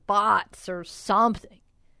spammers or bots or something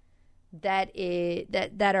that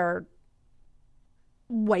are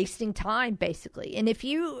wasting time, basically. And if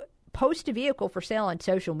you post a vehicle for sale on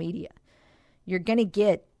social media, you're going to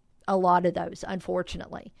get a lot of those,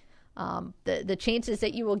 unfortunately. The chances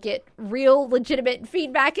that you will get real, legitimate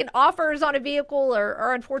feedback and offers on a vehicle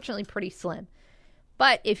are unfortunately pretty slim.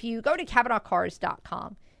 But if you go to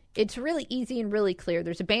CavanaughCars.com, it's really easy and really clear.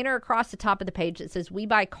 There's a banner across the top of the page that says, "We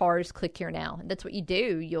buy cars, click here now." And that's what you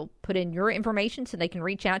do. You'll put in your information so they can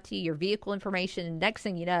reach out to you, your vehicle information, and next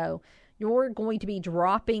thing you know, you're going to be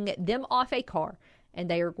dropping them off a car, and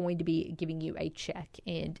they are going to be giving you a check.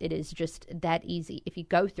 And it is just that easy if you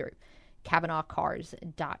go through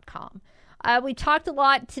CavanaughCars.com. We talked a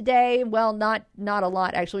lot today. Well, not a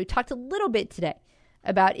lot, actually. We talked a little bit today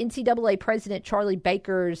about NCAA President Charlie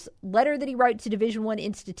Baker's letter that he wrote to Division I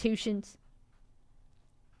institutions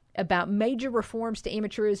about major reforms to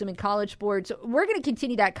amateurism in college sports. We're going to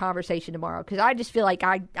continue that conversation tomorrow because I just feel like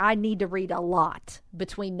I need to read a lot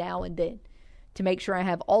between now and then to make sure I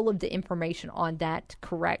have all of the information on that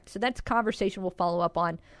correct. So that's a conversation we'll follow up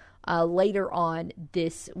on later on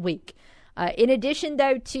this week. In addition,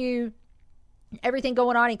 though, to everything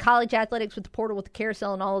going on in college athletics with the portal, with the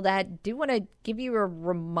carousel and all of that, do want to give you a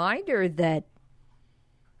reminder that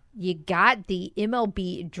you got the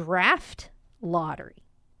MLB draft lottery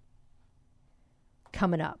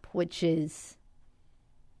coming up, which is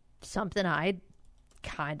something I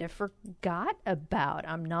kind of forgot about.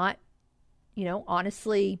 I'm not,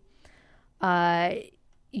 honestly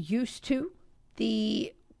used to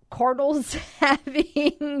the Cardinals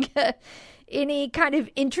having any kind of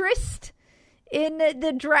interest in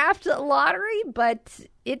the draft lottery, but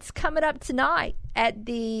it's coming up tonight at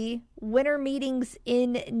the winter meetings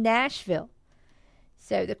in Nashville.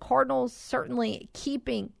 So the Cardinals certainly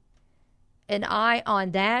keeping an eye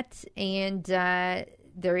on that, and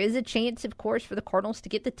there is a chance, of course, for the Cardinals to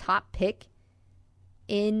get the top pick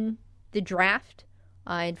in the draft.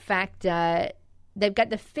 In fact, they've got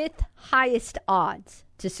the 5th highest odds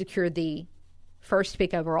to secure the first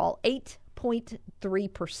pick overall,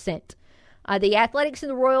 8.3%. The Athletics and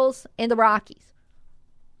the Royals and the Rockies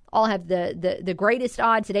all have the greatest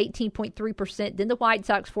odds at 18.3%, then the White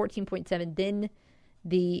Sox 14.7%, then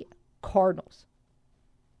the Cardinals.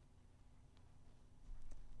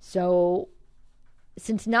 So,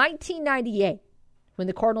 since 1998, when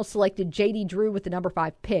the Cardinals selected J.D. Drew with the number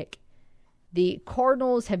 5 pick, the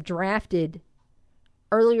Cardinals have drafted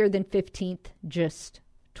earlier than 15th just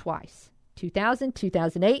twice. 2000,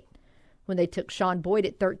 2008, when they took Sean Boyd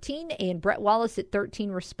at 13 and Brett Wallace at 13,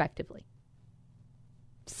 respectively.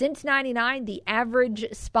 Since 99, the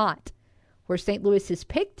average spot where St. Louis has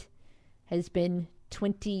picked has been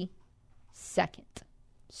 22nd.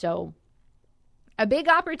 So, a big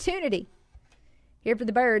opportunity here for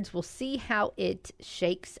the Birds. We'll see how it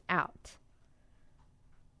shakes out.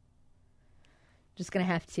 Just going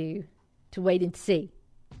to have to wait and see.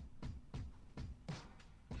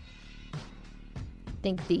 I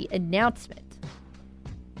think the announcement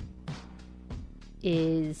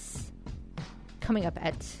is coming up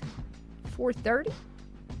at 4:30, if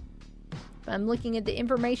I'm looking at the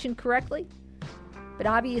information correctly. But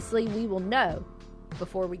obviously we will know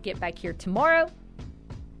before we get back here tomorrow.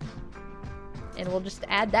 And we'll just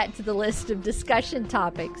add that to the list of discussion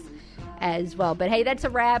topics as well. But hey, that's a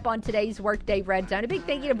wrap on today's Workday Red Zone. A big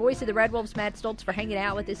thank you to voice of the Red Wolves, Matt Stolz, for hanging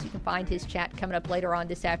out with us. You can find his chat coming up later on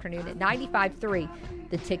this afternoon at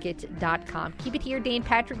 95.3theticket.com. Keep it here. Dan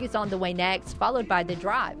Patrick is on the way next, followed by The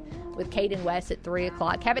Drive with Caden West at 3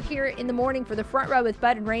 o'clock. Have it here in the morning for the Front Row with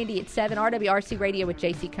Bud and Randy at 7. RWRC Radio with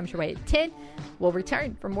JC comes your way at 10. We'll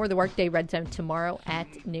return for more of the Workday Red Zone tomorrow at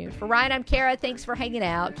noon. For Ryan, I'm Kara. Thanks for hanging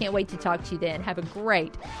out. Can't wait to talk to you then. Have a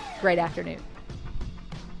great afternoon.